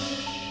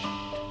hushed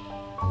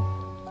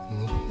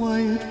and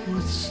white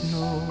with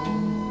snow.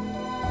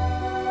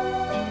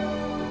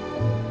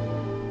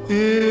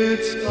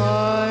 It's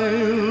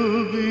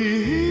I'll be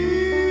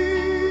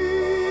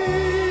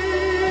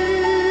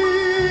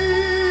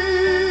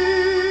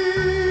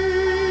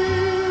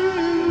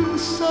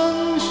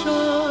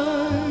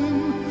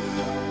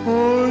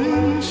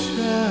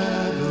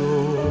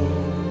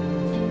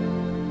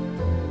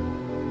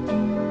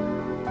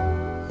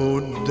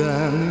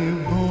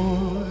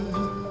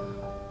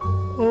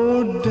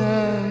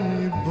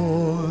Danny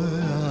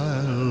boy,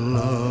 I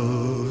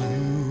love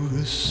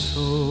you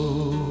so.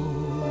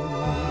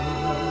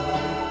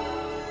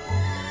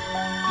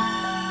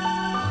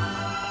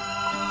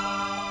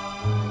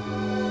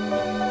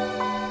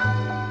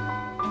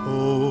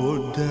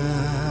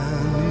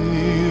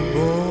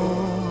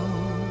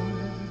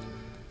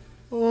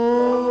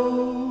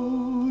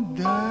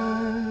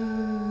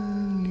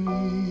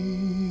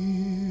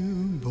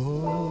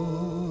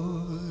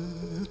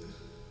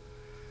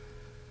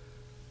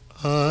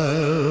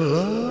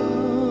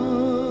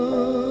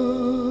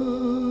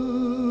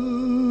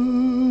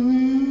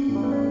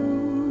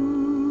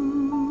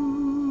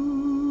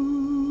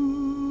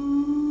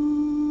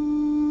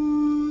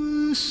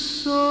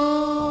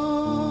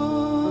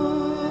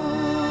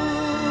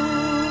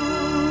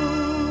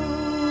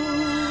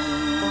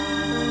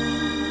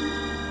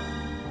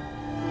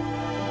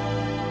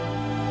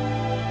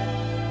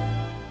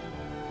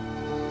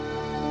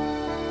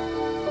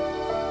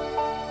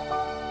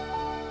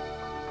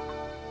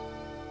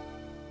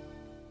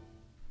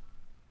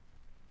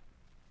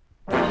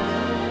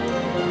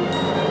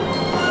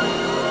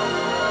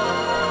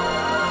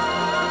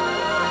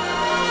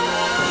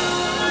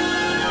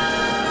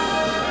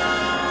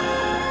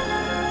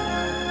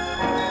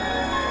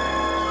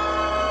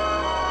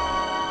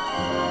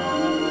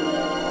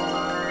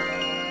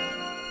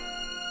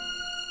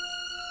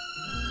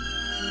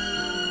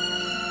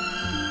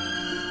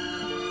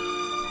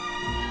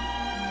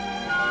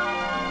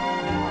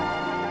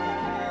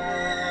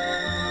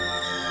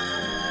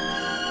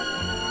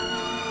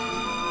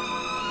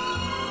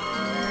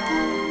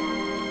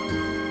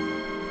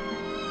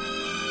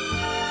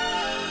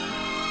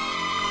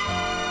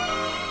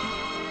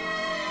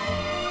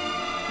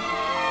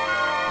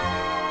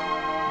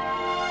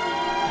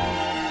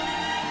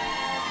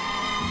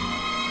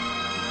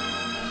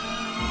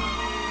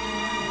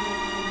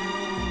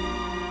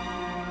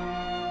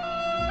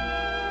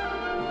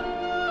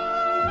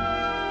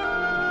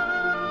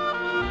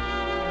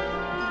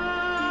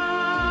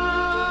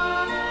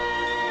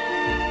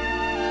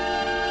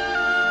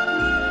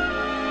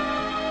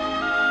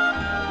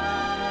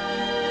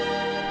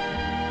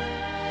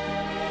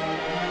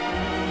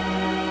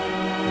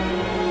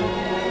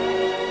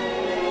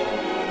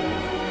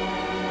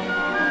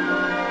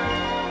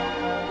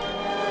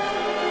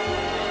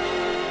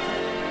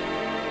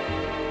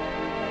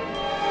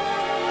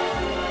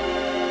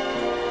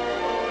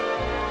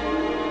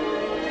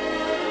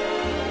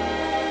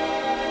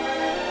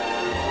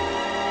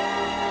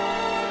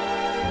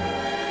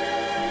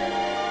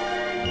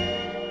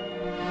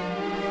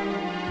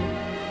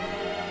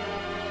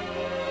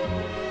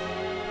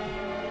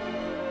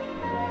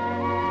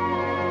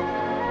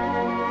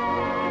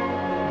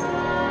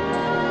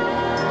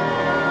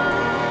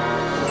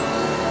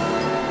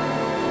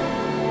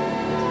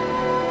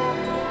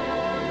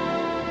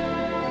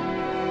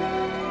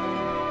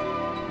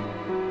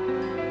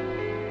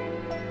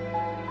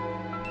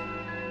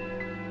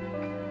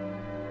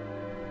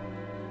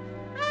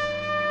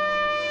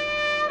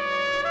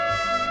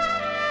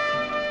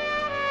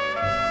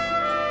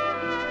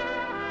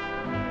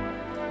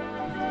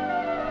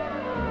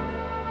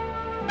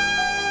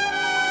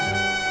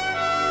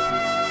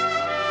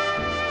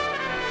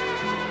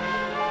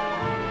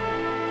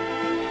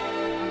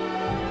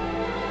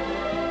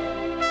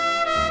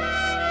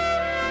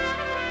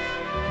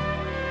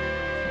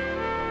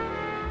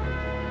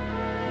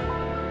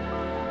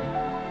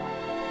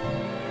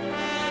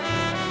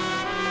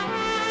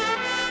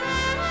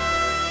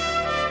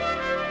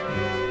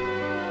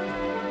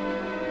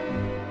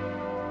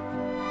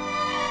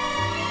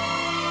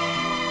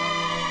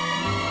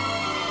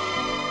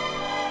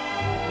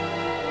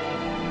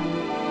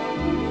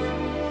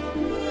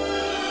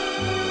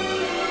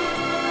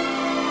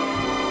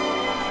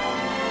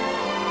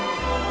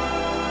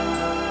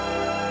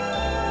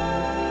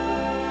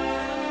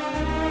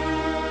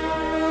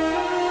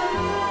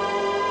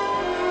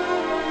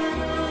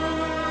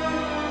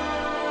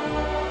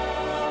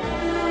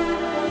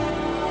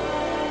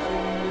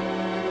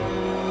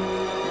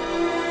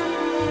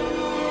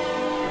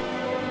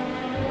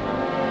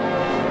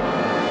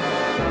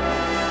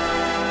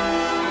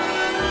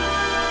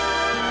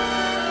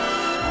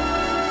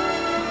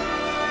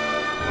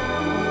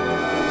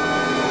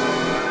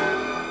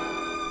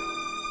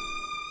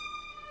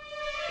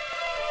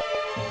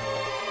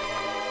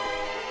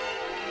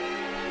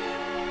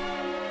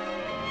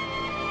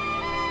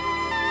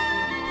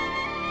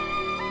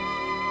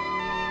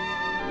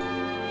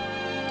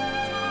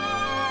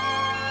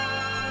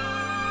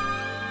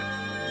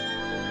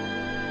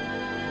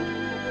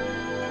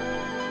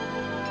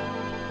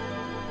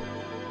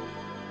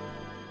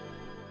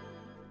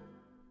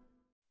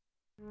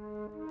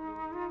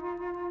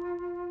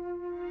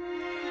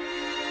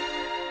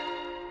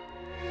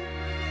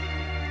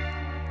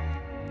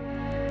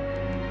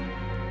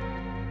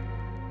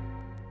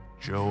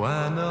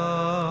 Joanna,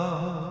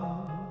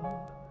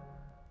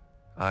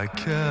 I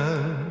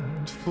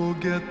can't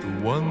forget the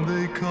one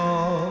they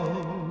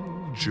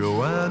call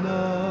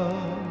Joanna.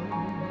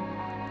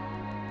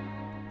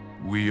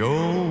 We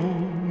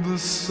own the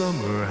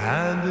summer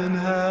hand in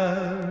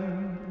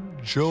hand,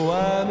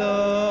 Joanna.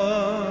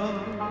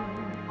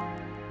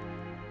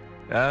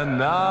 And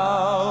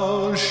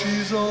now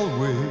she's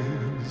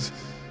always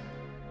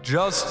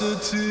just a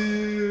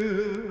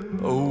tear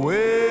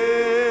away.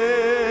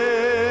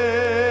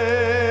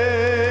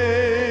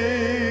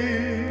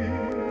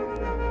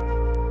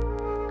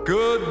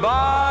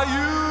 Goodbye,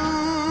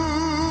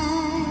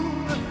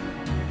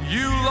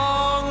 you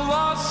long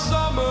lost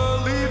summer,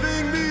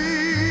 leaving me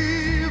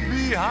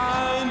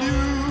behind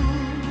you,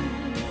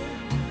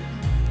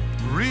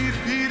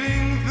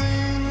 repeating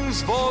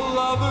things for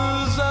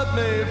lovers that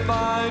may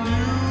find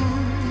you.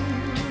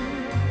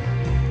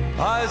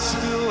 I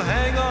still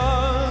hang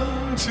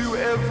on to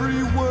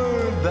every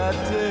word that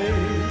day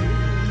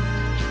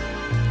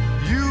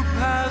you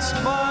passed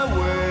my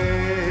way,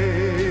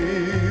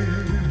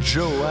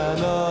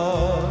 Joanna.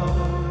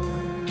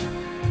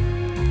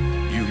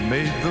 You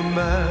made the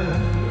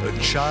man a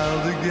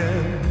child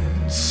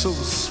again so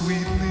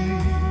sweetly.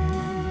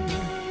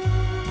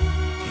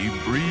 He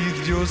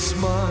breathed your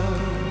smile,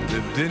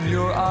 lived in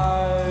your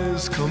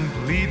eyes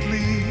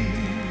completely.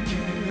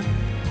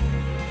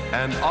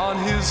 And on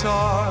his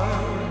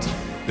heart,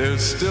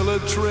 there's still a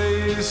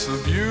trace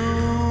of you.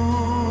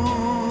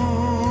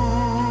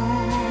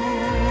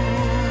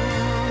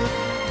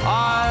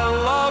 I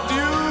loved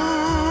you,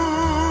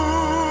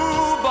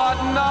 but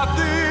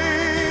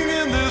nothing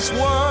in this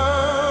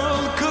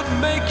world could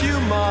make you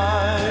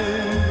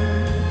mine.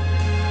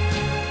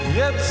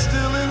 Yet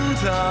still in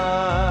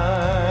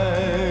time,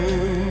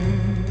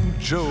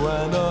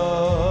 Joanna.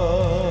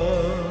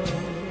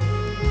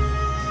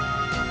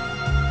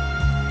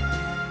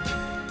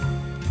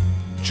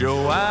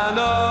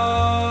 Joanna,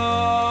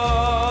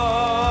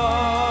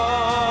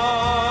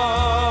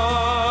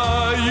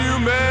 you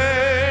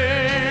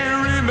may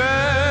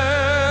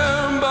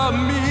remember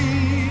me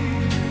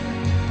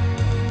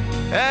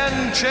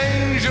and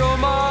change your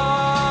mind.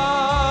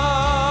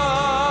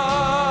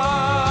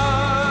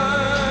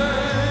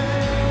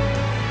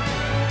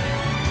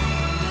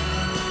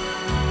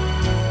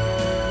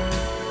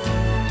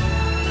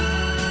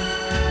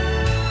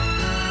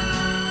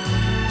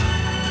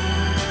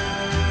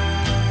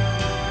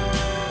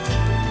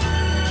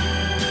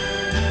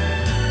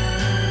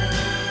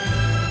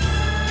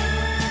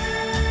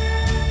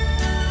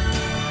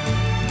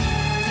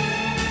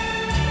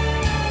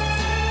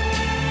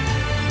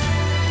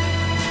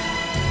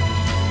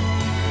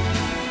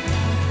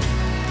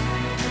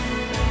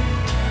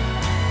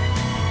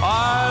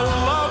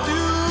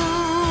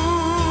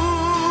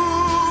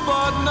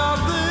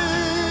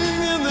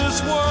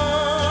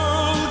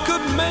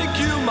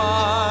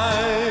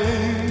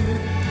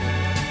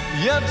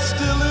 Yet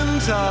still in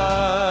time,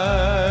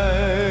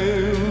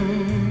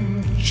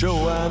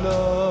 Joanna.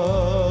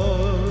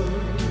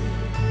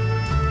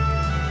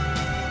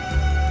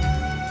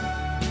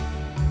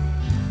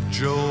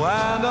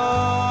 Joanna,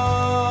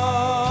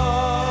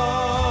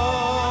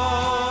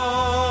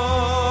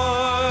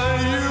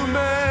 you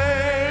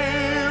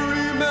may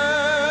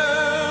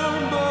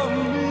remember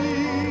me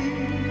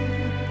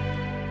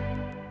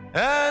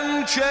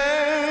and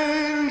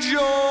change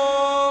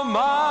your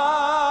mind.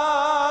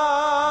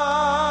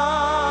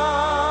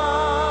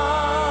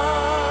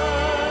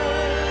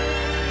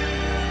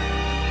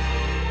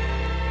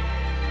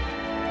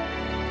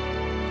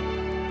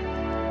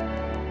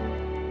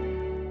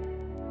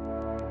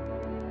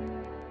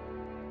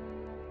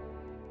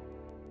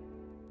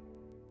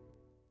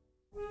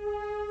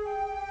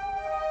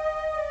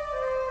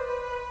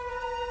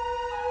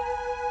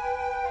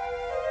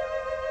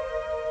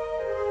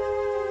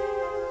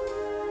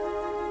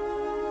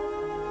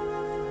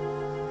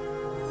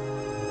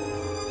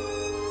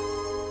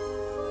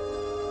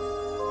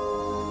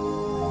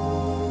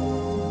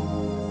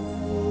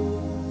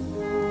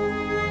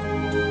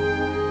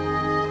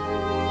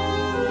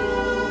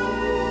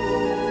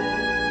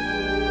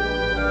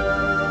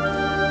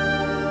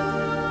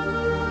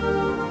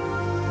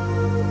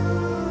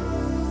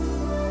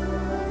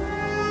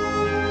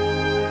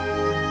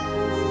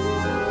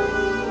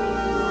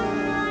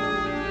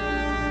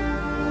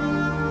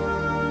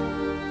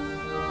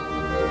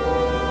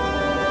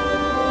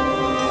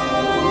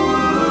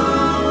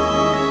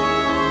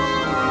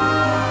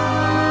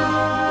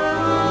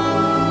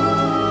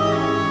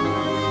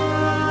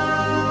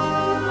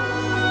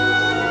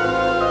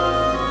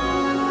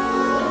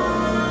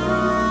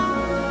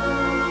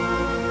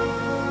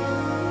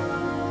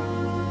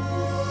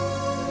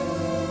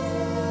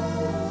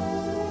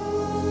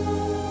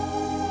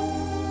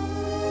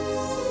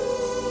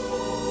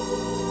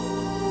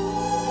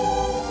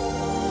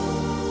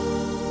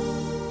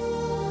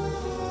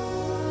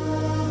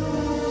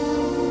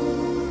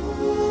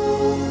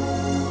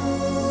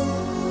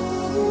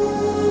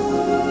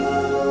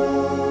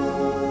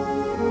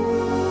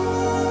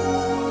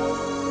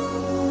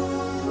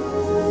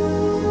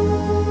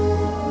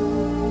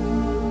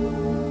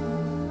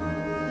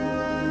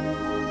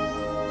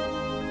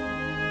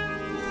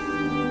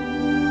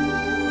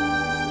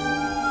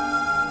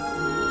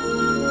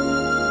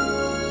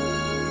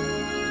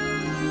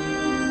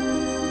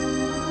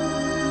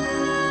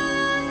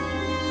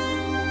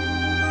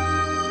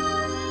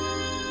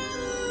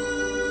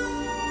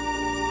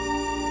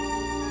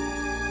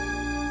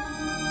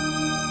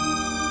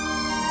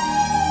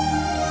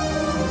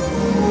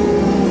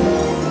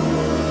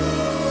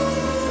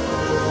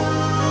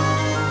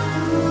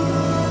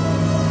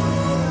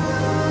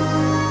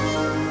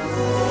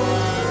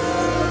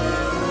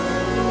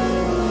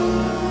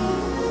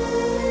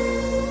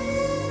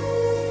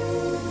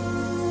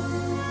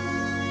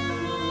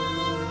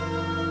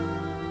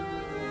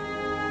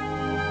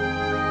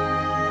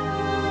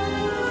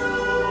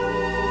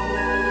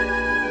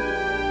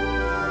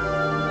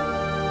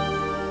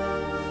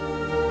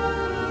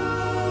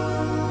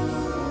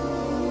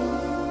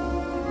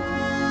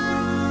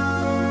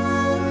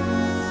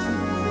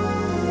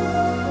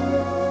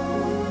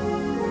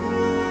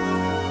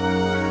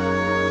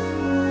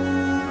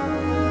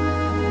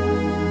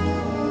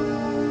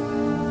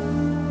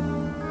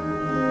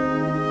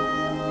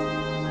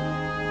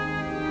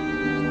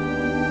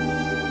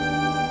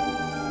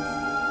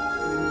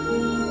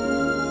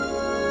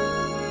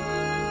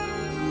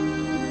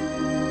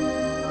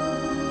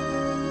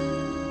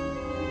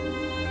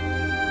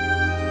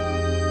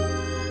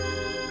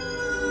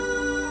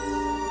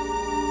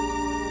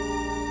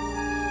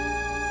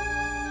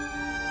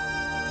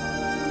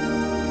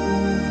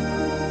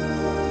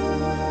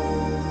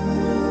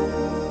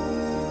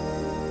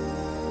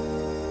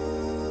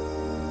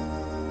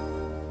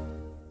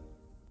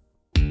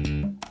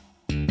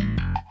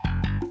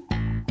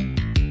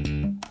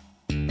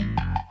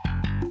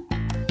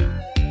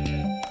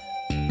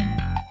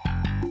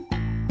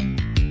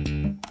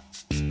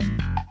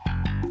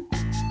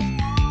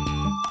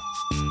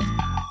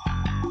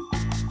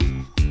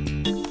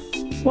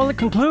 Well, it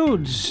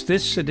concludes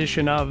this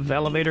edition of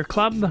Elevator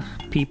Club.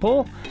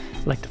 People,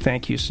 I'd like to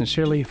thank you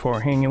sincerely for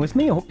hanging with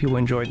me. I hope you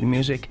enjoyed the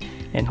music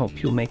and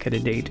hope you'll make it a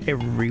date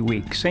every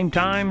week. Same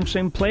time,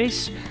 same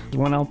place,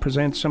 when I'll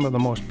present some of the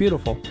most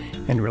beautiful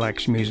and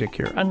relaxed music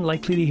you're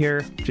unlikely to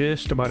hear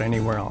just about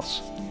anywhere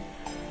else.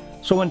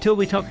 So until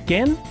we talk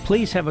again,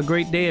 please have a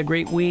great day, a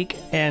great week,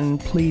 and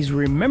please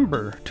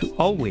remember to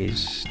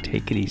always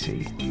take it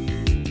easy.